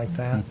 something like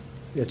that.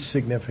 Mm-hmm. It's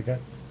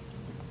significant.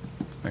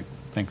 Great.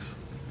 Thanks.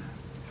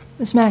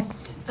 Ms. Mack.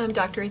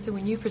 Dr. Ethan,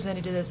 when you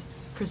presented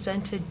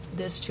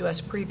this to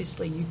us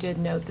previously, you did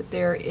note that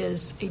there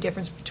is a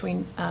difference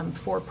between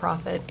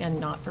for-profit and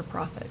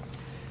not-for-profit.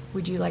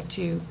 Would you like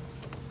to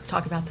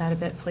talk about that a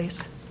bit,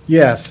 please?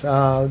 Yes.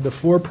 The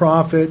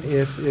for-profit,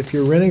 if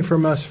you're renting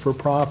from us for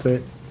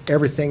profit,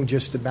 everything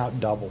just about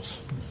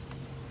doubles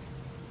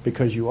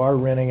because you are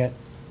renting it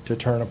to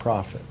turn a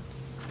profit.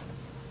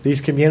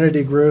 These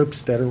community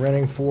groups that are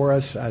renting for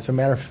us, as a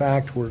matter of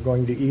fact, we're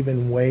going to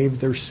even waive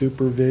their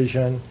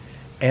supervision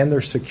and their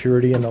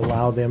security and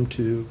allow them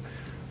to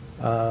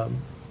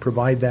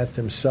provide that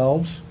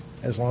themselves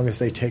as long as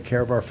they take care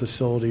of our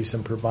facilities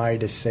and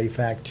provide a safe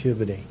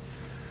activity.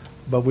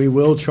 But we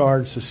will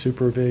charge the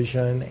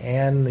supervision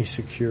and the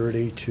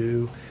security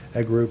to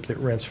a group that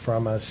rents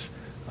from us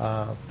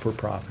for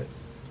profit.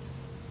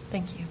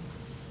 Thank you.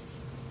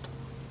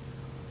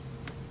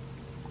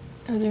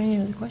 Are there any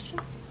other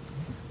questions?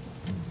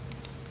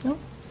 No?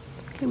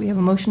 Okay, we have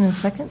a motion and a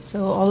second.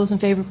 So all those in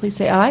favor, please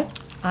say aye.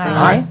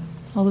 Aye.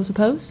 All those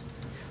opposed?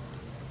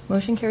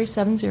 Motion carries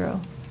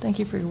 7-0. Thank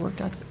you for your work,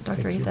 Dr.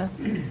 Etha.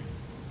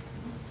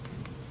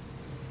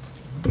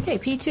 Okay,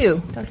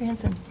 P2, Dr.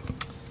 Henson.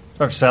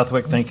 Dr.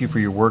 Southwick, thank you for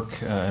your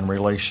work in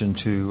relation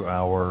to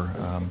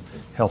our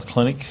health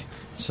clinic.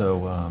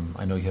 So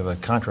I know you have a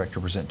contract to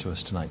present to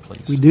us tonight,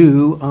 please. We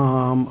do.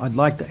 I'd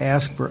like to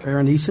ask for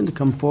Aaron Eason to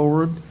come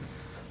forward.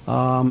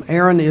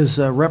 Aaron is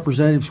a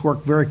representative who's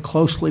worked very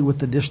closely with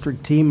the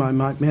district team. I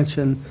might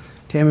mention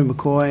Tammy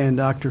McCoy and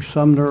Dr.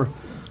 Sumner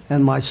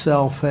and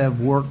myself have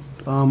worked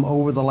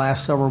over the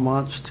last several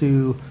months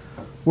to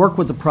work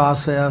with the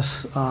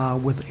process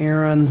with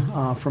Aaron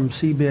from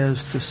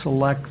CBiz to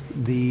select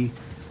the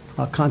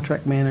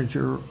contract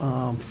manager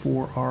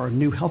for our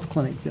new health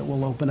clinic that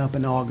will open up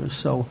in August.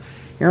 So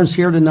Aaron's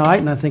here tonight,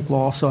 and I think we'll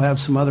also have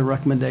some other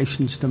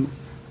recommendations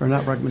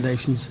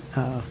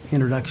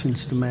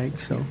introductions to make.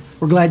 So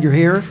we're glad you're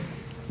here,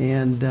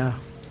 and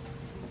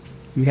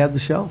you have the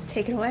show.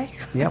 Take it away.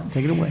 Yep,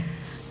 take it away.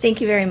 Thank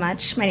you very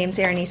much. My name is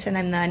Erin Eason.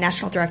 I'm the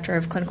National Director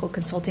of Clinical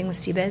Consulting with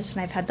CBiz,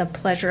 and I've had the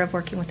pleasure of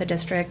working with the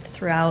district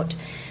throughout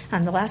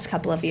the last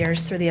couple of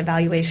years through the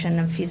evaluation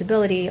of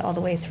feasibility all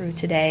the way through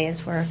today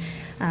as we're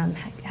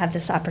have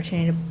this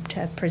opportunity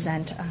to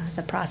present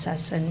the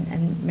process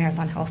and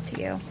Marathon Health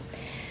to you.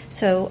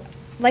 So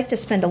I'd like to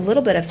spend a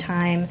little bit of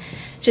time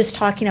just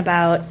talking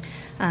about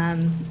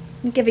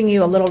giving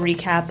you a little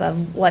recap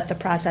of what the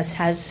process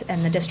has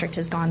and the district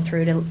has gone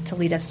through to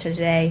lead us to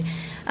today.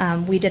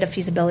 We did a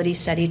feasibility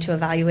study to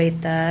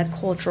evaluate the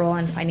cultural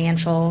and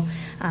financial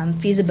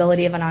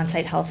feasibility of an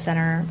on-site health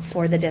center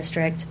for the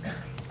district.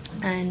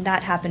 And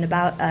that happened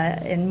about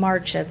in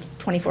March of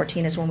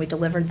 2014 is when we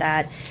delivered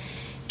that.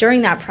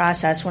 During that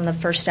process, one of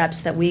the first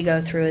steps that we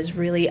go through is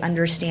really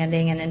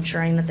understanding and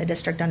ensuring that the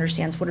district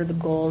understands what are the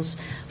goals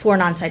for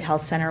an on-site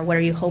health center, what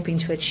are you hoping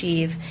to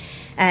achieve.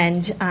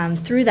 And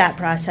through that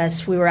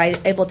process, we were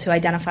able to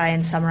identify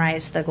and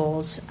summarize the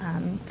goals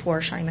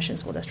for Shawnee Mission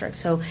School District.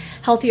 So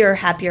healthier,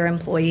 happier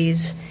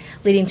employees,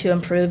 leading to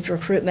improved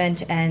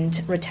recruitment and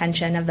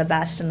retention of the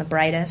best and the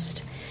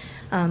brightest.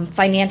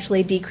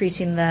 Financially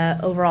decreasing the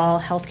overall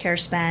healthcare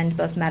spend,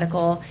 both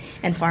medical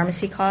and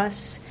pharmacy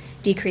costs,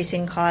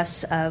 decreasing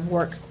costs of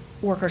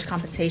workers'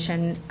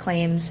 compensation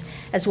claims,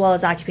 as well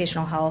as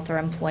occupational health or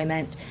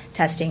employment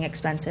testing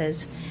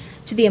expenses.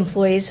 To the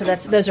employees, so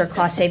those are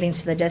cost savings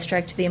to the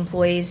district. To the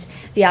employees,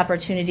 the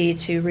opportunity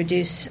to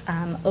reduce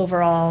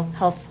overall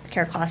health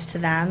care costs to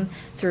them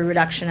through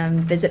reduction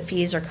of visit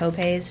fees or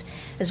copays,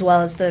 as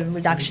well as the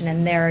reduction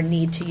in their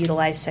need to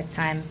utilize sick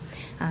time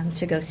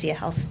to go see a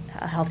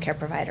healthcare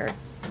provider.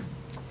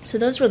 So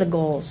those were the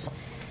goals.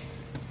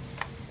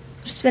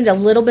 Spend a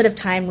little bit of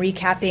time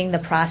recapping the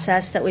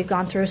process that we've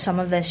gone through. Some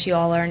of this you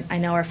all I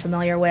know are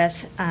familiar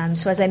with.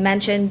 So as I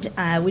mentioned,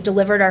 we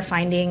delivered our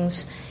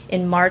findings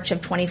in March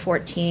of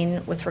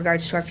 2014 with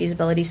regards to our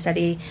feasibility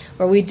study,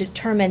 where we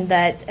determined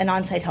that an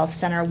on-site health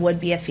center would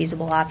be a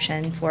feasible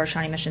option for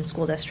Shawnee Mission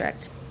School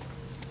District.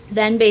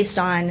 Then based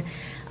on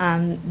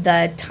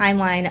the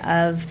timeline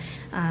of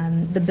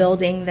the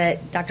building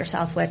that Dr.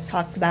 Southwick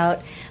talked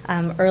about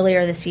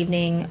earlier this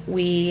evening,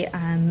 we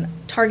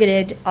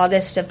targeted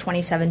August of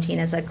 2017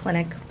 as a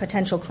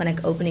potential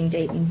clinic opening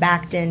date and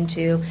backed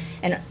into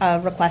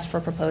a request for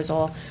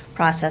proposal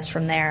process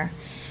from there.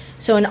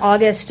 So in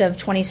August of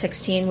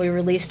 2016, we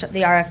released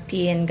the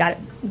RFP and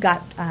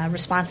got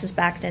responses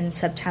back in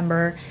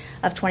September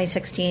of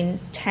 2016.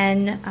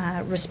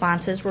 10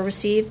 responses were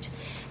received,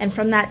 and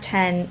from that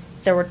 10,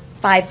 there were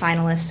 5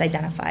 finalists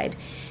identified.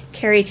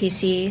 Carey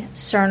TC,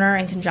 Cerner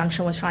in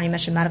conjunction with Shawnee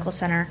Mission Medical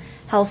Center,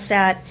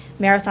 HealthStat,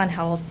 Marathon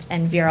Health,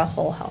 and Vera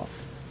Whole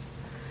Health.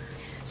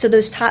 So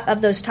those top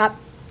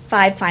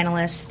 5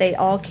 finalists, they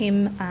all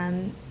came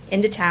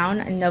into town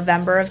in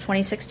November of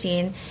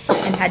 2016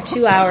 and had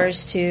 2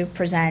 hours to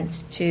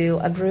present to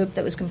a group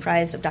that was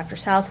comprised of Dr.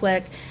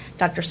 Southwick,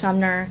 Dr.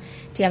 Sumner,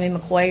 Tammy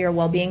McCoy, your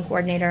well-being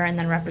coordinator, and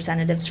then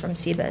representatives from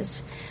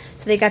CBiz.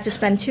 So they got to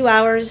spend 2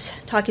 hours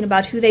talking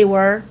about who they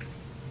were,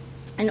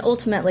 and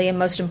ultimately, and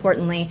most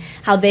importantly,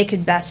 how they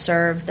could best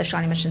serve the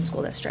Shawnee Mission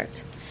School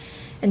District.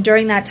 And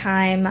during that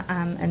time,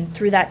 and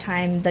through that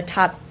time, the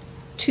top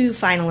 2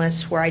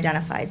 finalists were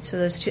identified. So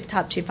those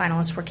top 2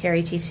 finalists were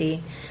Carey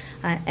TC,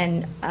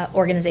 an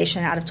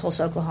organization out of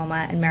Tulsa,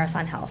 Oklahoma, and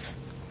Marathon Health.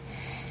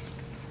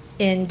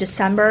 In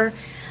December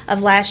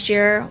of last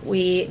year,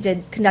 we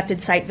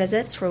conducted site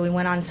visits where we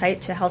went on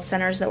site to health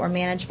centers that were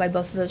managed by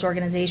both of those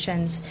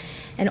organizations.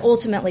 And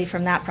ultimately,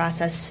 from that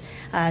process,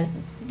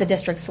 the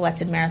district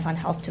selected Marathon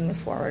Health to move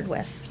forward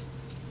with.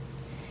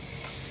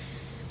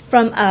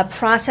 From a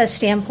process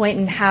standpoint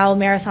and how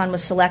Marathon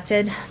was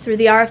selected, through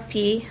the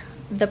RFP,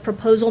 the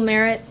proposal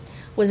merit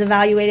was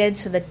evaluated,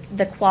 so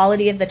the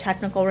quality of the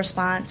technical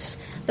response,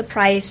 the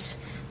price,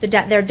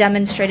 their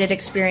demonstrated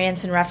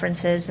experience and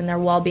references, and their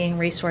well-being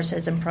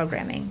resources and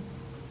programming.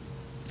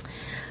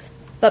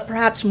 But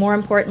perhaps more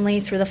importantly,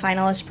 through the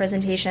finalist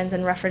presentations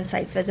and reference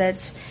site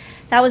visits,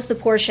 that was the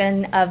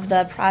portion of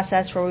the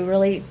process where we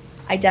really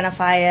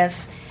identify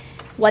if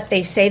what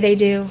they say they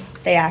do,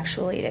 they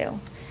actually do.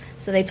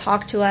 So they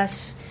talk to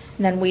us,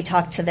 and then we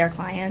talk to their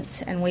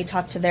clients, and we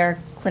talk to their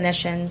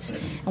clinicians,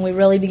 and we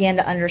really began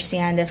to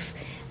understand if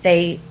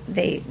they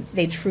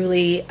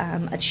truly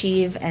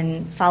achieve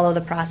and follow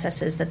the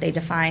processes that they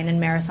define, and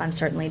Marathon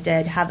certainly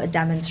did have a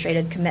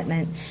demonstrated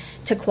commitment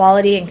to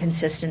quality and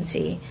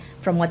consistency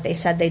from what they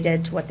said they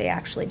did to what they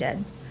actually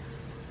did.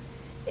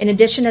 In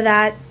addition to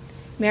that,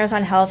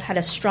 Marathon Health had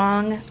a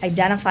strong,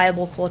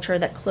 identifiable culture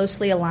that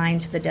closely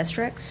aligned to the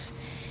district's,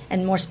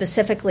 and more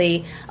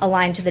specifically,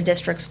 aligned to the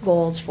district's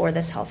goals for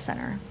this health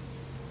center.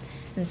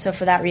 And so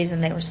for that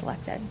reason, they were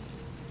selected.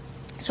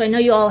 So I know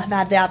you all have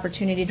had the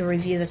opportunity to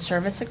review the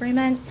service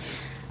agreement,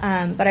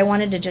 but I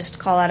wanted to just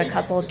call out a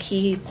couple of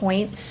key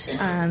points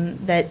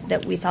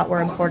that we thought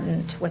were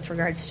important with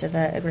regards to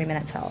the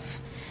agreement itself.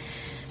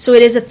 So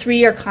it is a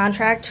 3-year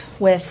contract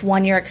with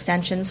 1-year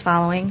extensions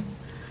following.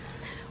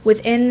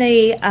 Within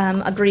the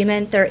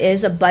agreement, there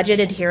is a budget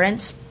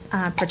adherence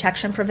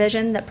protection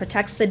provision that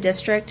protects the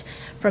district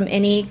from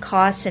any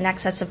costs in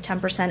excess of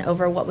 10%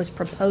 over what was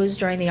proposed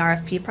during the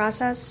RFP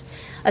process,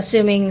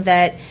 assuming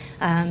that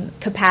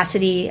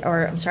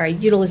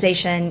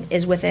utilization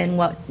is within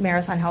what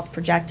Marathon Health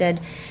projected,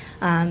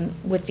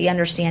 with the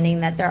understanding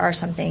that there are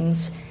some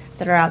things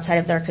that are outside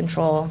of their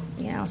control.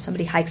 You know,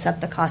 somebody hikes up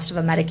the cost of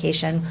a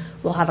medication,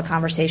 we'll have a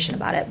conversation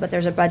about it, but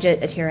there's a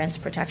budget adherence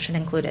protection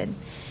included.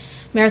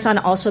 Marathon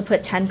also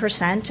put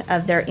 10%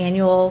 of their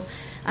annual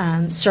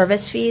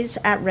service fees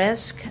at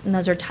risk, and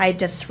those are tied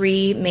to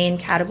 3 main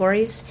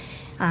categories.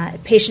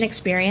 Patient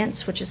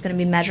experience, which is going to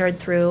be measured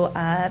through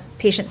a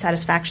patient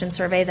satisfaction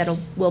survey that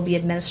will be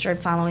administered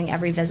following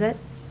every visit.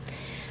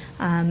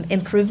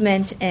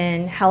 Improvement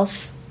in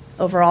health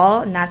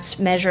overall, and that's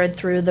measured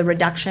through the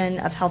reduction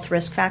of health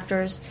risk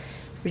factors,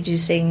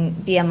 reducing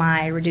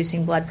BMI,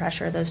 reducing blood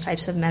pressure, those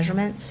types of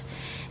measurements.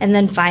 And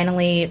then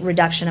finally,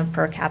 reduction of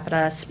per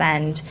capita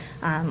spend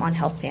on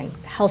health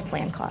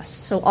plan costs.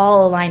 So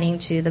all aligning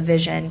to the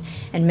vision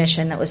and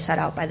mission that was set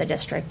out by the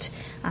district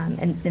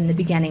in the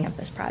beginning of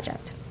this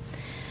project.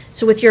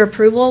 So with your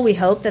approval, we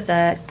hope that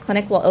the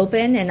clinic will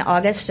open in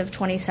August of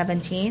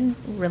 2017.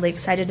 We're really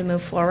excited to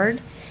move forward.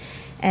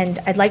 And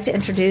I'd like to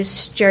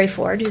introduce Jerry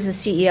Ford, who's the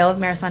CEO of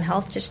Marathon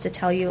Health, just to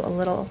tell you a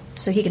little,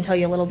 so he can tell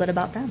you a little bit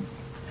about them.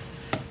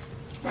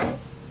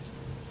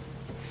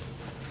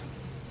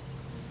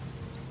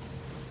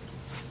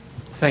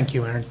 Thank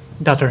you, Aaron.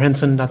 Dr.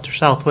 Henson, Dr.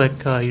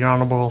 Southwick, your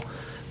honorable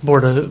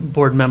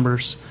board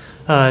members.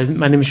 My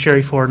name is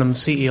Jerry Ford. I'm the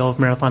CEO of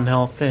Marathon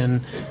Health,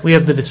 and we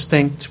have the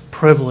distinct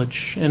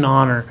privilege and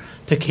honor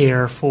to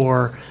care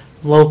for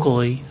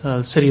locally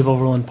the City of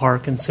Overland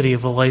Park and City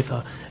of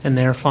Olathe and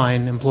their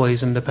fine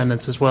employees and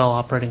dependents as well,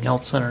 operating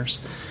health centers.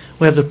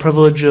 We have the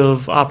privilege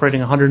of operating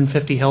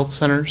 150 health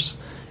centers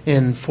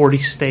in 40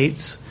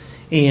 states.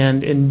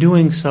 And in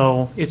doing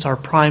so, it's our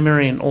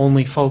primary and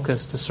only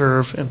focus to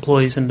serve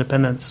employees and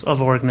dependents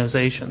of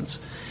organizations.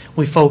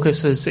 We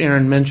focus, as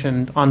Aaron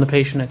mentioned, on the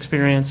patient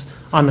experience,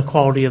 on the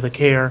quality of the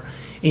care,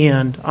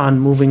 and on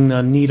moving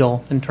the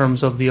needle in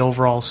terms of the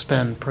overall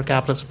spend, per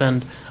capita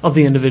spend of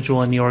the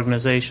individual and the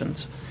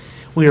organizations.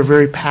 We are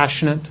very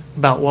passionate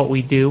about what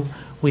we do.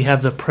 We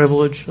have the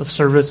privilege of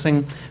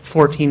servicing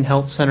 14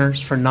 health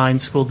centers for 9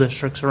 school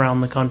districts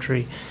around the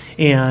country,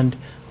 and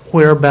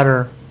where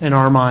better in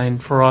our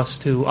mind for us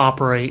to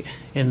operate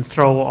and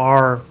throw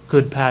our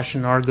good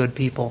passion, our good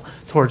people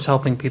towards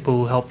helping people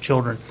who help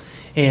children.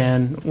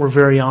 And we're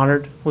very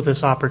honored with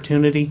this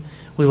opportunity.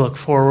 We look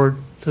forward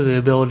to the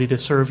ability to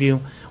serve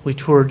you. We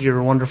toured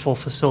your wonderful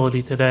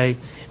facility today,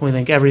 and we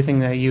think everything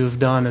that you've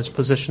done has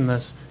positioned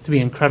this to be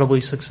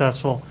incredibly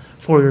successful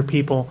for your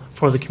people,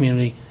 for the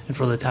community, and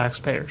for the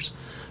taxpayers.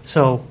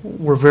 So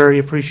we're very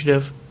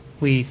appreciative.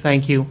 We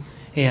thank you,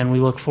 and we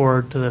look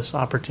forward to this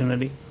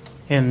opportunity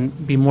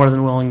and be more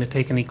than willing to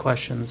take any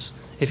questions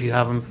if you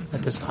have them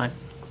at this time.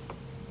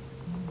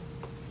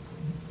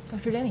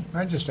 Dr. Denny.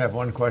 I just have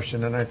one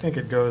question, and I think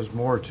it goes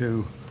more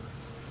to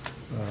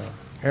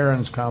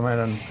Aaron's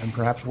comment and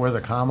perhaps where the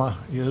comma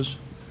is.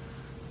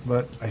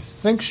 But I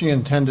think she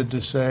intended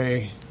to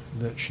say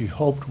that she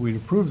hoped we'd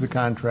approve the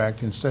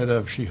contract instead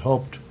of she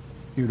hoped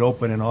you'd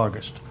open in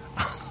August.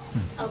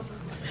 Oh,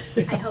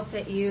 I hope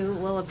that you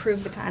will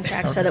approve the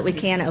contract so that we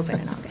can open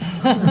in August.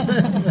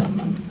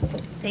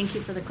 Thank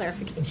you for the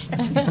clarification.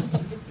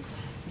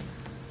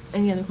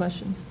 Any other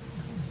questions?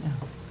 No.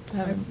 Do I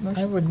have a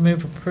motion? I would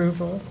move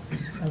approval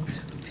of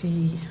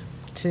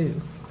P2.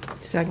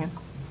 Second.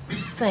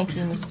 Thank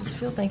you, Ms.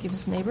 Bisfield. Thank you,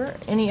 Ms. Neighbor.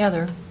 Any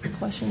other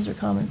questions or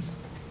comments?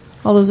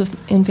 All those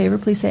in favor,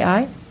 please say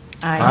aye.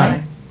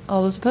 Aye.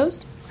 All those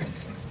opposed?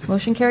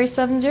 Motion carries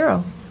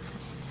 7-0.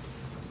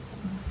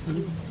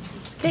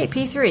 Okay,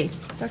 P3.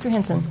 Dr.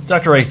 Henson.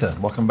 Dr. Atha,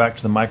 welcome back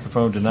to the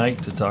microphone tonight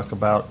to talk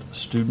about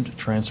student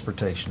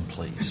transportation,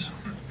 please.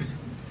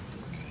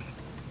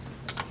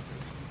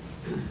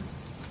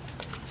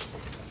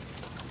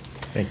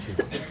 Thank you.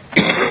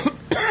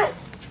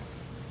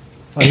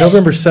 On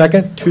November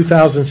 2nd,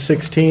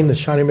 2016, the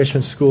Shawnee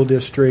Mission School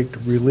District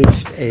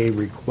released a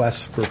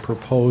request for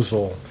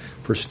proposal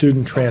for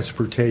student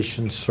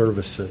transportation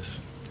services.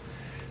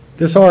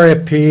 This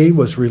RFP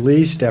was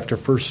released after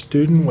First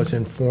Student was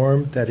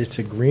informed that its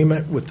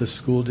agreement with the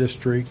school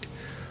district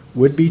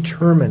would be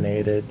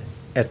terminated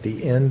at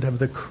the end of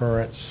the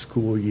current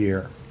school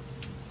year.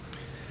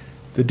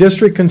 The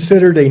district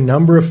considered a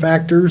number of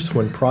factors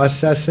when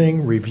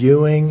processing,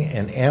 reviewing,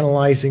 and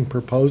analyzing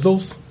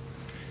proposals.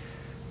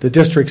 The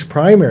district's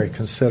primary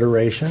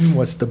consideration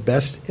was the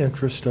best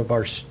interest of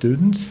our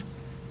students,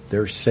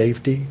 their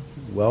safety,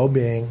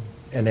 well-being,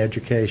 and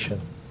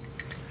education.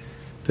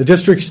 The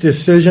district's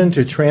decision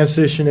to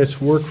transition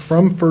its work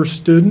from First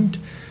Student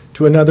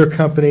to another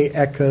company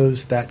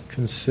echoes that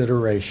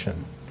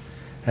consideration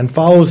and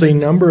follows a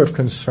number of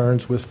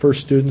concerns with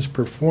First Student's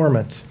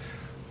performance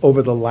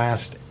over the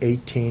last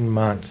 18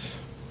 months.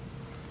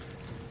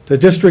 The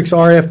district's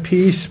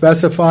RFP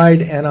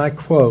specified, and I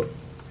quote,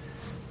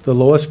 "The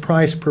lowest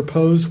price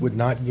proposed would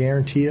not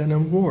guarantee an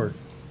award.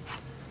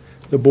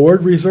 The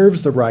board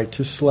reserves the right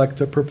to select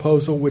the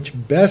proposal which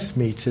best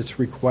meets its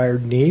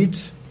required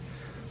needs,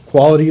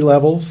 quality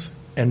levels,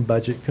 and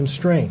budget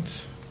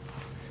constraints.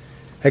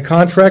 A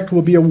contract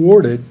will be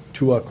awarded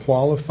to a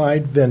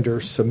qualified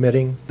vendor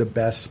submitting the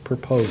best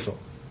proposal,"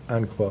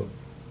 unquote.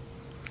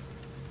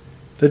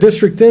 The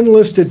district then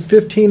listed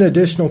 15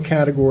 additional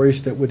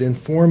categories that would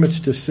inform its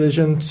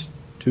decisions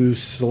to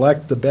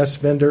select the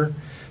best vendor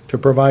to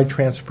provide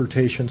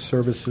transportation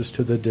services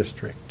to the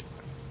district.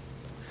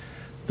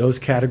 Those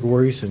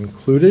categories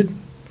included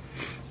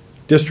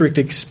district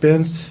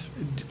experience,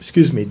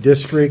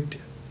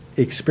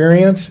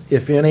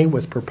 if any,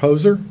 with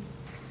proposer's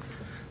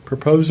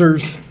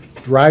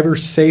driver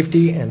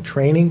safety and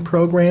training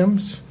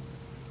programs,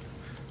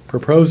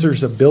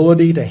 proposer's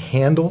ability to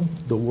handle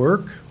the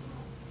work,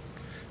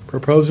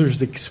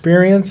 proposer's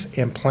experience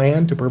and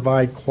plan to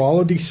provide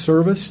quality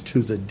service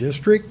to the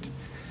district,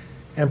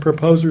 and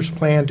proposer's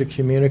plan to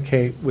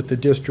communicate with the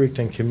district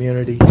and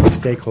community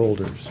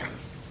stakeholders.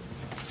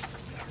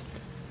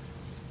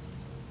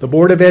 The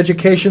Board of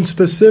Education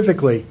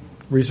specifically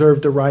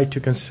reserved the right to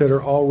consider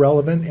all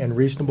relevant and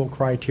reasonable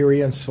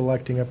criteria in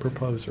selecting a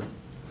proposer.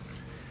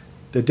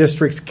 The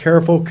district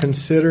carefully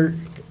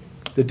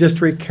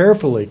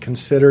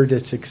considered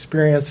its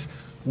experience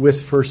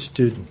with First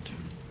Student.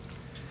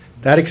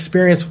 That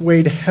experience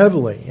weighed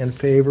heavily in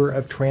favor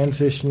of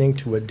transitioning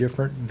to a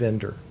different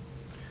vendor.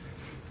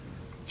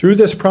 Through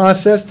this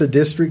process, the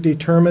district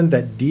determined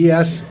that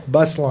DS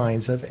Bus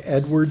Lines of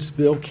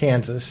Edwardsville,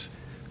 Kansas,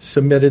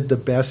 submitted the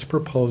best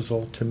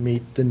proposal to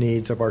meet the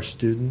needs of our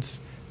students,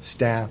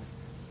 staff,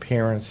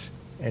 parents,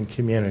 and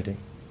community.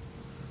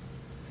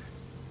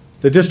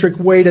 The district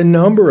weighed a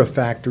number of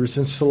factors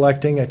in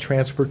selecting a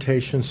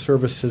transportation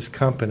services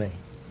company.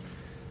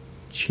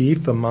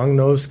 Chief among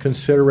those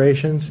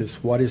considerations is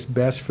what is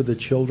best for the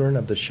children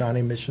of the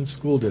Shawnee Mission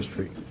School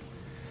District.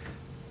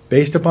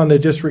 Based upon the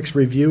district's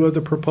review of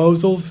the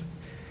proposals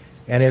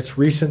and its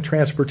recent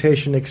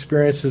transportation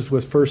experiences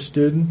with First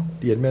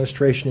Student, the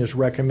administration is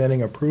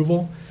recommending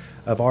approval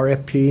of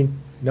RFP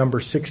number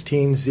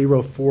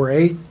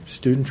 16048,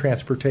 Student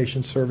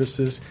Transportation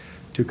Services,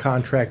 to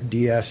contract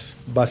DS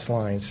Bus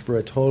Lines for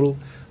a total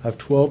of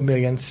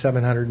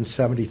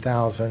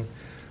 $12,770,000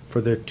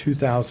 for the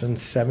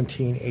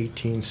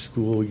 2017-18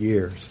 school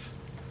years.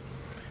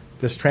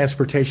 This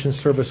transportation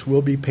service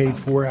will be paid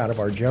for out of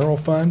our general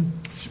fund,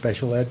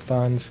 special ed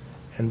funds,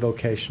 and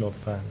vocational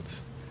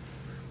funds.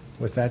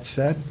 With that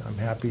said, I'm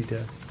happy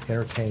to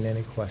entertain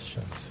any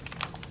questions.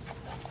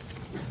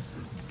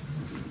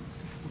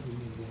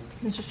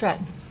 Mr.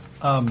 Stratton.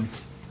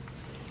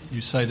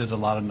 You cited a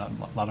lot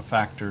of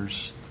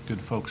factors. Good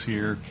folks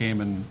here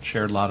came and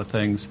shared a lot of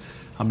things.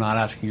 I'm not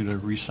asking you to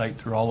recite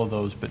through all of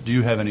those, but do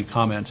you have any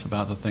comments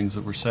about the things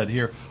that were said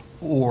here,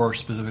 or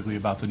specifically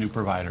about the new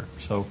provider?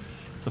 So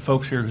the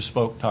folks here who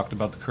spoke talked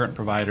about the current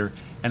provider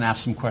and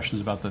asked some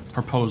questions about the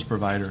proposed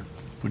provider.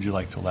 Would you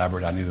like to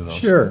elaborate on either of those?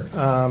 Sure.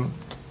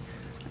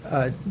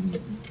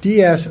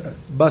 DS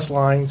Bus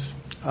Lines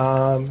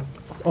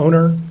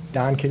owner,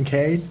 Don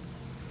Kincaid.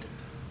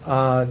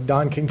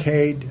 Don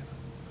Kincaid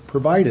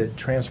provided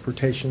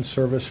transportation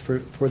service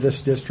for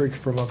this district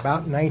from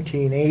about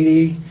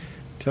 1980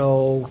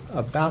 till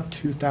about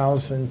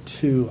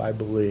 2002, I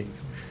believe.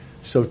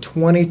 So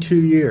 22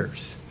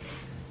 years.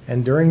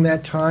 And during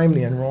that time,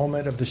 the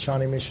enrollment of the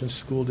Shawnee Mission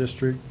School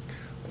District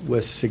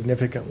was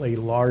significantly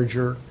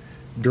larger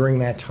during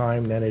that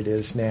time than it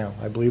is now.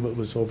 I believe it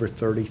was over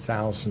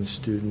 30,000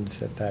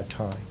 students at that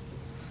time.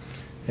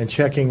 And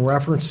checking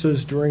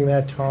references during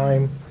that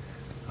time,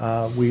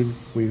 we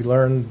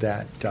learned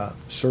that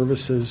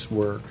services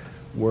were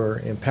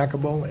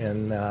impeccable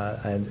and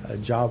a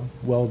job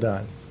well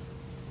done.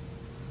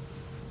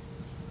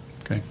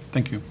 Okay,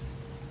 thank you.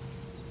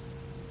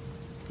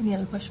 Any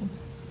other questions?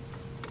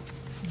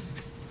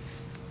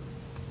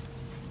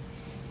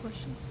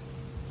 Questions?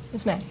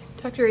 Ms. Mack.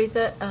 Dr.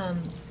 Etha,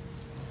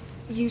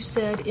 you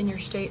said in your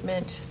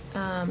statement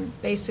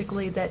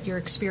basically that your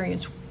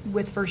experience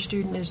with First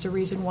Student is the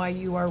reason why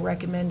you are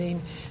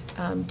recommending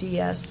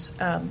DS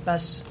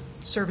bus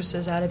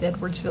services out of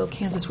Edwardsville,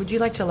 Kansas. Would you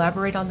like to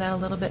elaborate on that a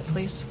little bit,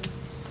 please?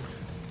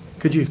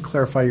 Could you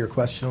clarify your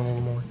question a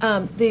little more?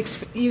 I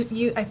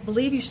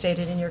believe you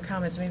stated in your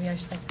comments, maybe I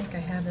think I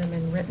have them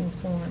in written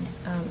form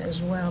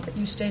as well, but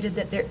you stated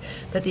that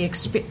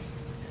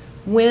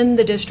when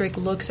the district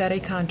looks at a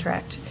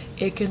contract,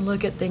 it can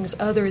look at things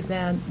other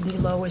than the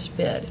lowest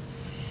bid.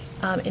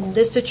 In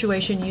this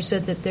situation, you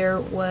said that there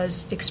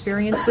was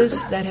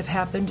experiences that have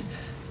happened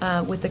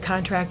with the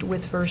contract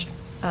with First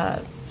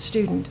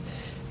Student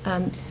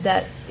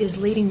that is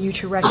leading you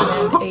to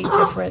recommend a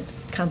different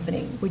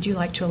company. Would you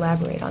like to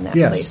elaborate on that,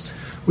 yes. please?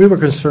 We were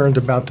concerned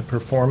about the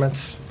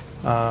performance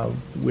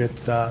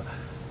with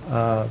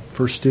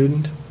for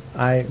student.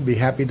 I'd be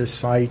happy to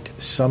cite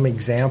some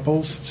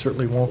examples,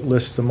 certainly won't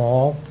list them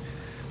all.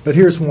 But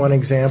here's one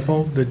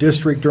example. The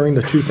district during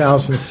the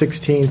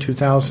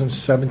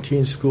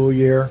 2016-2017 school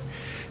year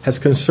has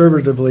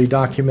conservatively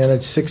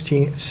documented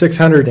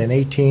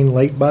 618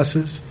 late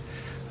buses.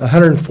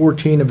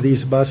 114 of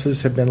these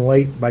buses have been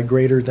late by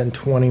greater than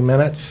 20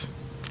 minutes.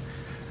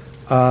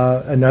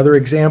 Another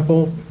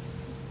example,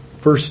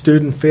 first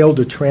student failed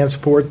to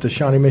transport the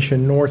Shawnee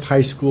Mission North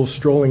High School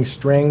Strolling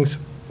Strings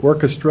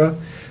Orchestra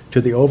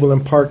to the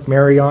Overland Park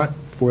Marriott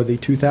for the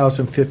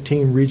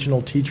 2015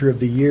 Regional Teacher of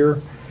the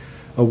Year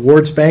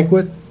Awards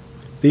Banquet.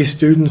 These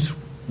students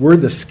were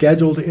the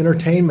scheduled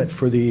entertainment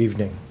for the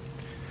evening.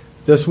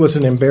 This was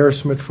an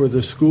embarrassment for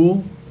the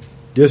school,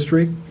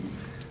 district,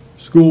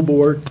 school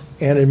board,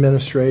 and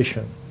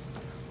administration.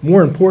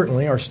 More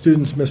importantly, our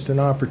students missed an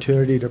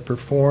opportunity to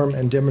perform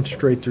and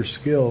demonstrate their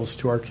skills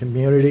to our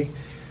community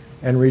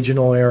and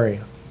regional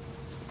area.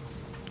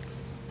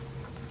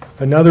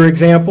 Another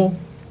example,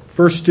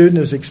 first student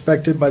is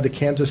expected by the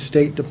Kansas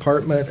State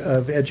Department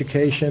of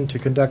Education to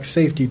conduct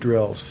safety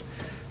drills,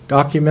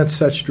 document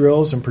such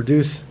drills, and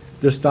produce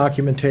this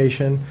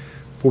documentation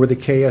for the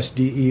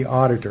KSDE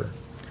auditor.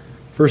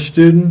 First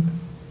student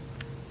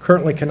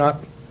currently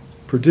cannot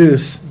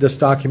produce this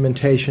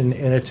documentation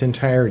in its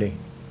entirety.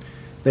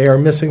 They are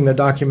missing the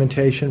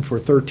documentation for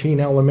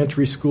 13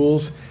 elementary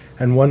schools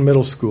and 1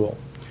 middle school.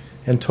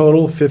 In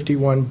total,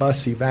 51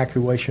 bus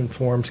evacuation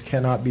forms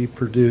cannot be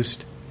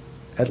produced,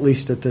 at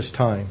least at this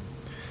time.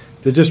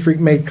 The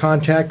district made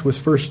contact with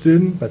first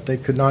student, but they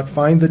could not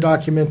find the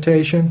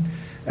documentation.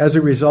 As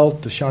a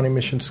result, the Shawnee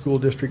Mission School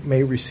District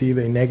may receive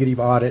a negative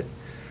audit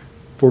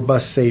for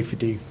bus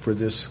safety for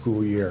this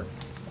school year.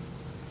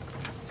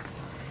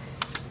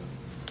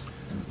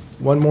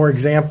 One more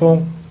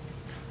example.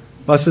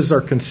 Buses are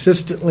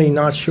consistently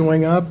not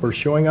showing up or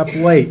showing up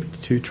late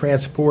to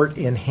transport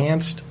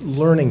enhanced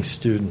learning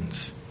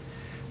students.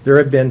 There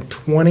have been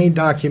 20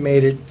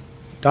 documented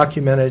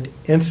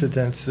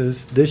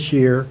incidences this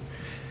year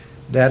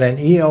that an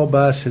EL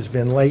bus has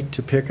been late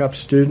to pick up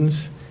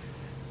students.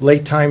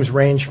 Late times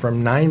range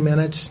from 9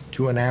 minutes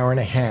to an hour and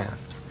a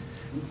half.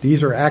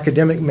 These are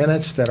academic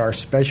minutes that our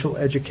special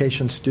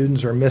education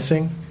students are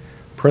missing.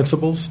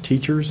 Principals,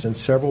 teachers, and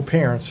several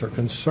parents are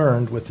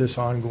concerned with this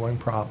ongoing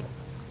problem.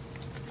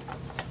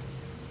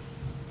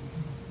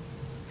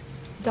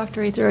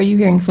 Dr. Ather, are you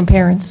hearing from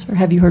parents, or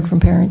have you heard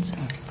from parents?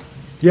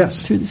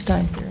 Yes. Through this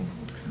time period?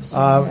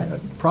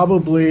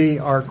 Probably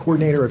our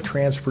coordinator of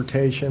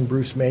transportation,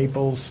 Bruce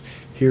Maples,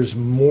 hears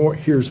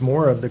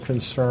more of the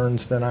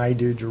concerns than I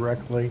do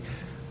directly,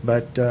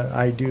 but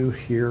I do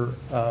hear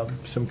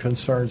some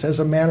concerns. As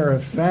a matter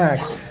of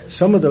fact,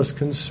 some of those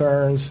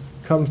concerns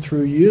come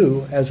through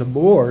you as a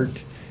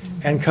board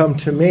and come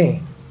to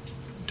me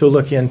to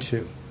look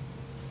into.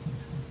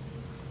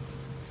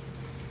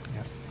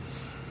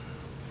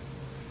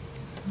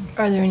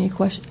 Are there any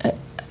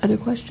other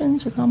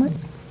questions or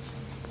comments?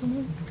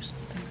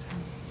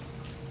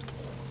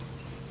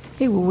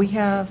 Okay, well, we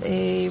have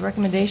a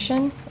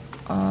recommendation.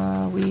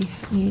 We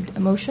need a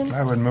motion.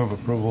 I would move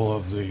approval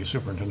of the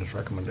superintendent's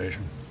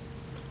recommendation.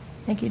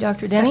 Thank you,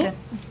 Dr. Denny. Second.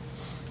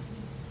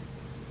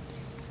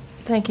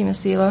 Thank you, Ms.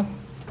 Sela.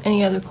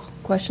 Any other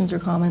questions or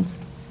comments?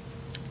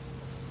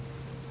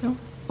 No?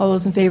 All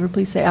those in favor,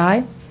 please say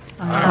aye.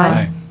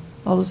 Aye.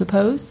 All those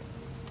opposed?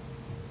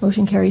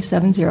 Motion carries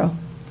 7-0.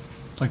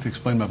 I'd like to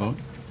explain my vote.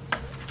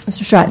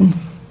 Mr. Stratton.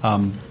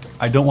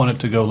 I don't want it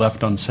to go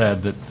left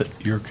unsaid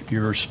that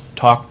your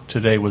talk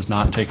today was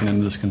not taken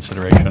into this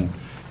consideration.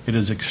 It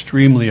is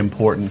extremely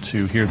important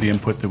to hear the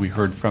input that we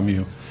heard from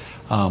you.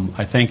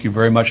 I thank you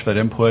very much for that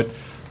input.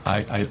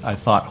 I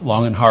thought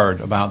long and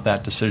hard about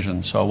that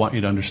decision, so I want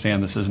you to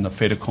understand this isn't a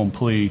fait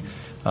accompli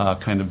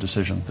kind of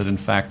decision, that in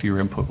fact your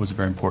input was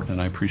very important,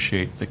 and I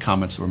appreciate the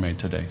comments that were made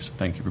today, so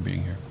thank you for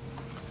being here.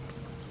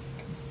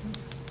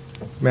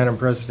 Madam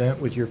President,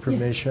 with your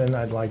permission,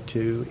 I'd like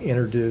to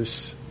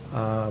introduce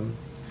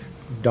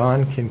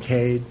Don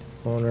Kincaid,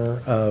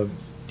 owner of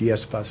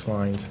DS Bus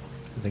Lines.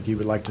 I think he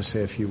would like to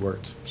say a few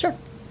words. Sure.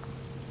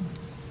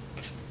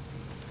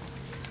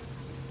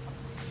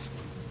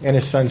 And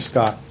his son,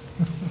 Scott.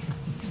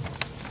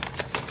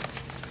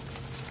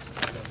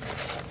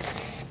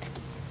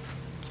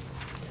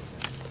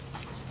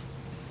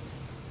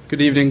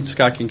 Good evening,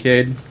 Scott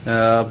Kincaid,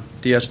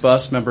 DS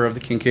Bus, member of the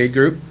Kincaid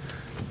Group.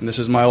 And this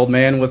is my old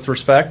man with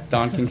respect,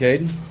 Don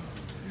Kincaid.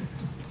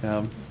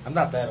 I'm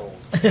not that old.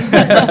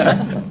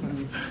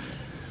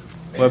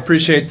 Well, I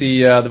appreciate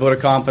the vote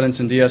of confidence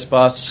in DS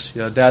Bus.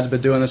 Dad's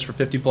been doing this for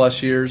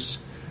 50-plus years.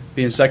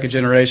 Being second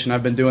generation,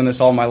 I've been doing this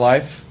all my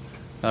life,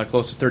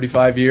 close to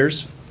 35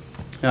 years.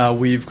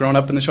 We've grown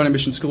up in the Shawnee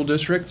Mission School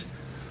District.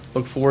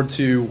 Look forward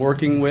to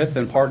working with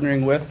and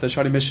partnering with the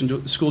Shawnee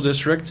Mission School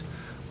District.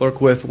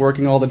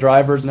 Working all the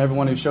drivers and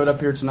everyone who showed up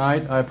here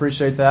tonight. I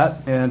appreciate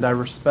that, and I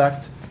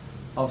respect,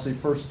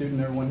 obviously, First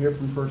Student, everyone here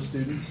from First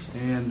Students,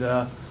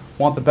 and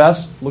want the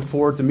best. Look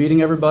forward to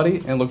meeting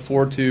everybody, and look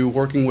forward to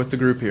working with the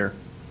group here.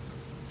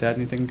 Dad,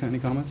 any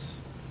comments?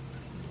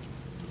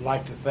 I'd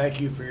like to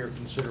thank you for your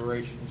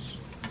considerations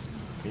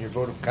and your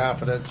vote of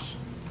confidence.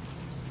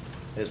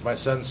 As my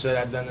son said,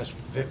 I've done this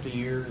for 50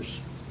 years.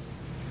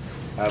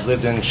 I've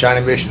lived in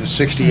Shawnee Mission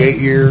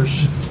 68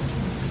 years.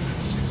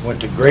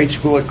 Went to grade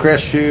school at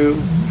Crestview,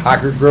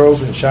 Hocker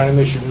Grove, and Shawnee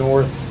Mission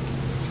North.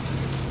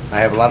 I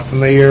have a lot of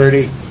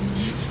familiarity.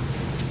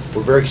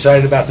 We're very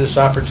excited about this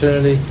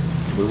opportunity.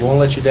 We won't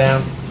let you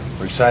down.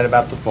 We're excited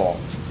about the fall.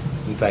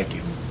 And thank you.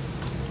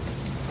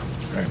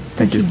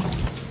 Thank you.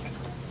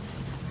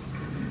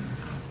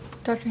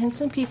 Dr.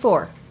 Hinson,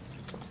 P4. A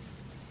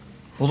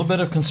little bit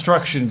of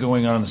construction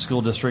going on in the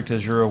school district,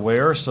 as you're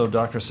aware. So,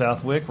 Dr.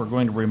 Southwick, we're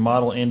going to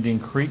remodel Indian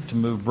Creek to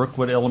move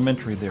Brookwood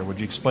Elementary there. Would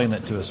you explain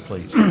that to us,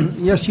 please?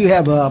 Yes, you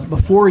have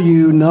before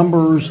you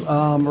numbers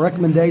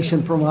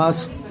recommendation from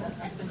us.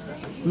 I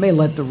may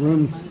let the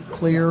room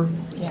clear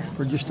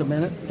for just a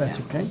minute, if that's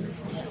okay.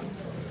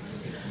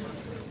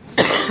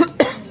 I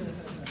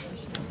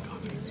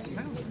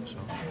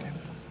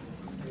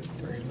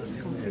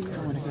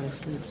want to go to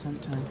sleep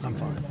sometime. I'm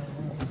fine.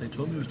 They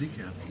told me it was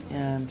decaf.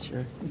 Yeah, I'm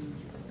sure.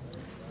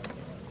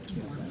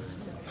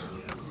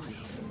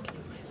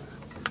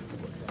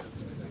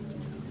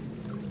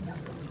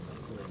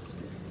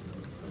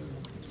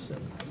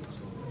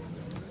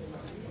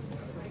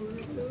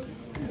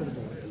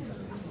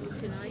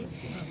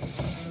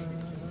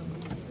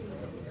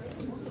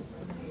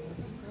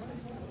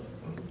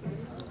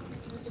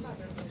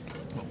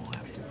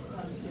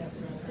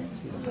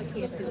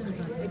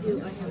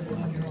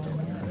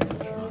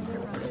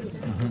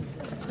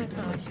 That's what I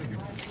thought.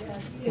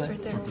 He's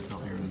right there.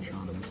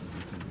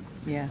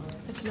 Yeah.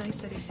 It's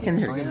nice that he's here. And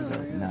they're going to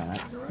go, no,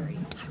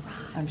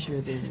 I'm sure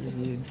they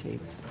reviewed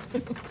tapes.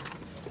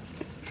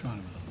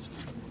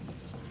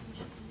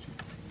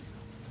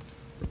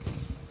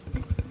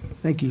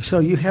 Thank you. So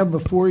you have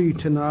before you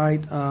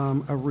tonight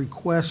a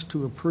request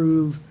to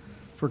approve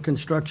for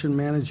construction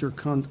manager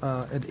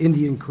at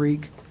Indian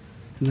Creek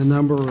in the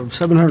number of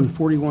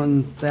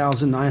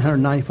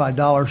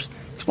 $741,995.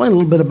 Explain a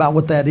little bit about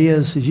what that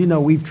is. As you know,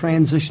 we've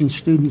transitioned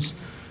students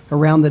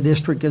around the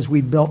district as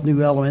we built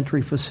new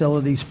elementary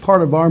facilities.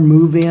 Part of our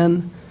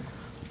move-in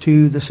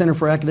to the Center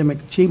for Academic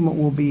Achievement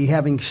will be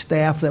having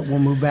staff that will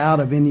move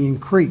out of Indian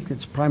Creek.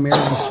 That's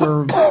primarily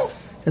served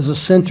as a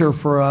center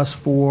for us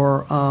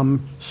for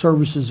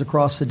services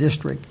across the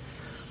district.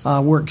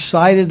 We're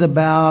excited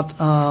about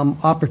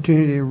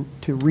opportunity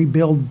to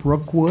rebuild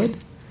Brookwood,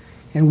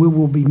 and we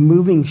will be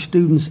moving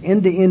students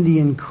into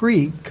Indian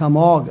Creek come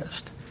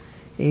August.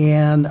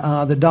 And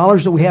the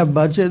dollars that we have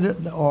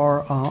budgeted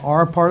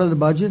are a part of the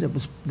budget.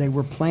 They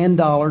were planned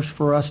dollars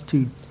for us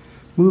to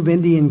move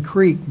Indian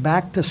Creek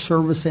back to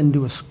service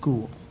into a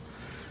school.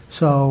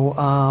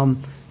 So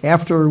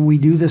after we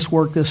do this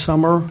work this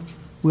summer,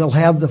 we'll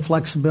have the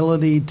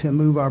flexibility to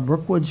move our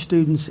Brookwood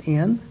students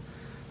in.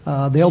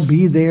 They'll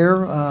be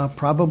there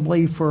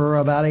probably for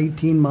about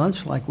 18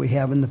 months like we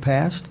have in the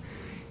past.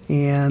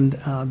 And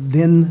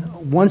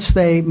then once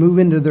they move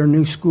into their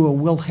new school,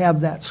 we'll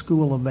have that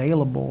school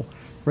available,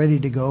 ready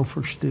to go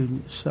for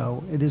students.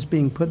 So it is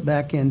being put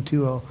back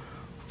into a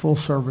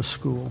full-service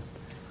school.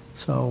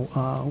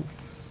 So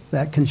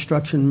that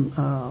construction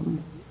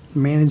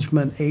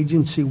management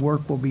agency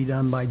work will be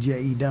done by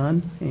J.E.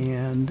 Dunn,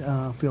 and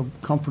feel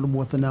comfortable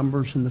with the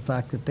numbers and the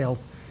fact that they'll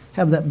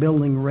have that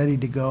building ready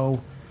to go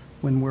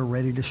when we're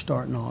ready to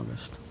start in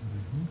August.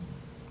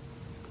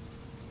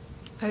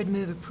 I would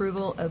move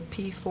approval of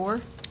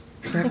P4.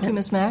 Thank you,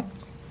 Ms. Mack.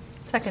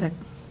 Second.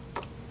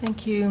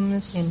 Thank you,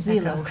 Ms. In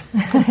Zila.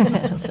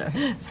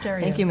 Sorry.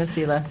 Stereo. Thank you, Ms.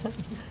 Zila.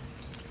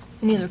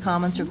 Any other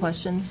comments or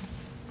questions?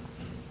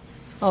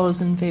 All those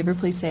in favor,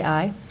 please say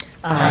aye.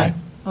 Aye.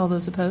 All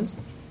those opposed?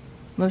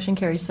 Motion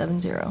carries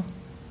 7-0.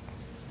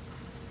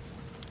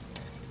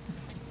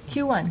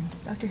 Q1,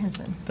 Dr.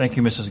 Hinson. Thank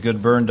you, Mrs.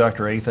 Goodburn,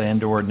 Dr. Atha,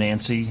 and/or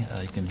Nancy.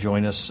 You can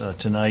join us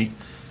tonight.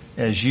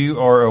 As you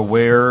are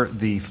aware,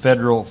 the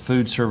Federal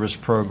Food Service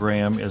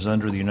Program is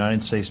under the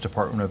United States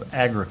Department of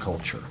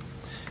Agriculture.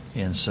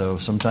 And so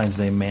sometimes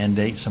they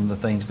mandate some of the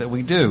things that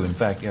we do. In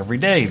fact, every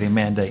day they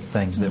mandate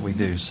things that we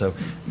do. So,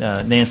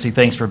 Nancy,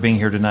 thanks for being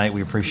here tonight.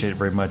 We appreciate it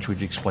very much.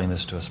 Would you explain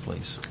this to us,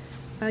 please?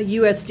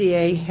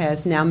 USDA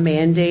has now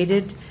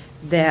mandated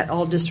that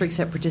all districts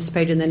that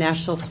participate in the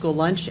National School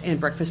Lunch and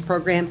Breakfast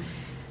Program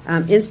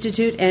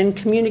institute and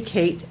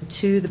communicate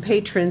to the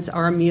patrons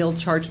our meal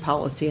charge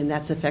policy, and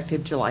that's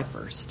effective July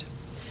 1st.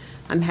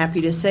 I'm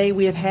happy to say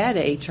we have had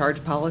a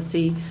charge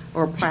policy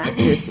or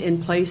practice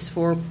in place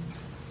for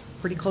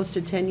pretty close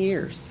to 10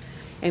 years,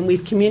 and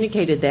we've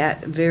communicated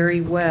that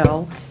very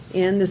well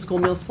in the school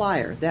meals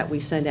flyer that we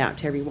send out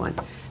to everyone.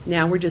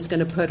 Now we're just going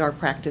to put our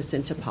practice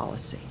into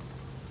policy.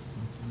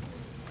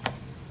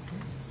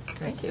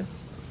 Thank you.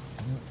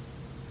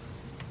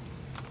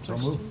 So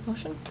moved.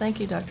 Motion. Thank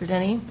you, Dr.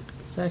 Denny.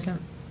 Second.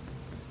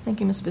 Thank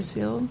you, Ms.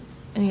 Bisfield.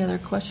 Any other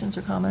questions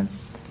or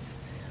comments?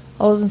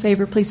 All those in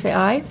favor, please say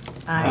aye.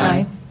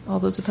 Aye. All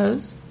those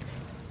opposed?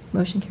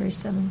 Motion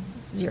carries 7-0.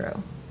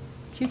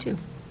 Q2,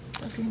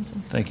 Dr.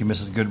 Hinson. Thank you,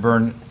 Mrs.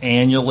 Goodburn.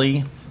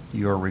 Annually,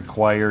 you are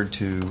required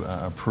to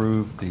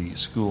approve the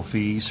school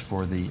fees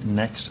for the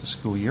next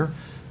school year.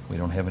 We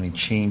don't have any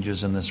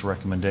changes in this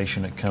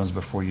recommendation. It comes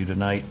before you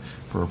tonight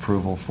for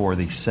approval for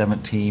the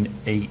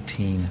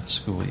 17-18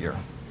 school year.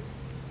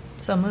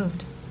 So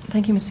moved.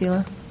 Thank you, Ms.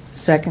 Seela.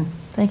 Second.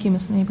 Thank you,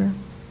 Ms. Neighbor.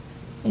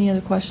 Any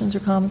other questions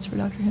or comments for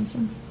Dr.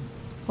 Henson?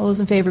 All those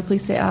in favor,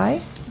 please say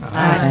aye.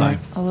 Aye.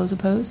 All those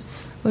opposed?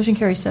 Motion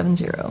carries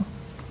 7-0.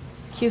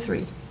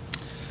 Q3.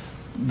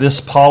 This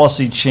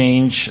policy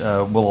change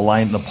will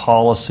align the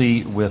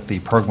policy with the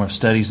program of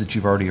studies that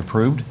you've already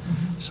approved.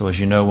 So as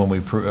you know, when we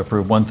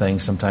approve one thing,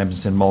 sometimes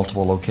it's in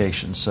multiple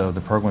locations. So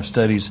the program of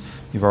studies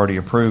you've already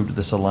approved,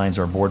 this aligns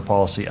our board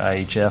policy,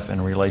 IHF,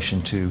 in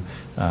relation to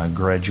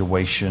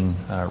graduation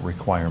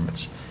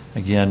requirements.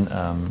 Again,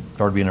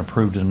 it's already been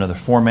approved in another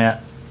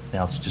format.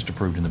 Now it's just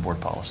approved in the board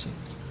policy.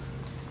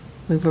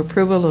 Move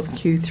approval of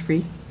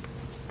Q3.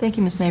 Thank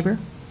you, Ms. Neighbor.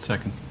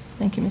 Second.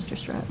 Thank you, Mr.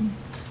 Stratton.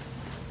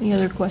 Any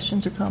other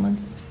questions or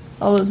comments?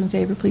 All those in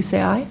favor, please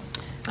say aye.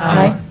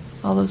 Aye.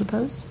 All those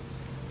opposed?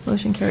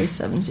 Motion carries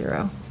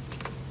 7-0.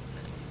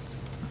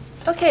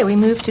 Okay, we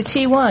move to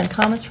T1,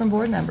 comments from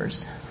board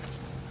members.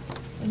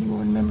 Any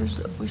board members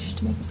that wish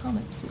to make a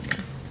comment this evening?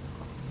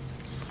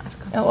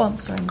 Oh, I'm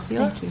sorry, Ms.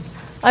 Seela. Thank you.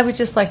 I would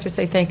just like to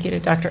say thank you to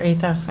Dr.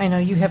 Atha. I know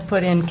you have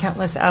put in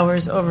countless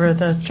hours over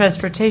the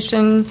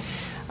transportation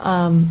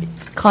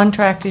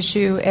contract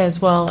issue as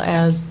well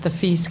as the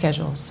fee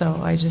schedule. So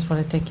I just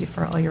want to thank you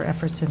for all your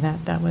efforts in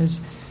that. That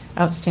was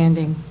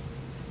outstanding.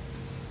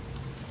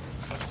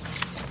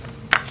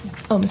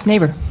 Oh, Ms.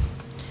 Neighbor.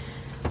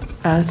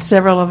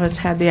 Several of us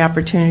had the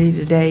opportunity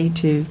today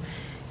to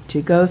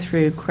go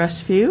through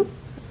Crestview.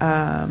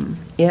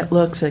 It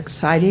looks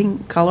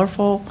exciting,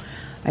 colorful.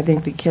 I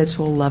think the kids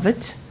will love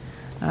it.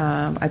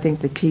 I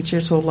think the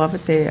teachers will love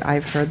it.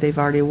 I've heard they've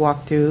already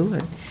walked through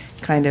and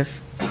kind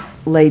of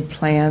laid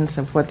plans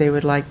of what they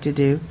would like to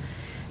do.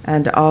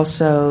 And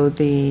also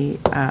the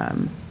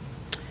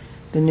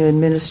new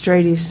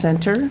administrative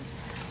center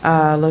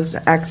looks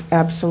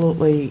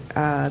absolutely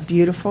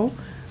beautiful.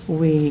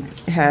 We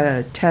had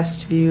a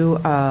test view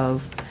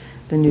of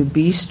the new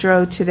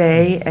bistro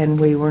today, and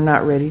we were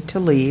not ready to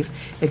leave,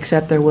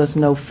 except there was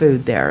no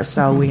food there,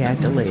 so we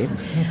had to leave.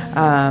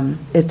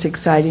 It's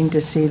exciting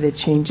to see the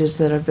changes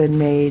that have been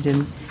made,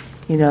 and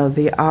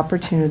the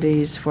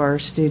opportunities for our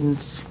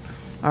students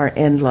are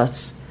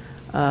endless.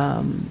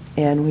 And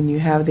when you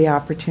have the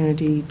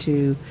opportunity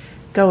to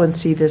go and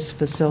see this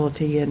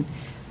facility and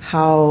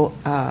how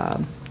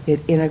it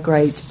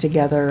integrates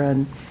together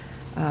and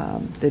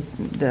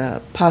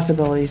the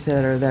possibilities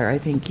that are there, I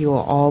think you will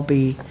all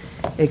be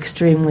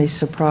extremely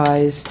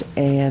surprised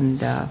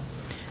and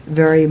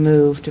very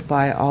moved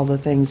by all the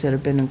things that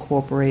have been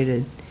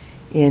incorporated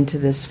into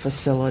this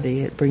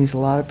facility. It brings a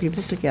lot of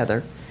people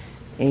together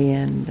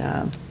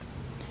and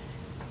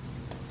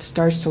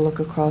starts to look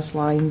across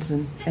lines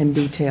and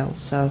details.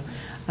 So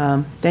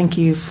thank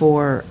you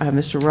for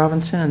Mr.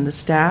 Robinson and the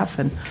staff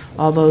and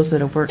all those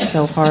that have worked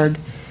so hard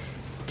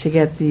to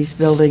get these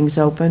buildings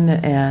open,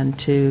 and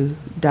to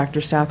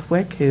Dr.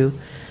 Southwick, who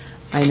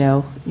I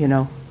know,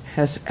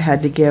 has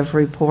had to give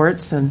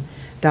reports, and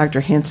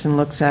Dr. Henson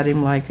looks at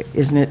him like,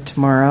 isn't it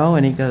tomorrow?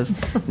 And he goes,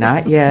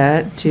 not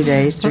yet, 2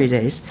 days, 3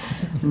 days.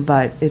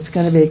 But it's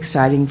going to be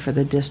exciting for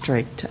the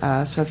district.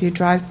 So if you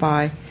drive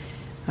by,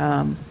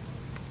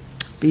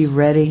 be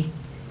ready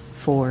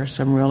for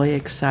some really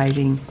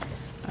exciting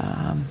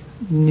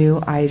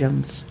new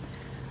items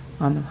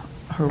on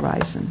the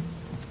horizon.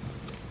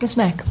 Ms.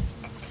 Mack.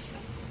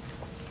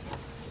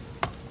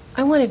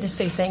 I wanted to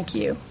say thank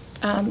you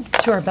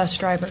to our bus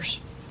drivers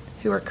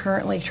who are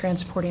currently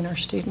transporting our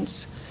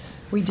students.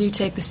 We do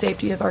take the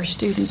safety of our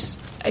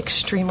students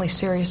extremely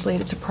seriously.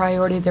 It's a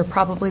priority. They're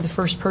probably the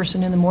first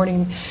person in the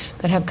morning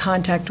that have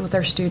contact with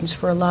our students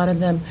for a lot of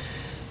them.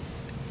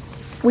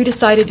 We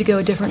decided to go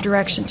a different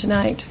direction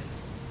tonight,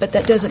 but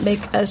that doesn't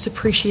make us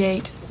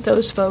appreciate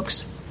those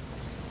folks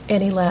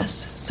any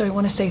less. So I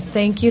want to say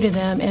thank you to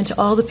them and to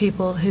all the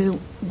people who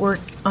work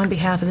on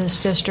behalf of this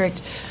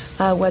district,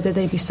 whether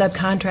they be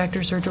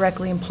subcontractors or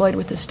directly employed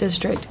with this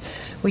district.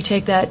 We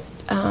take it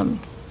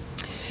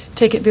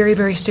very,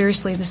 very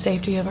seriously, the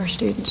safety of our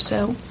students.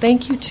 So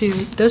thank you to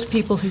those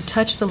people who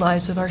touch the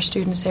lives of our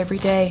students every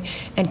day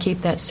and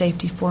keep that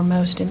safety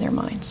foremost in their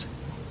minds.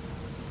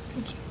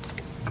 Thank you.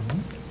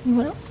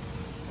 Anyone else?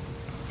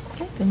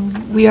 Okay,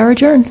 then we are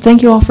adjourned.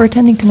 Thank you all for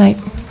attending tonight.